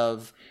example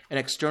of an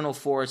external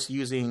force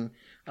using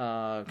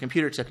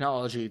computer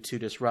technology to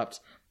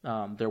disrupt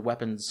their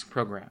weapons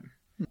program.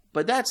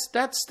 But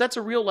that's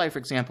a real life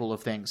example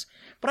of things.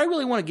 But I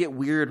really want to get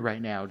weird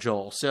right now,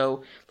 Joel.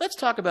 So let's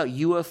talk about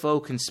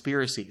UFO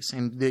conspiracies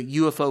and the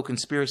UFO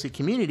conspiracy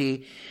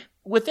community.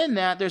 Within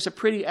that, there's a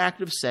pretty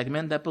active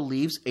segment that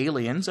believes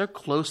aliens are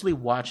closely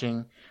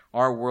watching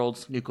our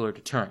world's nuclear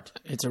deterrent.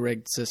 It's a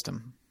rigged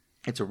system.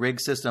 It's a rigged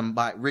system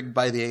rigged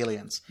by the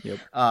aliens.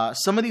 Yep.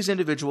 Some of these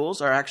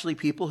individuals are actually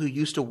people who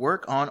used to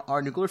work on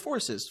our nuclear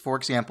forces. For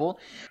example,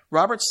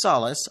 Robert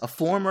Salas, a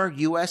former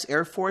U.S.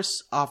 Air Force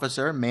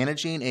officer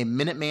managing a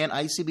Minuteman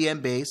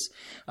ICBM base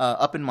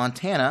up in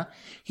Montana,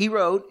 he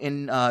wrote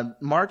in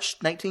March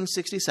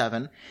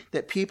 1967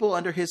 that people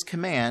under his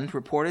command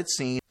reported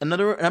seeing a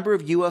number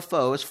of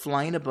UFOs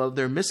flying above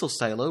their missile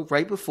silo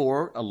right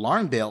before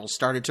alarm bells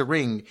started to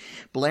ring,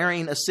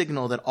 blaring a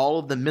signal that all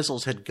of the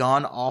missiles had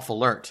gone off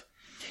alert.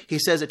 He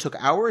says it took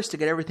hours to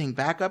get everything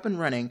back up and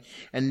running,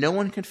 and no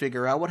one could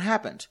figure out what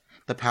happened.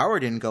 The power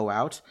didn't go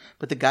out,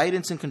 but the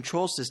guidance and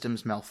control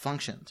systems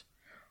malfunctioned.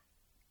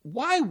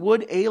 Why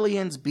would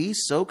aliens be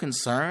so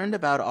concerned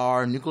about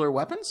our nuclear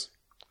weapons?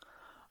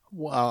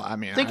 Well, I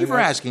mean... Thank you for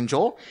asking,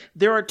 Joel.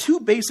 There are two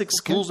basic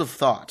schools of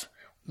thought.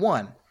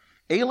 One,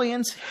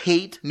 aliens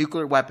hate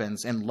nuclear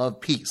weapons and love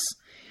peace.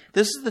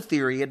 This is the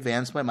theory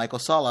advanced by Michael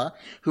Salla,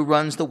 who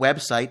runs the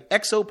website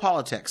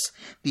Exopolitics,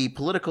 the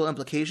political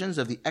implications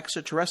of the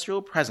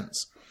extraterrestrial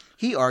presence.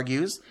 He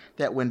argues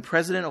that when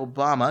President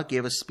Obama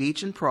gave a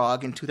speech in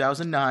Prague in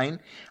 2009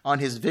 on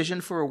his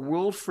vision for a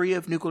world free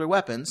of nuclear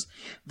weapons,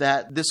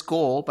 that this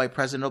goal by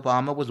President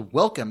Obama was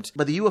welcomed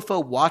by the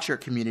UFO watcher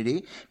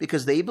community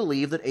because they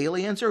believe that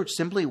aliens are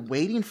simply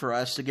waiting for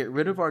us to get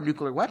rid of our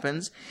nuclear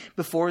weapons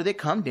before they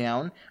come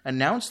down,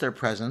 announce their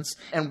presence,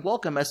 and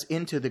welcome us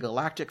into the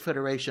Galactic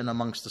Federation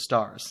amongst the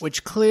stars.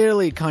 Which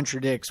clearly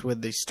contradicts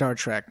with the Star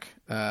Trek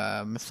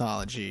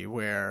mythology,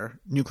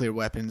 where nuclear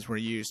weapons were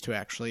used to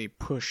actually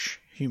push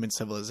human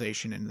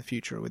civilization in the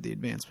future with the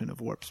advancement of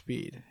warp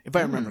speed, if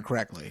I remember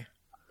correctly.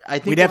 I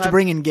think we'd have to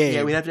bring in Gabe.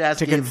 Yeah, we'd have to ask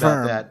to Gabe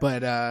confirm about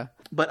that.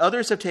 But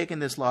others have taken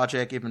this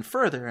logic even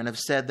further and have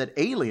said that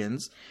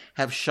aliens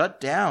have shut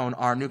down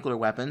our nuclear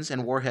weapons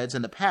and warheads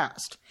in the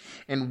past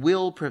and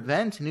will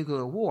prevent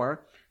nuclear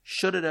war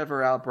should it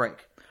ever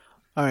outbreak.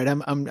 All right,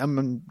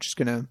 I'm just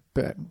gonna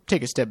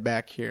take a step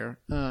back here.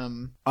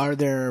 Are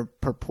there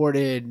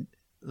purported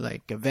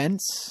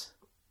events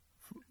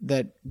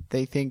that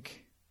they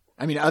think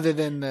I mean, other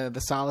than the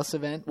Solace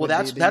event? Well,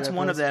 that's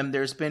one of them.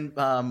 There's been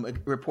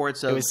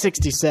reports of... It was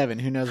 67.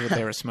 Who knows what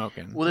they were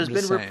smoking? Well, there's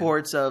been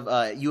reports of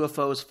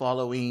UFOs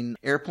following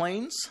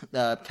airplanes,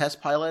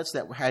 test pilots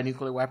that had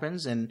nuclear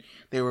weapons, and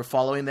they were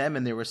following them,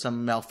 and there were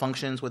some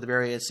malfunctions with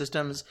various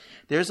systems.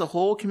 There's a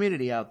whole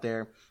community out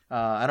there.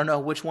 I don't know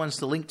which ones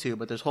to link to,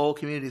 but there's whole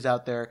communities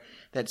out there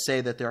that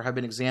say that there have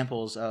been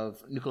examples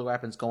of nuclear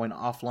weapons going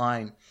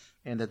offline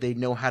and that they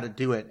know how to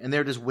do it. And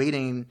they're just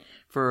waiting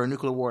for a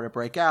nuclear war to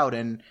break out,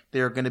 and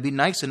they're going to be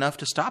nice enough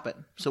to stop it.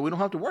 So we don't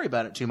have to worry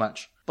about it too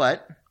much.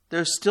 But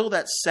there's still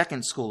that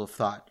second school of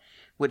thought,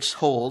 which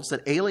holds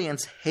that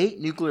aliens hate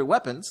nuclear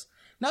weapons,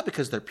 not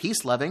because they're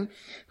peace-loving,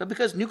 but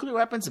because nuclear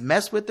weapons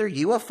mess with their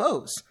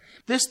UFOs.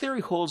 This theory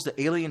holds that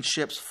alien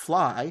ships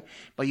fly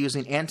by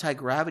using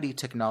anti-gravity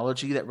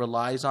technology that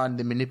relies on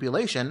the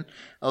manipulation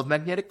of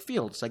magnetic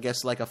fields, I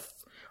guess like a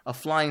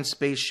flying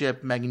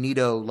spaceship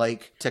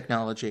magneto-like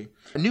technology.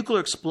 A nuclear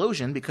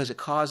explosion, because it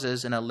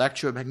causes an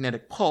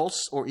electromagnetic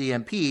pulse, or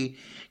EMP,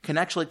 can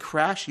actually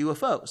crash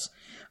UFOs.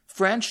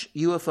 French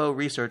UFO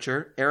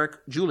researcher Eric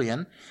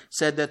Julien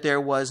said that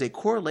there was a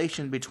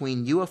correlation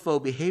between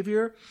UFO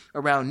behavior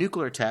around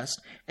nuclear tests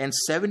and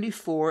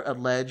 74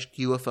 alleged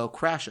UFO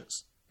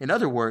crashes. In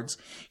other words,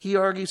 he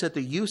argues that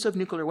the use of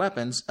nuclear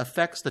weapons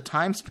affects the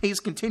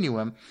time-space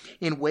continuum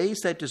in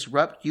ways that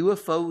disrupt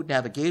UFO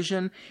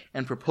navigation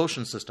and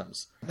propulsion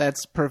systems.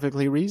 That's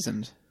perfectly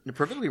reasoned.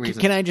 Perfectly reasoned.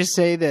 Can I just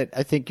say that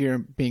I think you're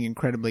being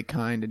incredibly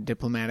kind and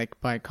diplomatic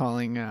by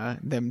calling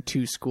them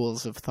two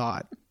schools of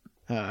thought.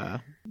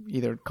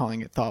 Either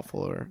calling it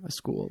thoughtful or a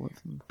school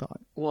of thought.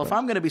 Well, if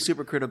I'm going to be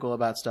super critical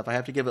about stuff, I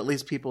have to give at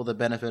least people the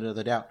benefit of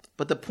the doubt.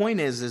 But the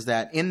point is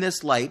that in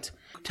this light,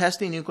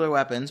 testing nuclear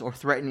weapons or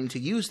threatening to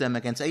use them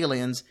against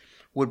aliens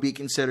would be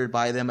considered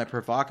by them a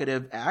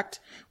provocative act,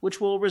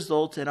 which will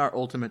result in our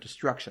ultimate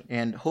destruction.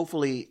 And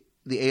hopefully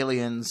the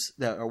aliens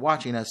that are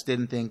watching us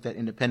didn't think that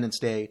Independence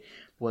Day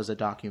was a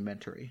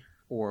documentary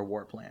or a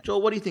war plan.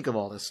 Joel, what do you think of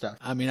all this stuff?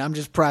 I mean, I'm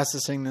just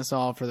processing this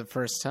all for the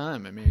first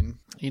time. I mean,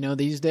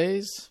 these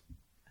days,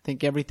 I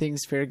think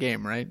everything's fair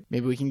game, right?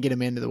 Maybe we can get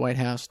him into the White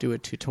House, do a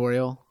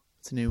tutorial.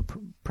 It's a new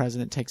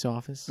president takes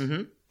office.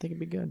 Mm-hmm. I think it'd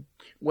be good.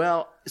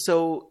 Well,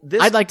 so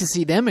this... I'd like to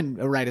see them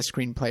write a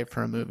screenplay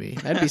for a movie.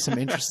 That'd be some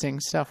interesting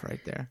stuff right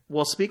there.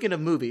 Well, speaking of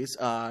movies,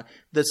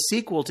 the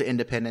sequel to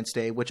Independence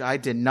Day, which I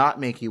did not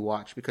make you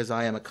watch because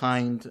I am a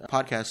kind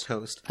podcast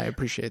host. I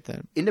appreciate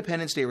that.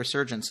 Independence Day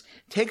Resurgence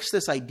takes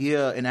this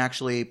idea and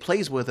actually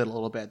plays with it a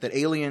little bit, that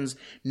aliens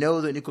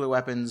know that nuclear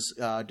weapons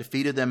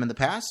defeated them in the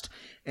past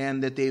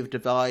and that they've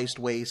devised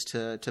ways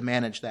to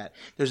manage that.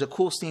 There's a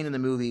cool scene in the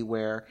movie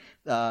where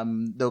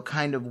the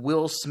kind of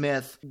Will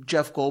Smith,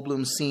 Jeff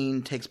Goldblum scene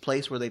takes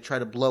place where they try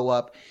to blow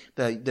up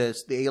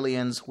the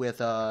aliens with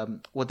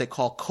what they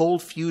call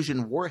cold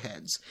fusion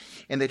warheads,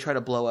 and they try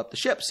to blow up the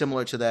ship,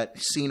 similar to that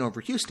scene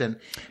over Houston.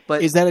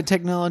 But is that a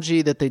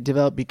technology that they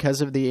developed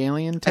because of the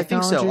alien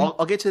technology? I think so.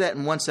 I'll get to that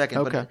in 1 second.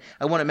 Okay. But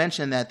I want to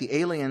mention that the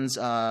aliens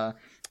are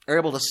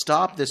able to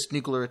stop this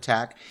nuclear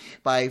attack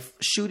by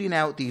shooting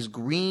out these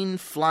green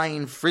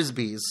flying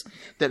frisbees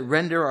that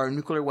render our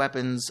nuclear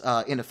weapons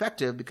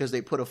ineffective because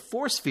they put a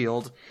force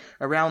field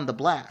around the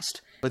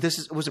blast. But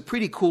was a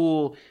pretty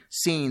cool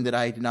scene that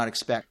I did not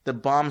expect. The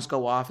bombs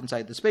go off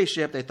inside the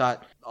spaceship. They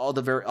thought all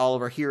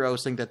of our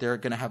heroes think that they're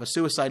going to have a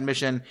suicide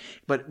mission,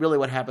 but really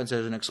what happens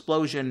is an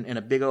explosion in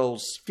a big old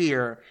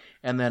sphere,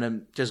 and then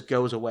it just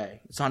goes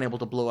away. It's not able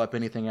to blow up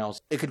anything else.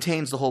 It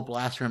contains the whole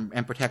blaster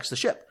and protects the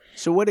ship.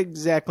 So what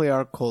exactly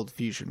are cold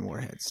fusion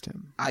warheads,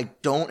 Tim? I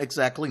don't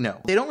exactly know.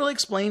 They don't really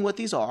explain what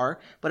these are,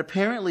 but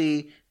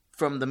apparently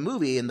from the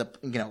movie and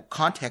the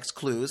context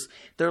clues,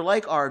 they're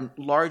like our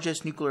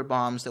largest nuclear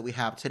bombs that we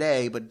have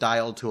today, but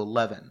dialed to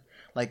 11.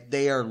 Like,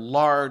 they are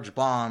large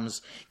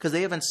bombs, because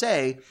they even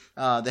say,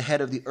 the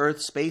head of the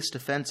Earth Space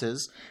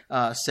Defenses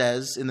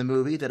says in the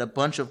movie that a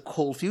bunch of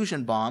cold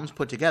fusion bombs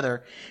put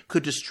together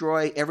could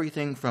destroy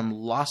everything from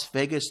Las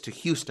Vegas to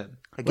Houston.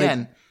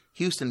 Again,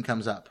 Houston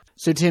comes up.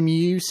 So, Tim,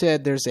 you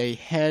said there's a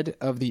head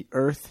of the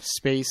Earth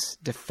Space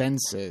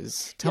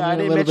Defenses. Tell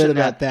me a little bit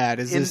about that.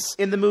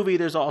 In the movie,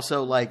 there's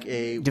also like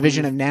a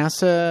division of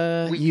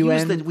NASA,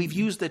 UN? We've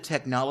used the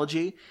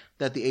technology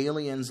that the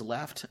aliens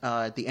left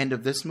at the end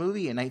of this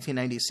movie in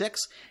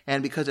 1996,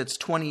 and because it's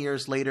 20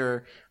 years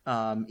later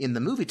in the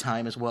movie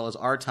time as well as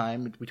our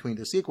time between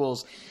the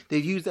sequels,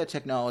 they've used that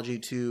technology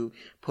to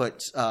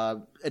put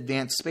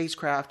advanced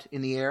spacecraft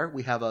in the air.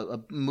 We have a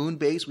moon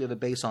base. We have a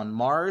base on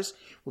Mars.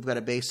 We've got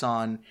a base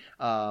on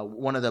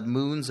one of the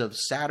moons of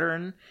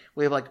Saturn.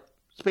 We have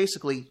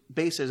basically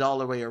bases all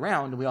the way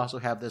around, and we also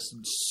have this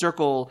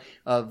circle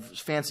of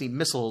fancy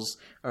missiles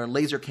or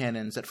laser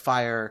cannons that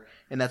fire,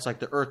 and that's like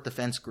the Earth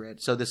defense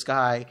grid. So this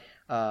guy,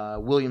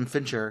 William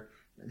Fincher,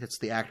 that's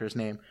the actor's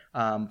name,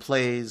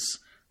 plays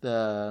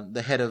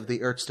the head of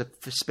the Earth's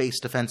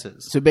space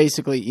defenses. So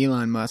basically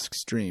Elon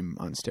Musk's dream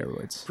on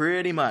steroids.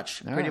 Pretty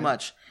much.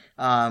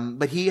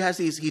 But he has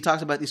he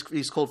talks about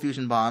these cold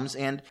fusion bombs,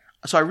 and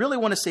So I really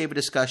want to save a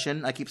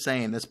discussion, I keep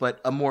saying this, but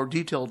a more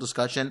detailed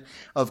discussion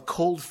of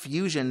cold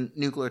fusion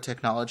nuclear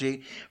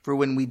technology for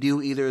when we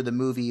do either the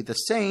movie The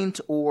Saint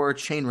or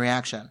Chain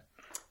Reaction.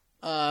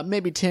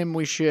 Maybe, Tim,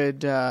 we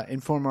should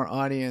inform our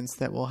audience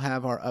that we'll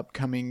have our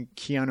upcoming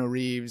Keanu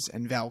Reeves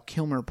and Val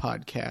Kilmer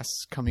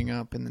podcasts coming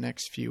up in the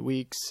next few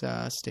weeks.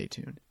 Stay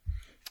tuned.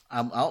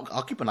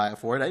 I'll keep an eye out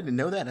for it. I didn't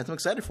know that. I'm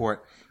excited for it.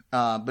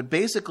 But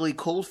basically,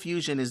 cold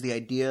fusion is the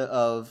idea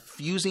of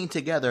fusing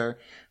together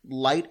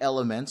light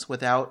elements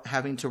without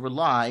having to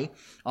rely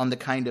on the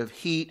kind of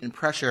heat and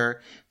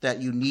pressure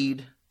that you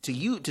need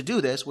to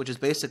do this, which is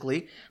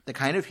basically the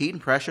kind of heat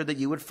and pressure that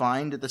you would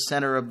find at the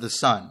center of the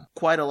sun.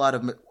 Quite a lot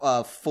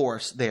of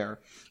force there.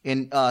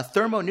 In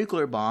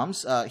thermonuclear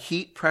bombs,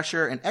 heat,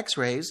 pressure, and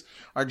X-rays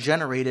are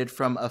generated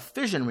from a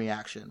fission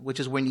reaction, which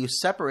is when you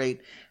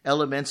separate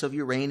elements of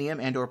uranium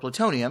and or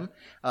plutonium.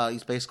 You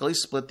basically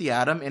split the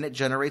atom, and it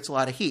generates a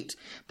lot of heat.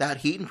 That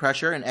heat and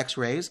pressure and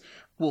X-rays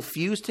will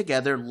fuse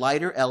together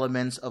lighter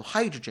elements of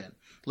hydrogen,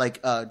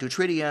 like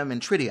deuterium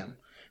and tritium.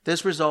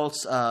 This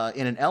results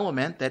in an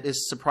element that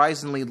is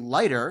surprisingly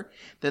lighter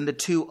than the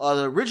two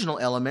other original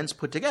elements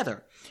put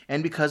together.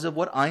 And because of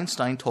what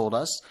Einstein told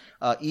us,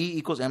 E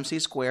equals mc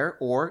squared,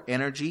 or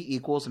energy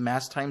equals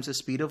mass times the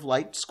speed of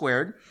light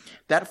squared,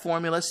 that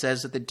formula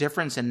says that the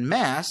difference in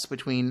mass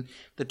between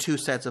the two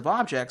sets of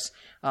objects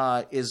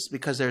is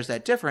because there's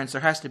that difference,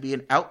 there has to be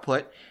an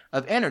output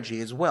of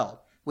energy as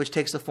well, which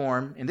takes the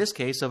form, in this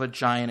case, of a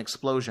giant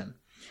explosion.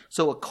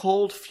 So a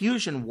cold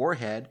fusion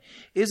warhead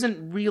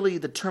isn't really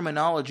the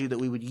terminology that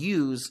we would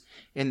use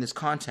in this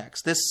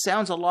context. This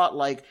sounds a lot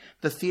like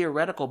the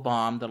theoretical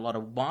bomb that a lot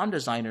of bomb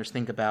designers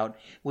think about,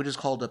 which is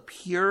called a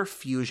pure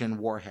fusion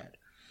warhead.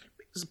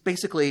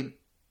 Basically,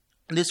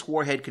 this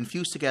warhead can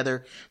fuse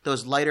together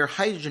those lighter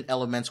hydrogen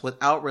elements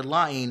without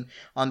relying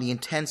on the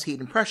intense heat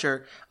and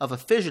pressure of a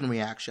fission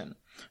reaction.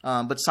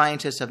 But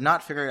scientists have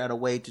not figured out a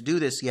way to do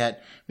this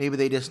yet. Maybe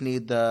they just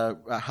need the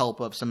help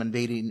of some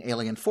invading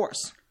alien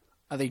force.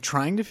 Are they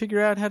trying to figure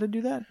out how to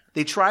do that?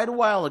 They tried a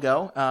while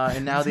ago,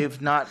 and now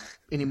they've not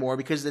anymore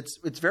because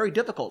it's very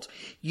difficult.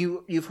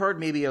 You've heard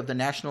maybe of the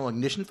National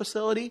Ignition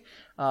Facility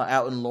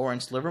out in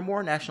Lawrence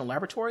Livermore National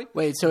Laboratory.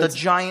 Wait, so the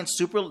giant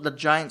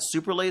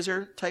super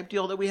laser type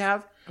deal that we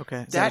have.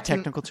 Okay, is that a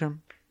technical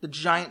term? The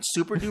giant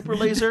super duper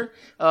laser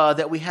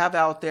that we have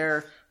out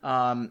there.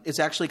 It's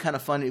actually kind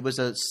of fun. It was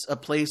a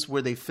place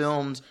where they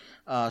filmed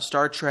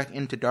Star Trek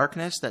Into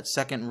Darkness, that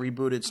second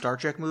rebooted Star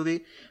Trek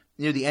movie.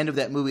 Near the end of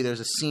that movie,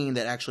 there's a scene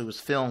that actually was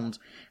filmed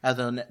at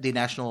the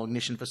National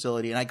Ignition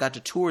Facility, and I got to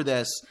tour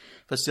this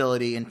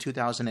facility in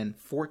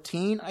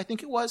 2014, I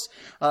think it was.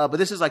 But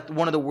this is like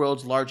one of the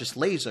world's largest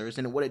lasers,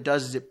 and what it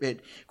does is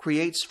it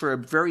creates for a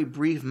very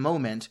brief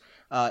moment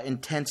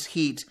intense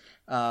heat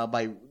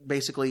by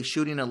basically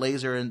shooting a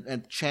laser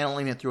and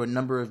channeling it through a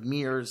number of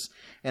mirrors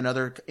and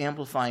other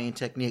amplifying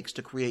techniques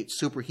to create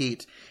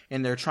superheat.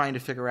 And they're trying to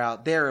figure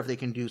out there if they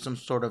can do some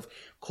sort of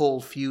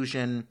cold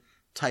fusion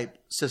type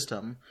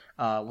system.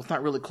 Well, it's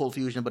not really cold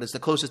fusion, but it's the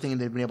closest thing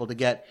they've been able to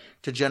get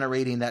to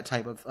generating that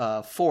type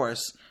of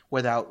force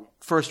without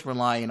first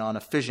relying on a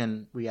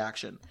fission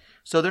reaction.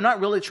 So they're not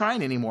really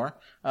trying anymore,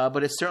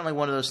 but it's certainly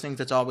one of those things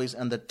that's always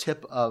on the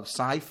tip of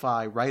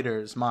sci-fi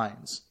writers'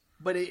 minds.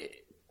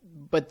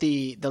 But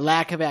the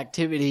lack of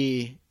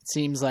activity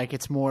seems like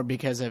it's more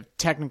because of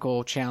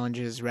technical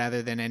challenges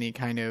rather than any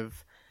kind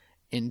of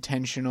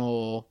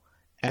intentional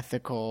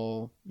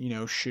ethical,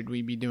 should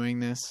we be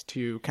doing this,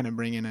 to kind of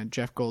bring in a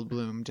Jeff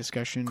Goldblum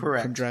discussion.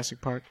 Correct. From Jurassic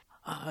Park.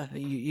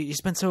 You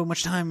spent so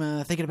much time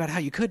thinking about how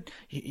you could.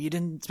 You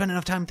didn't spend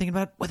enough time thinking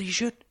about whether you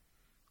should.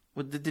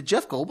 Well, did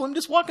Jeff Goldblum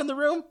just walk in the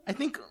room? I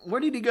think,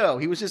 where did he go?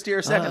 He was just here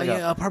a second ago.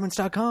 Yeah,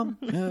 apartments.com.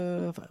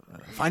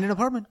 Find an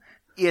apartment.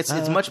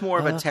 It's much more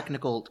of a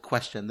technical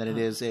question than it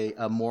is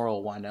a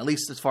moral one, at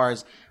least as far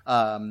as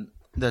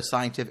the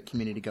scientific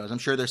community goes. I'm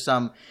sure there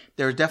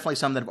are definitely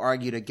some that have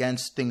argued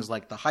against things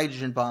like the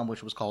hydrogen bomb,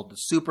 which was called the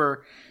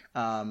super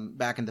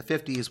back in the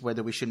 50s,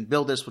 whether we shouldn't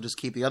build this, we'll just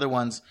keep the other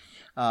ones.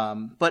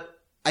 But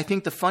I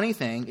think the funny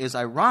thing is,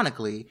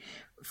 ironically,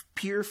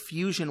 pure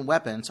fusion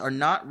weapons are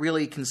not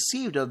really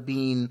conceived of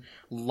being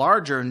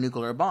larger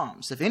nuclear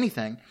bombs. If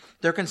anything,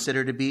 they're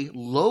considered to be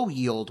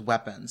low-yield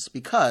weapons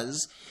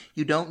because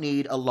you don't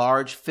need a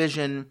large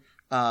fission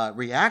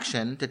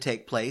reaction to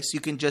take place.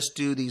 You can just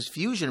do these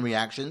fusion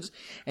reactions,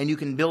 and you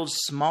can build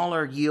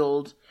smaller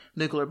yield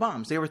nuclear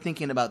bombs. They were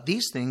thinking about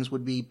these things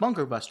would be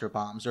bunker buster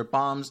bombs, or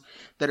bombs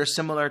that are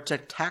similar to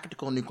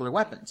tactical nuclear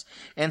weapons.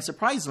 And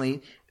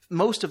surprisingly,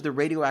 most of the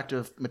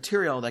radioactive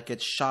material that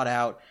gets shot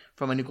out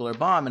from a nuclear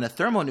bomb and a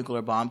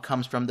thermonuclear bomb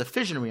comes from the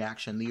fission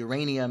reaction, the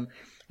uranium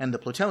and the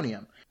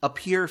plutonium. A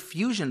pure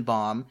fusion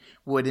bomb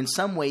would in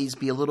some ways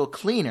be a little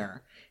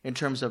cleaner in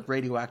terms of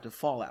radioactive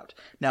fallout.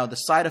 Now, the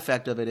side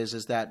effect of it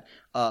is that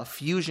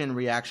fusion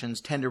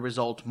reactions tend to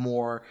result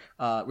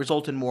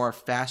in more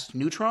fast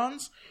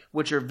neutrons,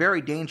 which are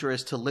very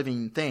dangerous to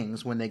living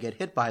things when they get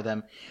hit by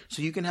them.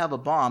 So you can have a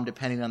bomb,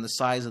 depending on the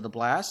size of the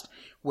blast,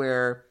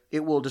 where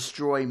it will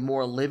destroy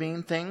more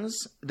living things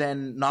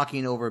than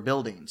knocking over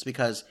buildings,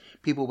 because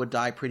people would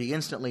die pretty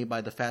instantly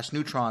by the fast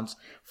neutrons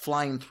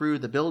flying through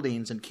the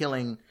buildings and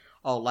killing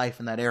all life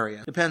in that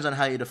area. Depends on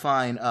how you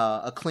define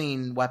a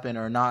clean weapon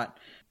or not.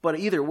 But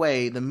either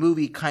way, the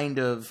movie kind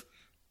of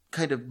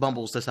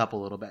bumbles this up a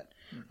little bit.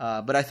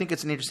 But I think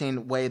it's an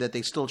interesting way that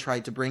they still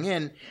tried to bring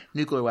in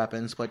nuclear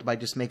weapons, but by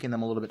just making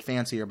them a little bit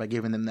fancier, by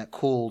giving them that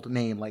cold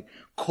name, like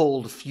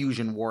cold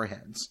fusion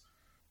warheads.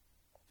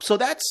 So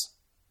that's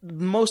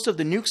most of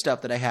the nuke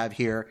stuff that I have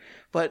here,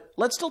 but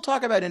let's still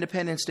talk about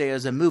Independence Day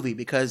as a movie,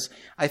 because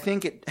I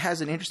think it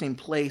has an interesting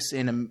place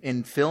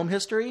in film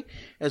history,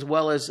 as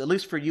well as, at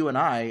least for you and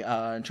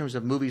I, in terms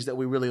of movies that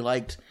we really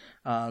liked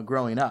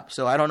growing up.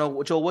 So I don't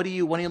know, Joel, why don't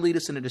you lead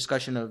us in a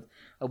discussion of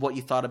what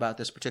you thought about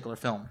this particular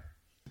film?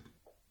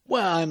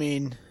 Well, I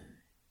mean,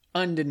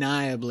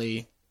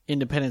 undeniably,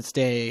 Independence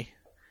Day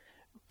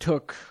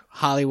took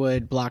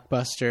Hollywood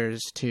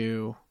blockbusters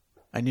to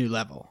a new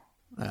level.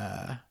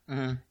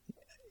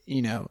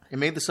 You know, it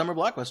made the summer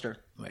blockbuster.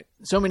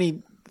 So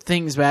many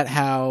things about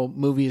how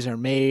movies are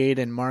made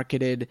and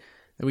marketed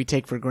that we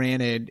take for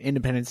granted,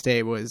 Independence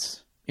Day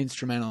was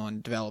instrumental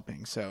in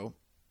developing. So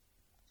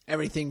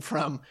everything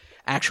from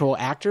actual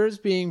actors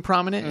being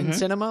prominent in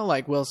cinema,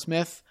 like Will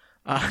Smith,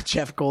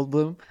 Jeff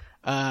Goldblum,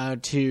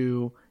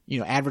 to, you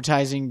know,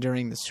 advertising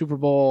during the Super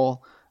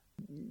Bowl,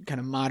 kind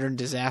of modern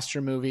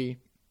disaster movie.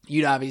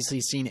 You'd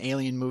obviously seen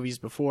alien movies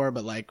before,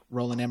 but like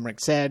Roland Emmerich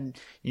said,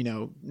 you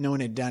know, no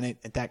one had done it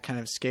at that kind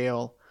of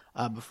scale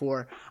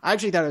before. I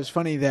actually thought it was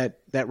funny that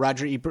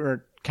Roger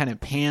Ebert kind of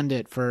panned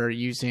it for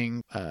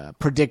using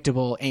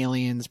predictable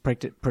aliens,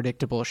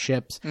 predictable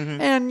ships.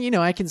 And, you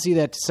know, I can see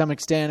that to some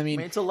extent. I mean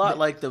it's a lot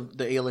like the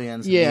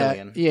aliens in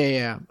Alien.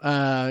 Yeah.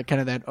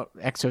 Kind of that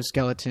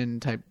exoskeleton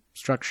type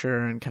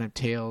structure and kind of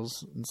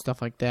tails and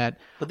stuff like that.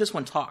 But this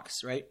one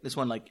talks, right? This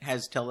one like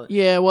has it's got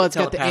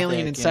the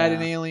alien inside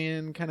an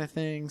alien kind of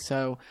thing.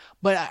 So,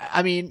 but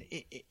I mean,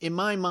 in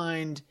my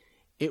mind,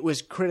 it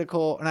was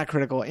not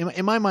critical.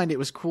 In my mind, it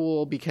was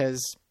cool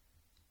because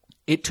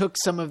it took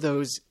some of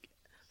those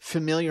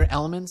familiar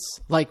elements,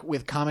 like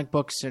with comic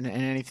books and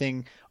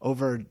anything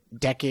over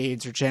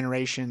decades or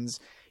generations,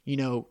 you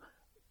know,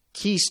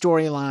 key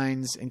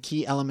storylines and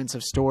key elements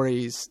of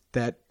stories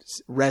that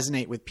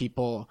resonate with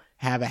people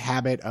have a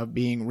habit of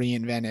being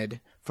reinvented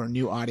for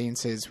new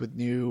audiences with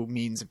new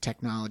means of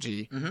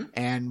technology.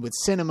 And with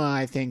cinema,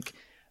 I think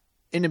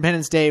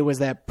Independence Day was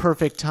that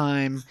perfect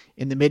time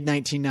in the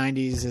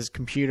mid-1990s as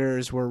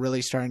computers were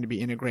really starting to be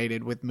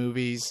integrated with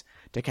movies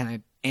to kind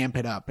of amp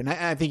it up. And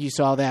I think you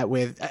saw that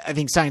I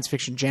think science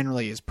fiction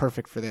generally is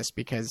perfect for this,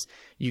 because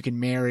you can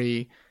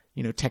marry,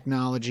 you know,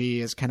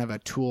 technology as kind of a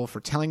tool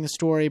for telling the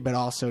story, but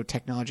also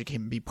technology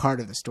can be part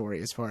of the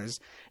story as far as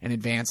an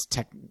advanced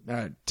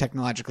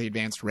technologically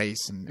advanced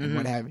race and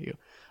what have you.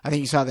 I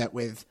think you saw that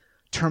with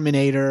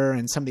Terminator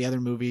and some of the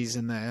other movies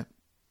in the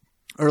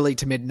early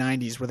to mid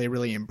 90s where they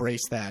really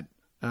embraced that,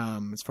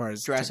 as far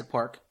as Jurassic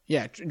Park.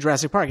 Yeah,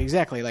 Jurassic Park,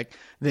 exactly. Like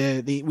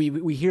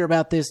we hear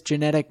about this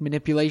genetic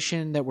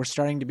manipulation that we're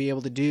starting to be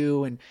able to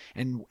do,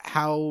 and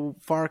how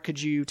far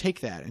could you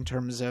take that in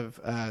terms of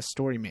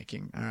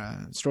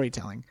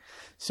storytelling?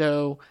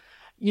 So,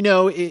 you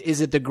know,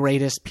 is it the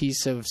greatest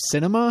piece of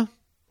cinema?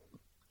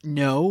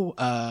 No,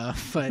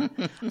 but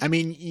I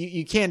mean,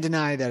 you can't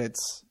deny that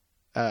it's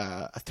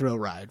a thrill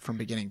ride from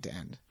beginning to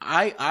end.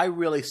 I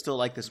really still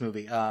like this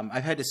movie.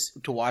 I've had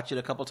to watch it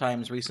a couple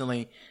times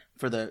recently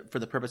for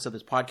the purpose of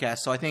this podcast.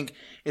 So I think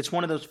it's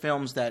one of those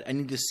films that I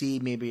need to see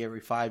maybe every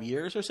 5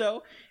 years or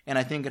so, and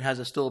I think it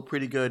has still a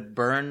pretty good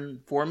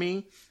burn for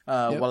me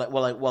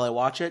while I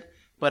watch it.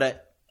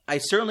 But I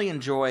certainly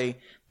enjoy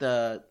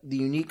the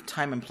unique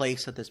time and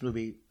place that this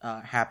movie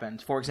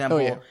happened. For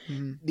example,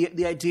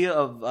 the idea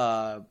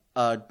of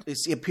it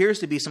appears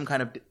to be some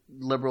kind of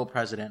liberal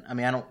president. I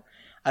mean,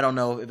 I don't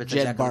know if it's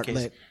exactly the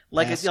case.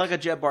 It's like a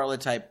Jeb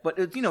Bartlett type,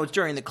 but you know, it's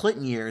during the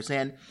Clinton years,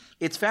 and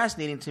it's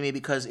fascinating to me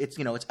because it's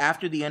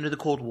after the end of the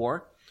Cold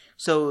War,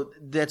 so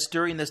that's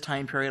during this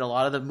time period. A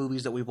lot of the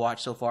movies that we've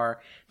watched so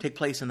far take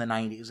place in the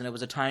 90s, and it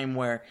was a time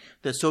where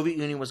the Soviet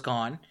Union was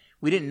gone.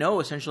 We didn't know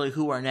essentially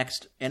who our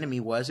next enemy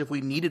was. If we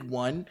needed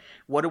one,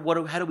 how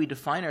do we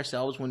define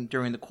ourselves when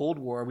during the Cold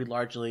War we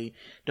largely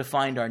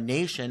defined our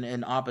nation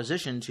in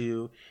opposition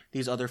to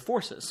these other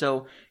forces?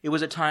 So it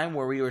was a time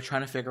where we were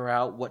trying to figure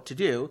out what to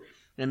do.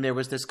 And there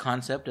was this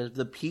concept of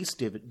the peace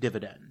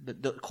dividend.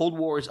 The Cold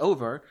War is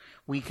over.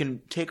 We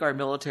can take our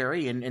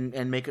military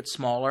and make it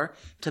smaller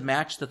to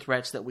match the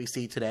threats that we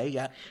see today.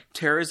 Yeah,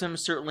 terrorism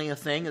is certainly a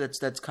thing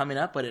that's coming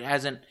up, but it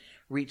hasn't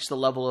reached the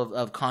level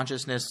of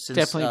consciousness since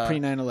definitely pre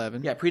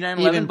 9/11. Yeah, pre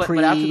 9/11, but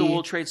after the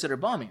World Trade Center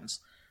bombings.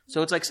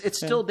 So it's like it's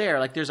still there.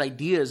 Like there's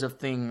ideas of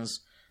things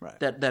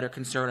that are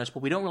concerned us,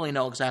 but we don't really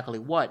know exactly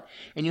what.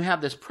 And you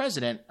have this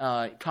president,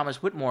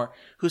 Thomas Whitmore,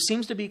 who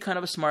seems to be kind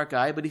of a smart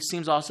guy, but he's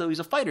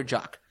a fighter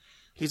jock.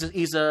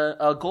 He's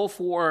a Gulf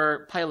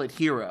War pilot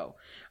hero.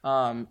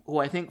 Who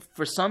I think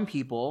for some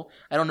people,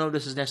 I don't know if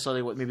this is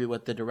necessarily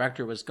what the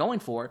director was going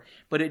for,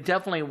 but it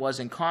definitely was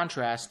in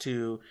contrast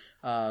to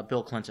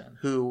Bill Clinton,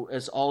 who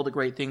is all the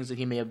great things that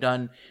he may have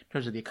done in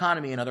terms of the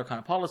economy and other kind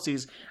of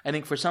policies. I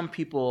think for some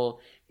people,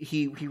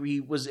 he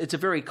was. It's a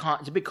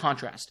big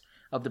contrast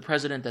of the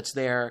president that's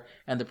there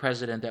and the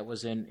president that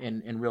was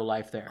in real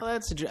life there. Well,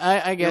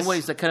 I guess in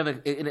ways that kind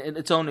of in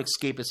its own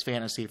escapist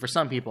fantasy for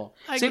some people.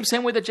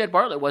 Same way that Jed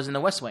Bartlett was in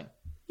The West Wing.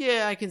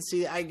 Yeah, I can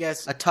see. I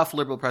guess a tough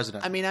liberal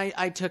president. I mean,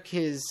 I took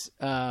his.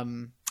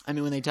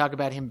 When they talk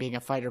about him being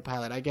a fighter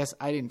pilot, I guess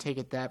I didn't take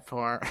it that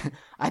far.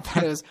 I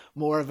thought it was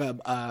more of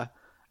a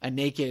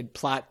naked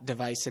plot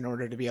device in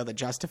order to be able to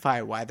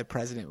justify why the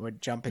president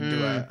would jump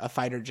into a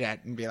fighter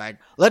jet and be like,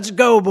 "Let's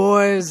go,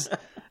 boys."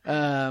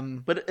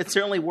 But it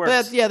certainly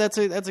works. That's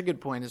a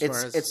good point.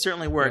 It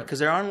certainly worked because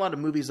there aren't a lot of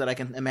movies that I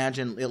can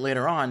imagine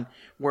later on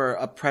where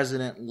a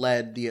president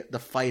led the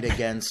fight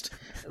against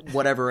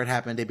whatever it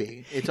happened to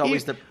be. It's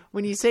always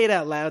when you say it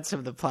out loud, some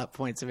of the plot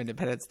points of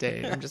Independence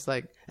Day. I'm just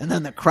like, and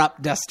then the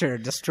crop duster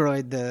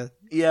destroyed the.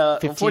 Yeah,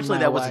 unfortunately,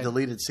 that was a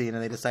deleted scene,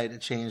 and they decided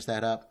to change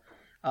that up.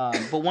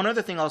 But one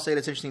other thing I'll say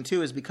that's interesting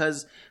too is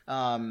because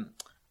of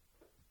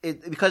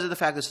the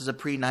fact this is a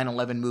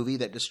pre-9/11 movie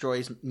that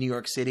destroys New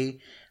York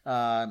City.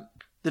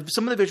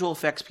 Some of the visual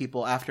effects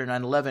people after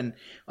 9/11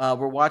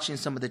 were watching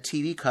some of the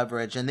TV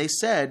coverage, and they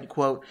said,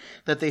 quote,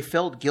 that they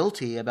felt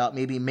guilty about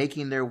maybe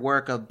making their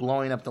work of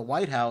blowing up the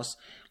White House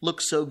look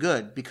so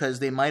good because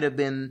they might have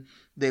been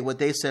what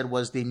they said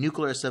was the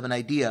nucleus of an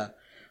idea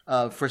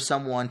for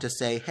someone to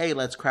say, hey,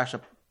 let's crash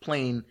a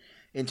plane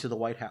into the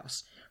White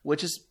House,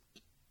 which is,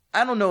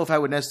 I don't know if I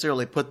would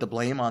necessarily put the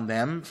blame on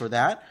them for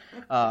that.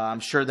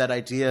 I'm sure that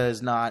idea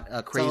is not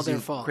a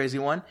crazy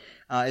one.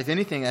 If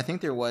anything, I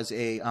think there was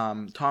a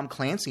Tom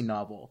Clancy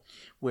novel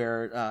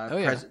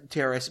where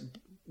terrorists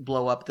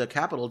blow up the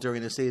Capitol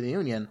during the State of the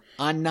Union.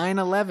 On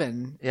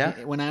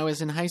 9/11, when I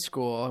was in high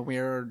school, we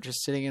were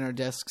just sitting in our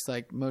desks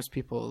like most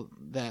people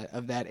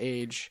of that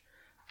age,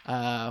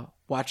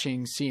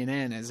 watching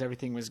CNN as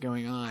everything was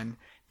going on.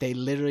 They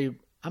literally,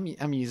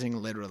 I'm using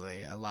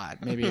literally a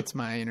lot. Maybe it's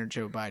my inner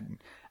Joe Biden.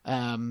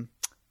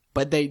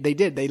 But they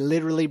did. They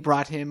literally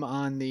brought him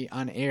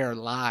on air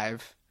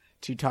live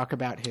to talk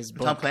about his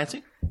book. Tom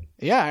Clancy?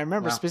 Yeah, I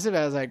remember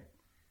specifically. I was like,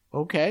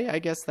 okay, I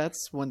guess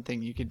that's one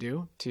thing you could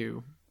do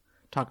to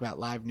talk about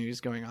live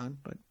news going on.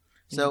 But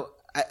so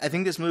I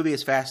think this movie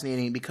is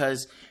fascinating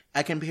because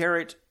I compare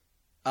it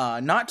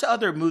not to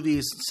other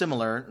movies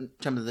similar in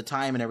terms of the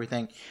time and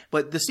everything,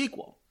 but the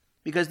sequel.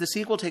 Because the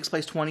sequel takes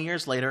place 20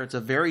 years later. It's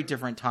a very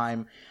different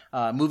time.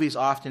 Movies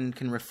often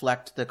can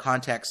reflect the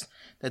context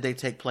that they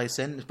take place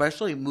in,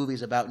 especially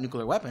movies about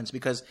nuclear weapons,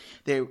 because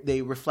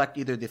they reflect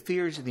either the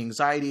fears, the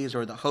anxieties,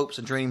 or the hopes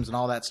and dreams and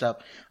all that stuff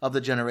of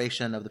the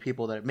generation of the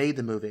people that made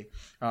the movie.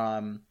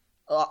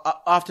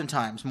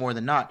 Oftentimes, more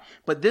than not.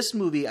 But this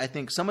movie, I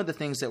think some of the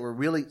things that were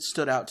really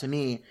stood out to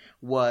me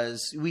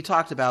was, we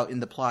talked about in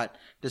the plot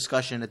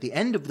discussion at the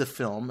end of the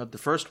film, of the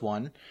first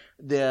one,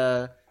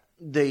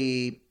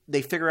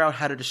 they figure out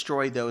how to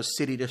destroy those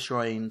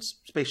city-destroying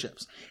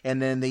spaceships.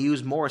 And then they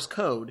use Morse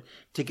code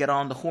to get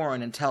on the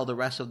horn and tell the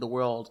rest of the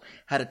world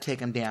how to take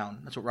them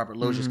down. That's what Robert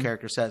Loggia's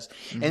character says.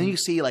 And then you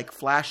see like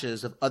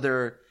flashes of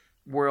other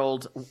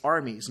world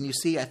armies. And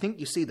I think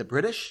you see the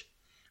British.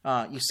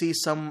 You see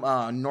some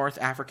North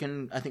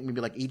African, I think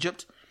maybe like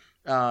Egypt,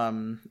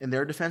 in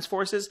their defense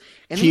forces.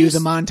 And Cue the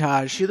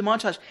montage.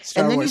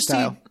 Star and then Wars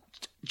style.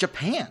 See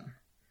Japan.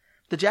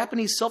 The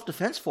Japanese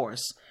Self-Defense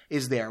Force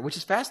is there, which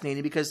is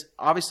fascinating because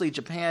obviously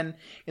Japan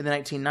in the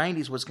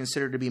 1990s was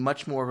considered to be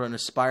much more of an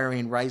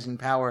aspiring, rising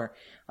power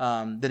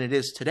than it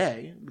is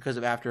today because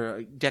of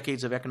after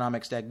decades of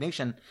economic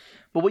stagnation.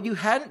 But what who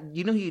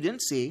you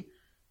didn't see?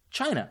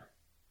 China.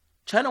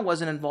 China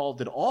wasn't involved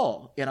at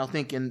all, and I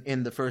think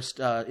in the first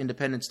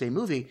Independence Day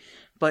movie.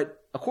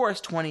 But of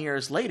course, 20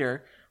 years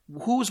later,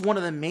 who's one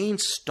of the main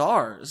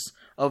stars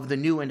of the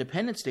new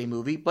Independence Day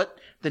movie but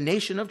the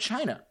nation of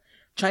China?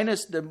 Some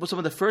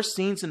of the first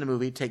scenes in the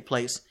movie take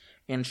place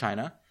in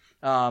China.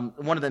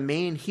 One of the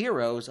main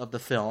heroes of the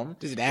film.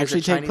 Does it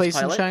actually take place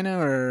in China,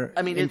 or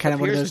in kind of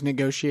one of those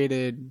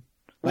negotiated,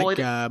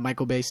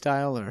 Michael Bay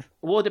style, or?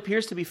 Well, it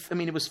appears to be.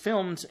 It was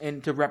filmed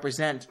to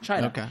represent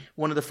China. Okay.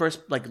 One of the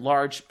first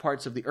large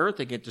parts of the Earth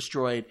that get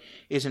destroyed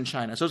is in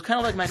China. So it's kind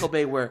of like Michael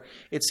Bay, where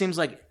it seems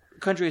like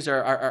countries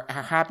are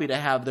happy to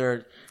have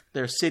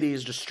their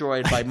cities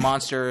destroyed by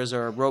monsters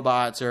or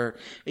robots or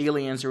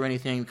aliens or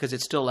anything because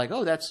it's still like,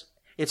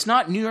 it's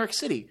not New York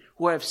City,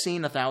 who I've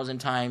seen 1,000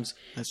 times.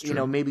 That's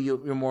true. Maybe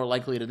you're more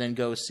likely to then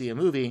go see a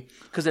movie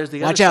because there's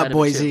the Watch other out, side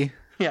Boise.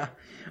 Yeah.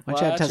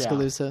 Watch out,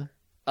 Tuscaloosa,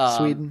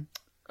 Sweden.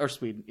 Or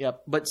Sweden,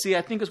 yep. But see,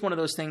 I think it's one of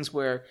those things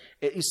where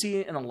you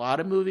see in a lot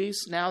of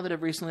movies now that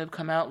have recently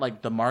come out,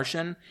 like The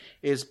Martian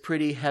is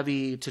pretty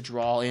heavy to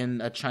draw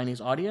in a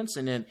Chinese audience,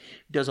 and it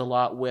does a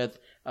lot with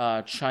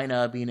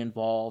China being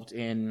involved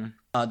in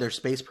their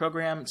space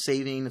program,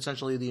 saving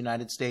essentially the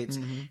United States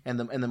and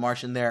the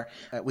Martian there.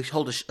 We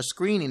hold a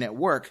screening at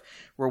work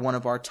where one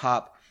of our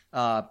top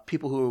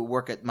people who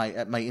work at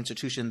my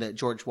institution, the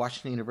George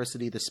Washington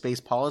University, the Space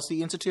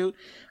Policy Institute,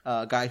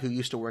 a guy who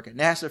used to work at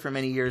NASA for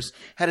many years,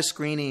 had a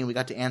screening, and we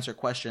got to answer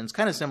questions,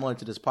 kind of similar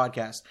to this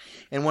podcast.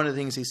 And one of the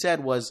things he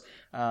said was,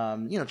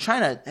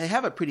 China, they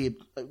have a pretty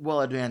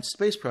well-advanced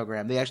space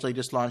program. They actually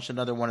just launched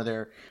another one of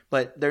their,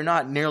 but they're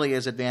not nearly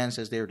as advanced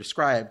as they were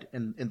described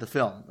in the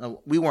film.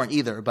 We weren't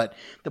either, but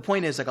the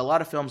point is, like, a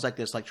lot of films like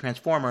this, like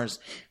Transformers,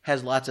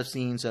 has lots of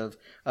scenes of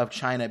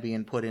China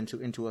being put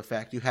into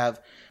effect. You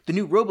have the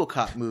new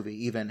RoboCop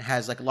movie even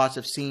has like lots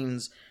of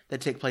scenes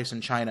that take place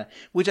in China,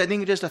 which I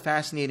think is just a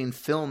fascinating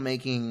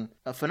filmmaking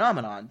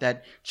phenomenon,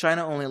 that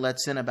China only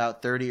lets in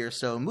about 30 or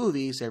so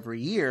movies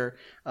every year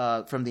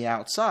from the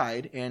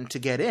outside, and to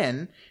get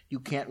in, you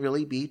can't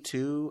really be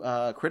too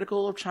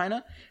critical of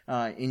China,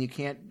 and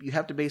you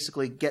have to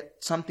basically get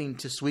something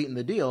to sweeten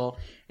the deal,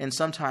 and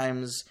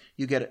sometimes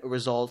you get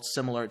results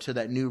similar to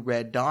that new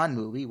Red Dawn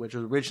movie, which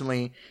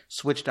originally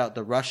switched out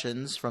the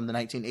Russians from the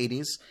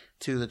 1980s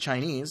to the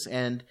Chinese,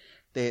 and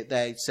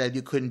they said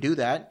you couldn't do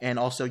that, and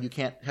also you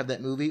can't have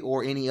that movie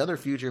or any other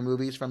future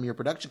movies from your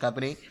production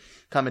company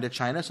come into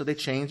China, so they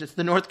changed it to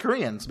the North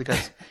Koreans,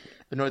 because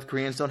the North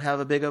Koreans don't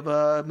have a big of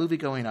a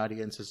movie-going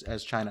audience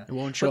as China. It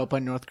won't show up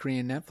on North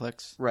Korean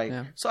Netflix. Right.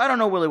 Yeah. So I don't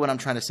know really what I'm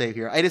trying to say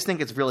here. I just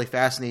think it's really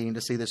fascinating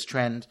to see this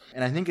trend,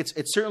 and I think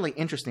it's certainly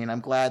interesting.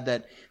 I'm glad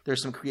that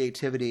there's some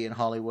creativity in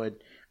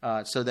Hollywood,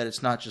 so that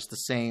it's not just the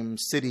same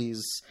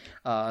cities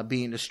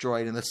being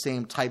destroyed and the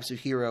same types of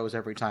heroes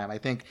every time. I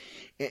think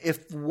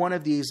if one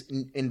of these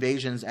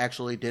invasions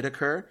actually did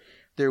occur,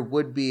 there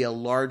would be a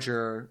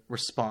larger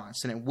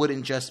response, and it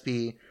wouldn't just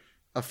be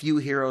a few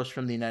heroes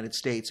from the United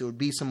States. It would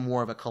be some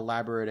more of a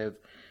collaborative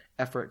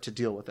effort to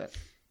deal with it.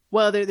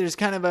 Well, there's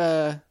kind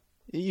of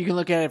you can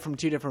look at it from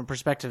two different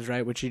perspectives,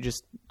 right? Which you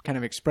just kind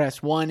of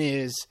expressed. One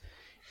is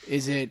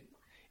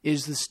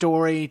the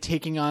story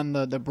taking on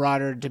the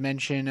broader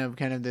dimension of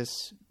kind of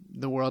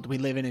the world we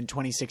live in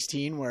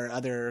 2016, where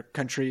other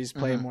countries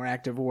play a more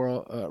active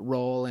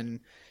role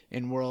in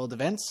world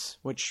events,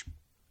 which,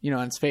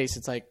 on its face,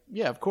 it's like,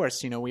 yeah, of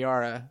course, we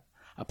are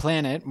a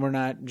planet. We're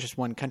not just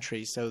one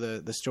country. So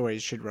the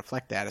stories should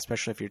reflect that,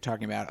 especially if you're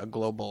talking about a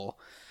global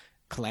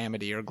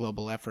calamity or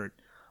global effort.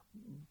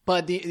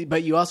 But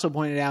you also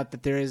pointed out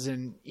that there is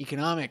an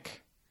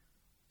economic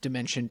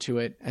dimension to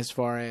it, as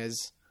far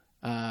as,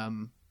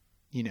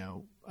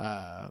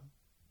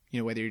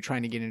 whether you're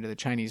trying to get into the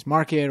Chinese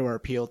market or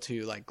appeal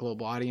to like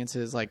global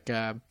audiences. Like,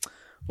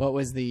 what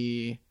was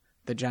the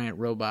giant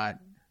robot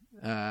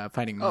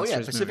fighting monsters? Oh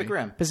yeah, Pacific movie?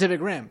 Rim.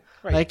 Pacific Rim.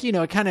 Right. Like,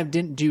 it kind of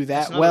didn't do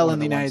that That's well one in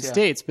the of the United ones,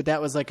 States, but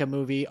that was like a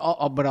movie,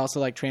 but also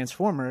like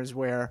Transformers,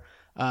 where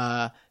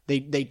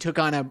they took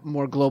on a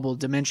more global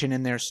dimension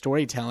in their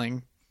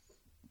storytelling,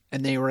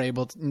 and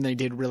they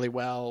did really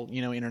well,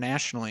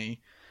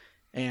 internationally.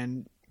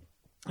 And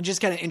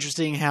just kind of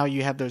interesting how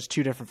you have those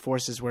two different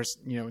forces where,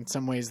 in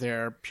some ways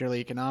they're purely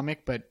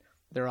economic, but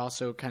they're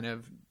also kind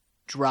of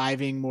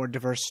driving more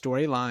diverse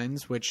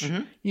storylines, which,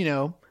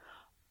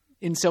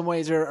 in some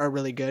ways are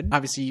really good.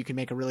 Obviously, you can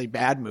make a really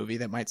bad movie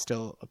that might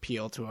still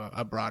appeal to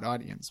a broad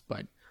audience.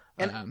 But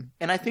and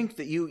I think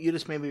that you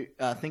just made me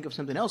think of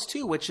something else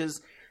too, which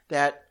is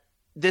that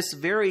this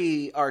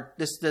very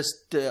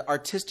the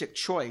artistic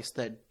choice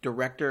that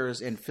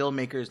directors and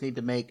filmmakers need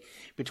to make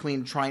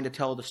between trying to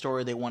tell the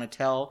story they want to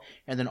tell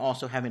and then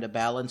also having to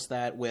balance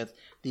that with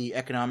the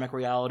economic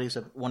realities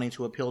of wanting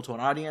to appeal to an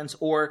audience,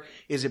 or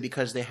is it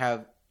because they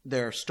have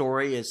their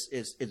story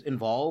is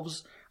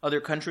involves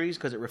other countries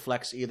because it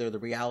reflects either the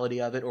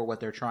reality of it or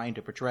what they're trying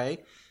to portray.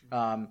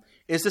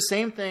 Is the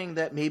same thing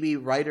that maybe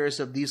writers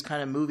of these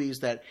kind of movies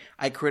that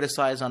I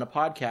criticize on a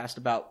podcast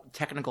about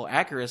technical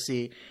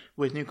accuracy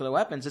with nuclear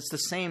weapons, it's the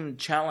same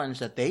challenge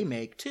that they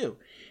make too,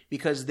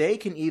 because they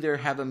can either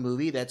have a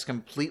movie that's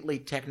completely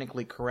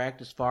technically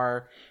correct as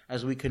far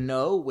as we can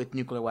know with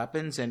nuclear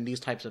weapons and these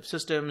types of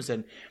systems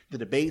and the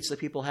debates that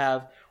people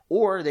have,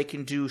 or they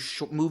can do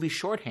movie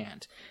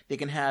shorthand. They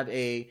can have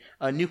a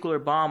nuclear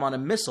bomb on a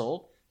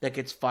missile that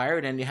gets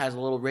fired and it has a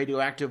little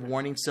radioactive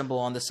warning symbol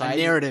on the side.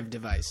 a narrative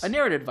device,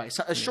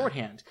 a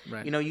shorthand.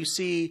 Right. You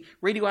see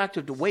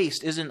radioactive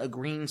waste isn't a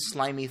green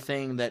slimy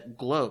thing that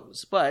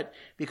glows, but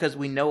because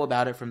we know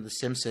about it from The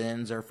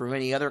Simpsons or from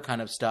any other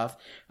kind of stuff,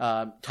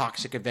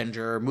 Toxic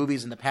Avenger,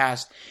 movies in the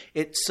past,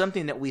 it's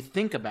something that we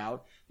think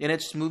about, and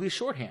it's movie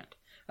shorthand.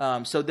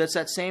 So that's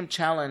that same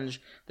challenge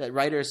that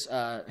writers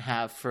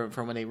have for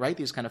when they write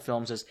these kind of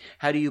films, is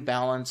how do you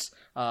balance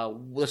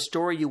the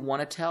story you want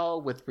to tell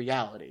with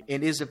reality?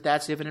 And if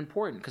that's even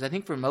important, because I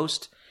think for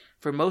most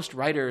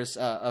writers,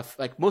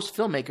 like most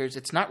filmmakers,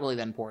 it's not really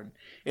that important.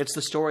 It's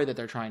the story that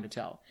they're trying to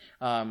tell.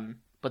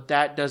 But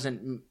that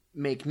doesn't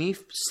make me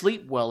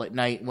sleep well at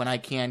night when I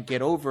can't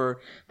get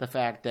over the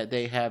fact that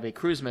they have a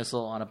cruise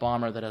missile on a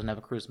bomber that doesn't have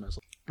a cruise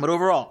missile. But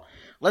overall,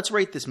 let's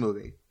rate this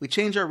movie. We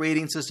change our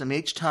rating system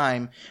each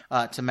time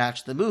to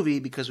match the movie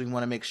because we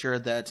want to make sure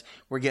that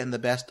we're getting the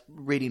best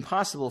rating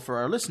possible for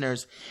our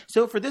listeners.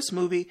 So for this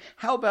movie,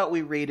 how about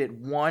we rate it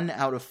 1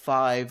 out of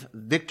 5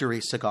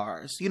 victory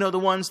cigars? You know, the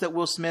ones that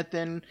Will Smith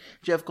and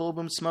Jeff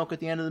Goldblum smoke at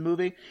the end of the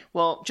movie?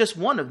 Well, just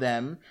one of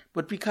them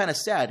would be kind of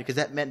sad because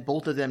that meant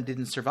both of them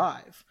didn't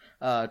survive.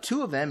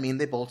 2 of them mean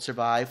they both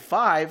survive.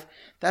 5,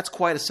 that's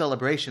quite a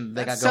celebration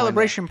they got going.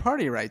 Celebration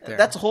party right there.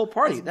 That's a whole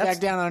party. That's back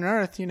down on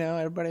Earth, you know,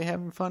 everybody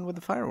having fun with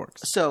the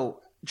fireworks.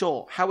 So,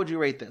 Joel, how would you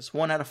rate this?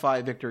 1 out of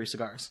 5 victory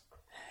cigars.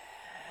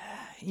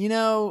 You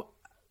know,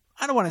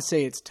 I don't want to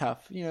say it's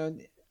tough. You know,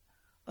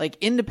 like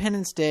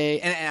Independence Day,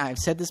 and I've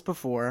said this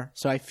before,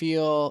 so I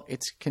feel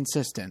it's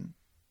consistent.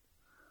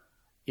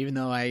 Even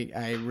though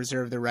I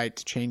reserve the right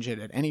to change it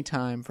at any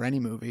time for any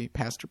movie,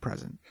 past or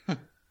present.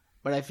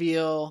 But I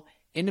feel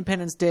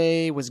Independence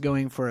Day was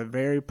going for a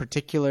very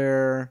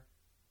particular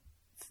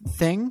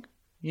thing.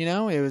 You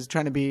know, it was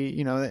trying to be,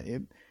 you know,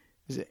 it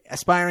was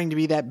aspiring to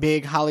be that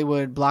big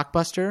Hollywood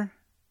blockbuster.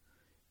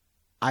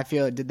 I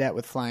feel it did that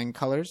with flying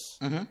colors.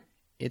 Mm-hmm.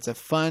 It's a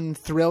fun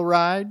thrill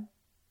ride.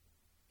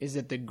 Is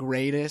it the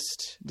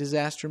greatest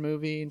disaster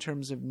movie in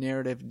terms of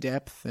narrative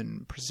depth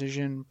and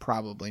precision?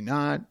 Probably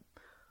not.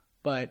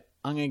 But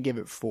I'm going to give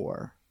it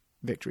 4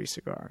 victory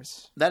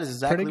cigars. That is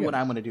exactly what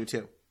I'm going to do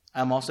too.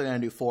 I'm also going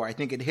to do 4. I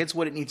think it hits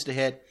what it needs to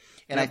hit.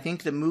 And I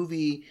think the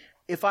movie,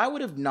 if I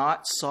would have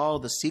not saw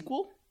the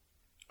sequel,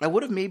 I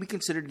would have maybe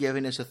considered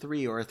giving this a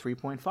 3 or a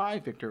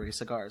 3.5 victory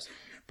cigars.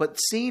 But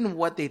seeing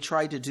what they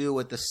tried to do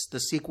with the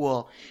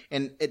sequel,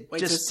 and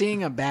so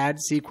seeing a bad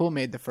sequel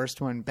made the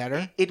first one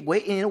better?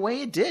 In a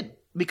way it did.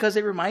 Because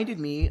it reminded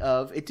me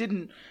of, it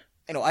didn't,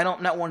 you know,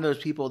 I'm not one of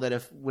those people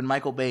that when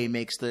Michael Bay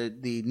makes the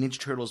Ninja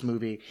Turtles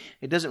movie,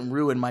 it doesn't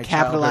ruin my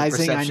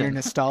capitalizing childhood on your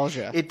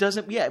nostalgia. It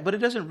doesn't, but it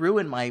doesn't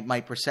ruin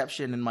my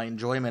perception and my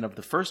enjoyment of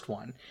the first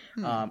one.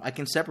 I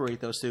can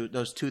separate those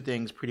two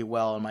things pretty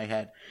well in my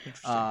head.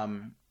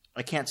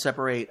 I can't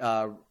separate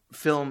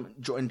film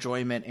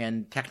enjoyment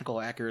and technical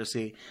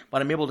accuracy,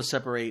 but I'm able to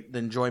separate the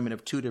enjoyment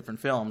of 2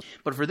 different films.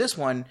 But for this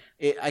one,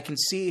 I can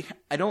see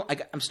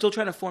I'm still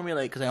trying to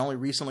formulate because I only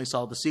recently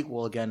saw the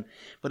sequel again,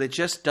 but it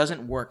just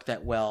doesn't work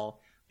that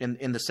well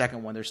in the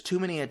second one. There's too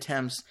many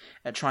attempts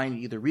at trying to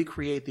either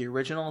recreate the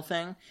original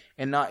thing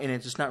and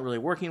it's just not really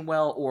working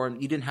well, or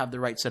you didn't have the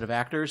right set of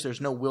actors.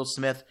 There's no Will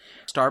Smith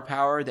star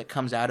power that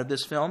comes out of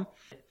this film.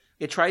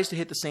 It tries to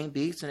hit the same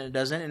beats, and it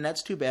doesn't, and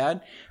that's too bad.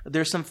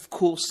 There's some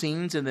cool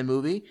scenes in the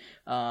movie,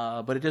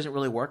 but it doesn't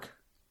really work.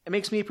 It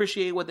makes me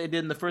appreciate what they did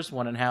in the first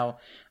one and how,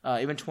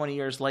 even 20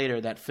 years later,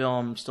 that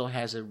film still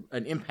has an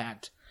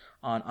impact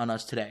on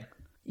us today.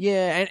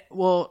 Yeah,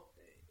 well,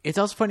 it's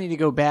also funny to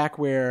go back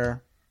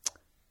where,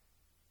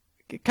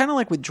 kind of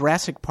like with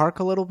Jurassic Park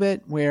a little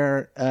bit,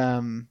 where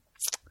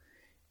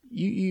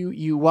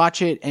you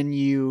watch it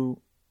and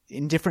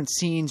in different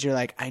scenes, you're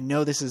like, I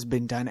know this has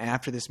been done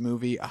after this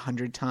movie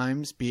 100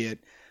 times, be it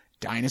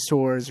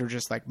dinosaurs or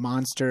just like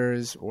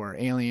monsters or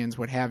aliens,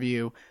 what have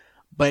you.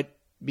 But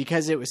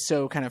because it was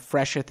so kind of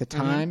fresh at the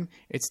time,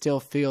 it still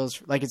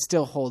feels like it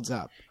still holds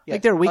up. Yeah.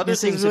 Like there are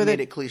weaknesses other things with have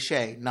made it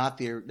cliche, not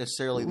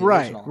necessarily the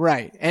right, original.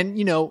 Right. And,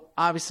 you know,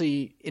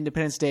 obviously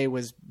Independence Day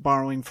was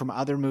borrowing from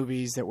other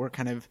movies that were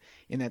kind of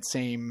in that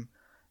same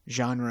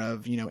genre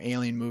of, you know,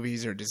 alien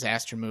movies or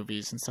disaster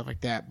movies and stuff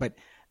like that. But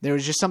there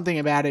was just something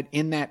about it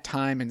in that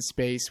time and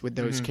space with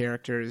those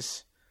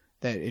characters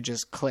that it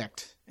just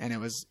clicked, and it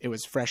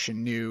was fresh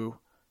and new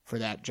for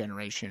that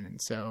generation.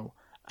 And so,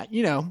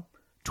 you know,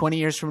 20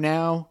 years from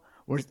now,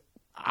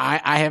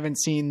 I haven't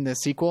seen the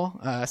sequel,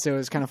 so it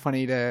was kind of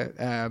funny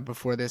to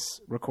before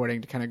this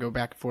recording to kind of go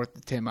back and forth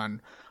with Tim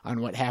on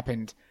what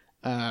happened.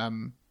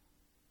 20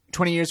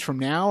 years from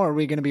now, are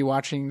we going to be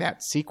watching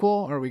that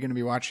sequel, or are we going to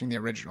be watching the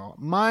original?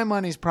 My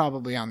money's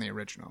probably on the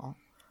original.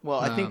 Well,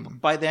 I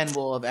think by then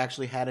we'll have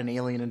actually had an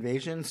alien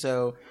invasion,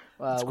 so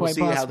we'll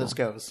see how this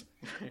goes.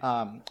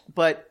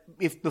 But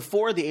if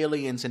before the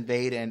aliens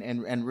invade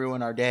and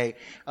ruin our day,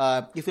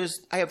 I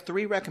have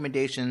 3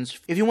 recommendations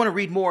if you want to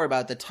read more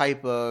about the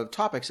type of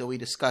topics that we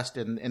discussed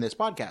in this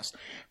podcast.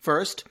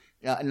 First,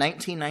 a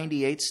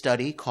 1998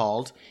 study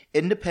called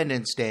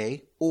Independence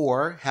Day,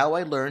 or How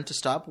I Learned to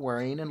Stop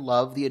Worrying and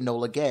Love the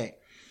Enola Gay,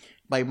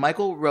 by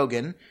Michael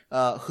Rogan,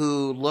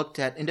 who looked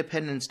at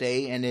Independence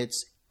Day and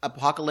its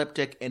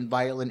apocalyptic and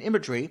violent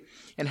imagery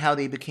and how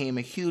they became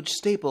a huge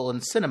staple in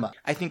cinema.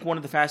 I think one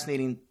of the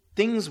fascinating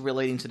things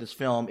relating to this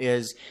film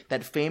is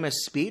that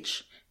famous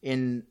speech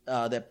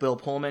that Bill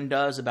Pullman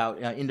does about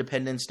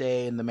Independence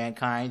Day and the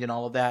mankind and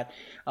all of that.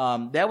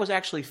 That was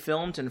actually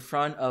filmed in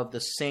front of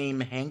the same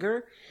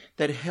hangar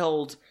that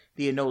held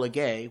the Enola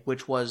Gay,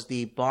 which was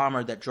the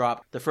bomber that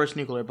dropped the first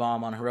nuclear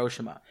bomb on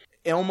Hiroshima.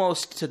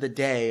 Almost to the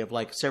day of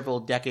like several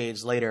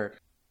decades later,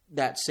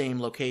 that same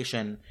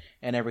location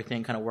and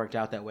everything kind of worked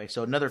out that way.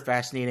 So another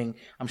fascinating,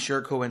 I'm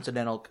sure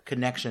coincidental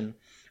connection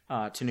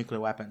to nuclear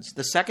weapons.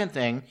 The second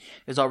thing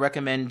is I'll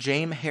recommend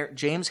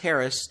James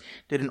Harris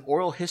did an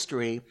oral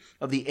history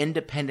of the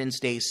Independence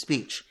Day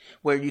speech,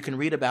 where you can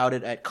read about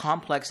it at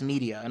Complex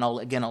Media, and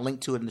I'll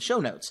link to it in the show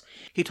notes.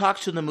 He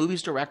talks to the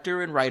movie's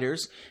director and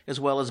writers, as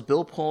well as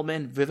Bill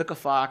Pullman, Vivica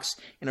Fox,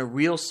 and a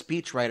real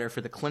speechwriter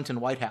for the Clinton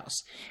White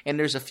House. And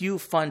there's a few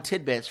fun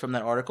tidbits from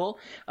that article.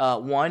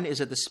 One is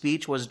that the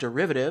speech was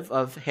derivative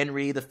of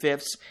Henry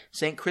V's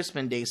St.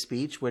 Crispin Day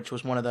speech, which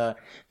was one of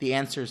the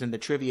answers in the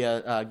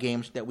trivia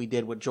games that we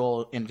did with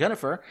Joel and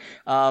Jennifer.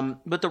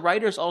 But the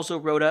writers also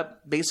wrote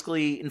up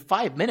basically in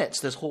 5 minutes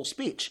this whole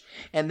speech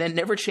and then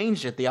never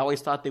changed it. They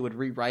always thought they would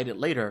rewrite it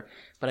later,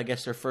 but I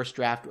guess their first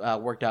draft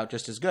worked out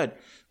just as good.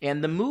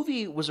 And the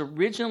movie was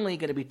originally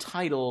going to be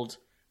titled,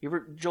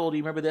 Joel, do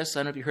you remember this? I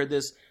don't know if you heard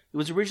this. It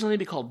was originally going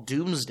to be called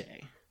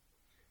Doomsday.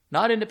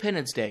 Not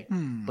Independence Day,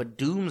 but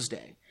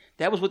Doomsday.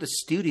 That was what the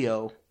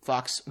studio,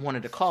 Fox,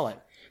 wanted to call it.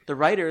 The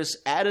writers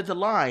added the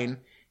line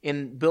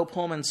in Bill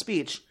Pullman's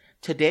speech,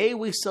 "Today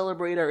we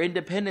celebrate our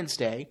Independence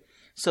Day,"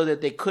 so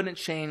that they couldn't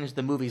change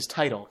the movie's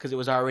title because it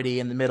was already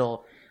in the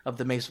middle of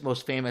the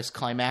most famous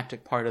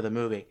climactic part of the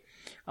movie.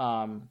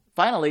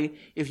 Finally,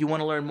 if you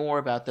want to learn more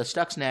about the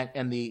Stuxnet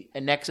and the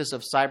nexus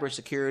of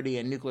cybersecurity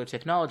and nuclear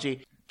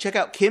technology, check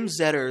out Kim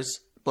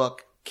Zetter's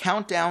book,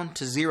 Countdown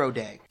to Zero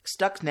Day,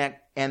 Stuxnet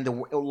and the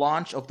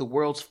Launch of the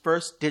World's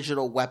First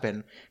Digital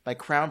Weapon by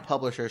Crown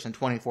Publishers in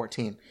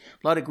 2014.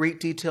 A lot of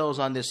great details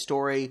on this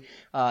story,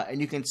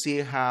 and you can see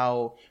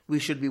how we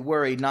should be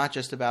worried not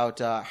just about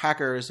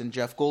hackers and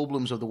Jeff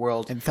Goldblums of the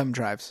world. And thumb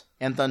drives.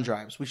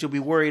 We should be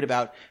worried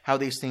about how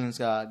these things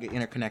get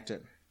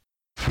interconnected.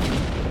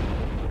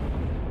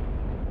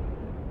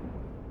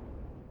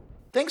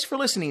 Thanks for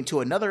listening to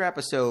another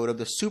episode of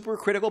the Super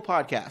Critical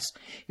Podcast.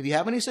 If you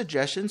have any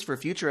suggestions for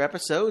future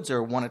episodes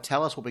or want to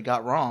tell us what we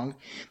got wrong,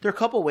 there are a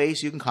couple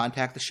ways you can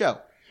contact the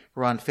show.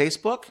 We're on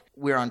Facebook,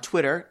 we're on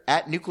Twitter,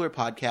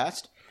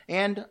 @NuclearPodcast,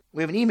 and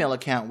we have an email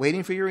account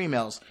waiting for your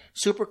emails,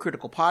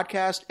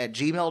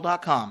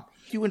 supercriticalpodcast@gmail.com.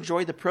 If you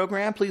enjoyed the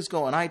program, please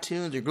go on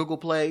iTunes or Google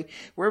Play,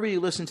 wherever you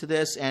listen to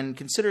this, and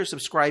consider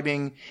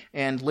subscribing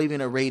and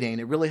leaving a rating.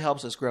 It really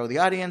helps us grow the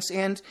audience,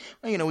 and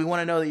we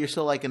want to know that you're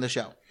still liking the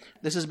show.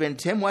 This has been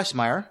Tim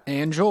Westmeyer.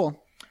 And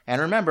Joel. And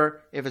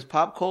remember, if it's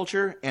pop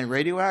culture and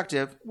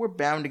radioactive, we're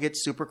bound to get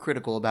super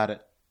critical about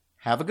it.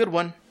 Have a good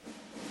one.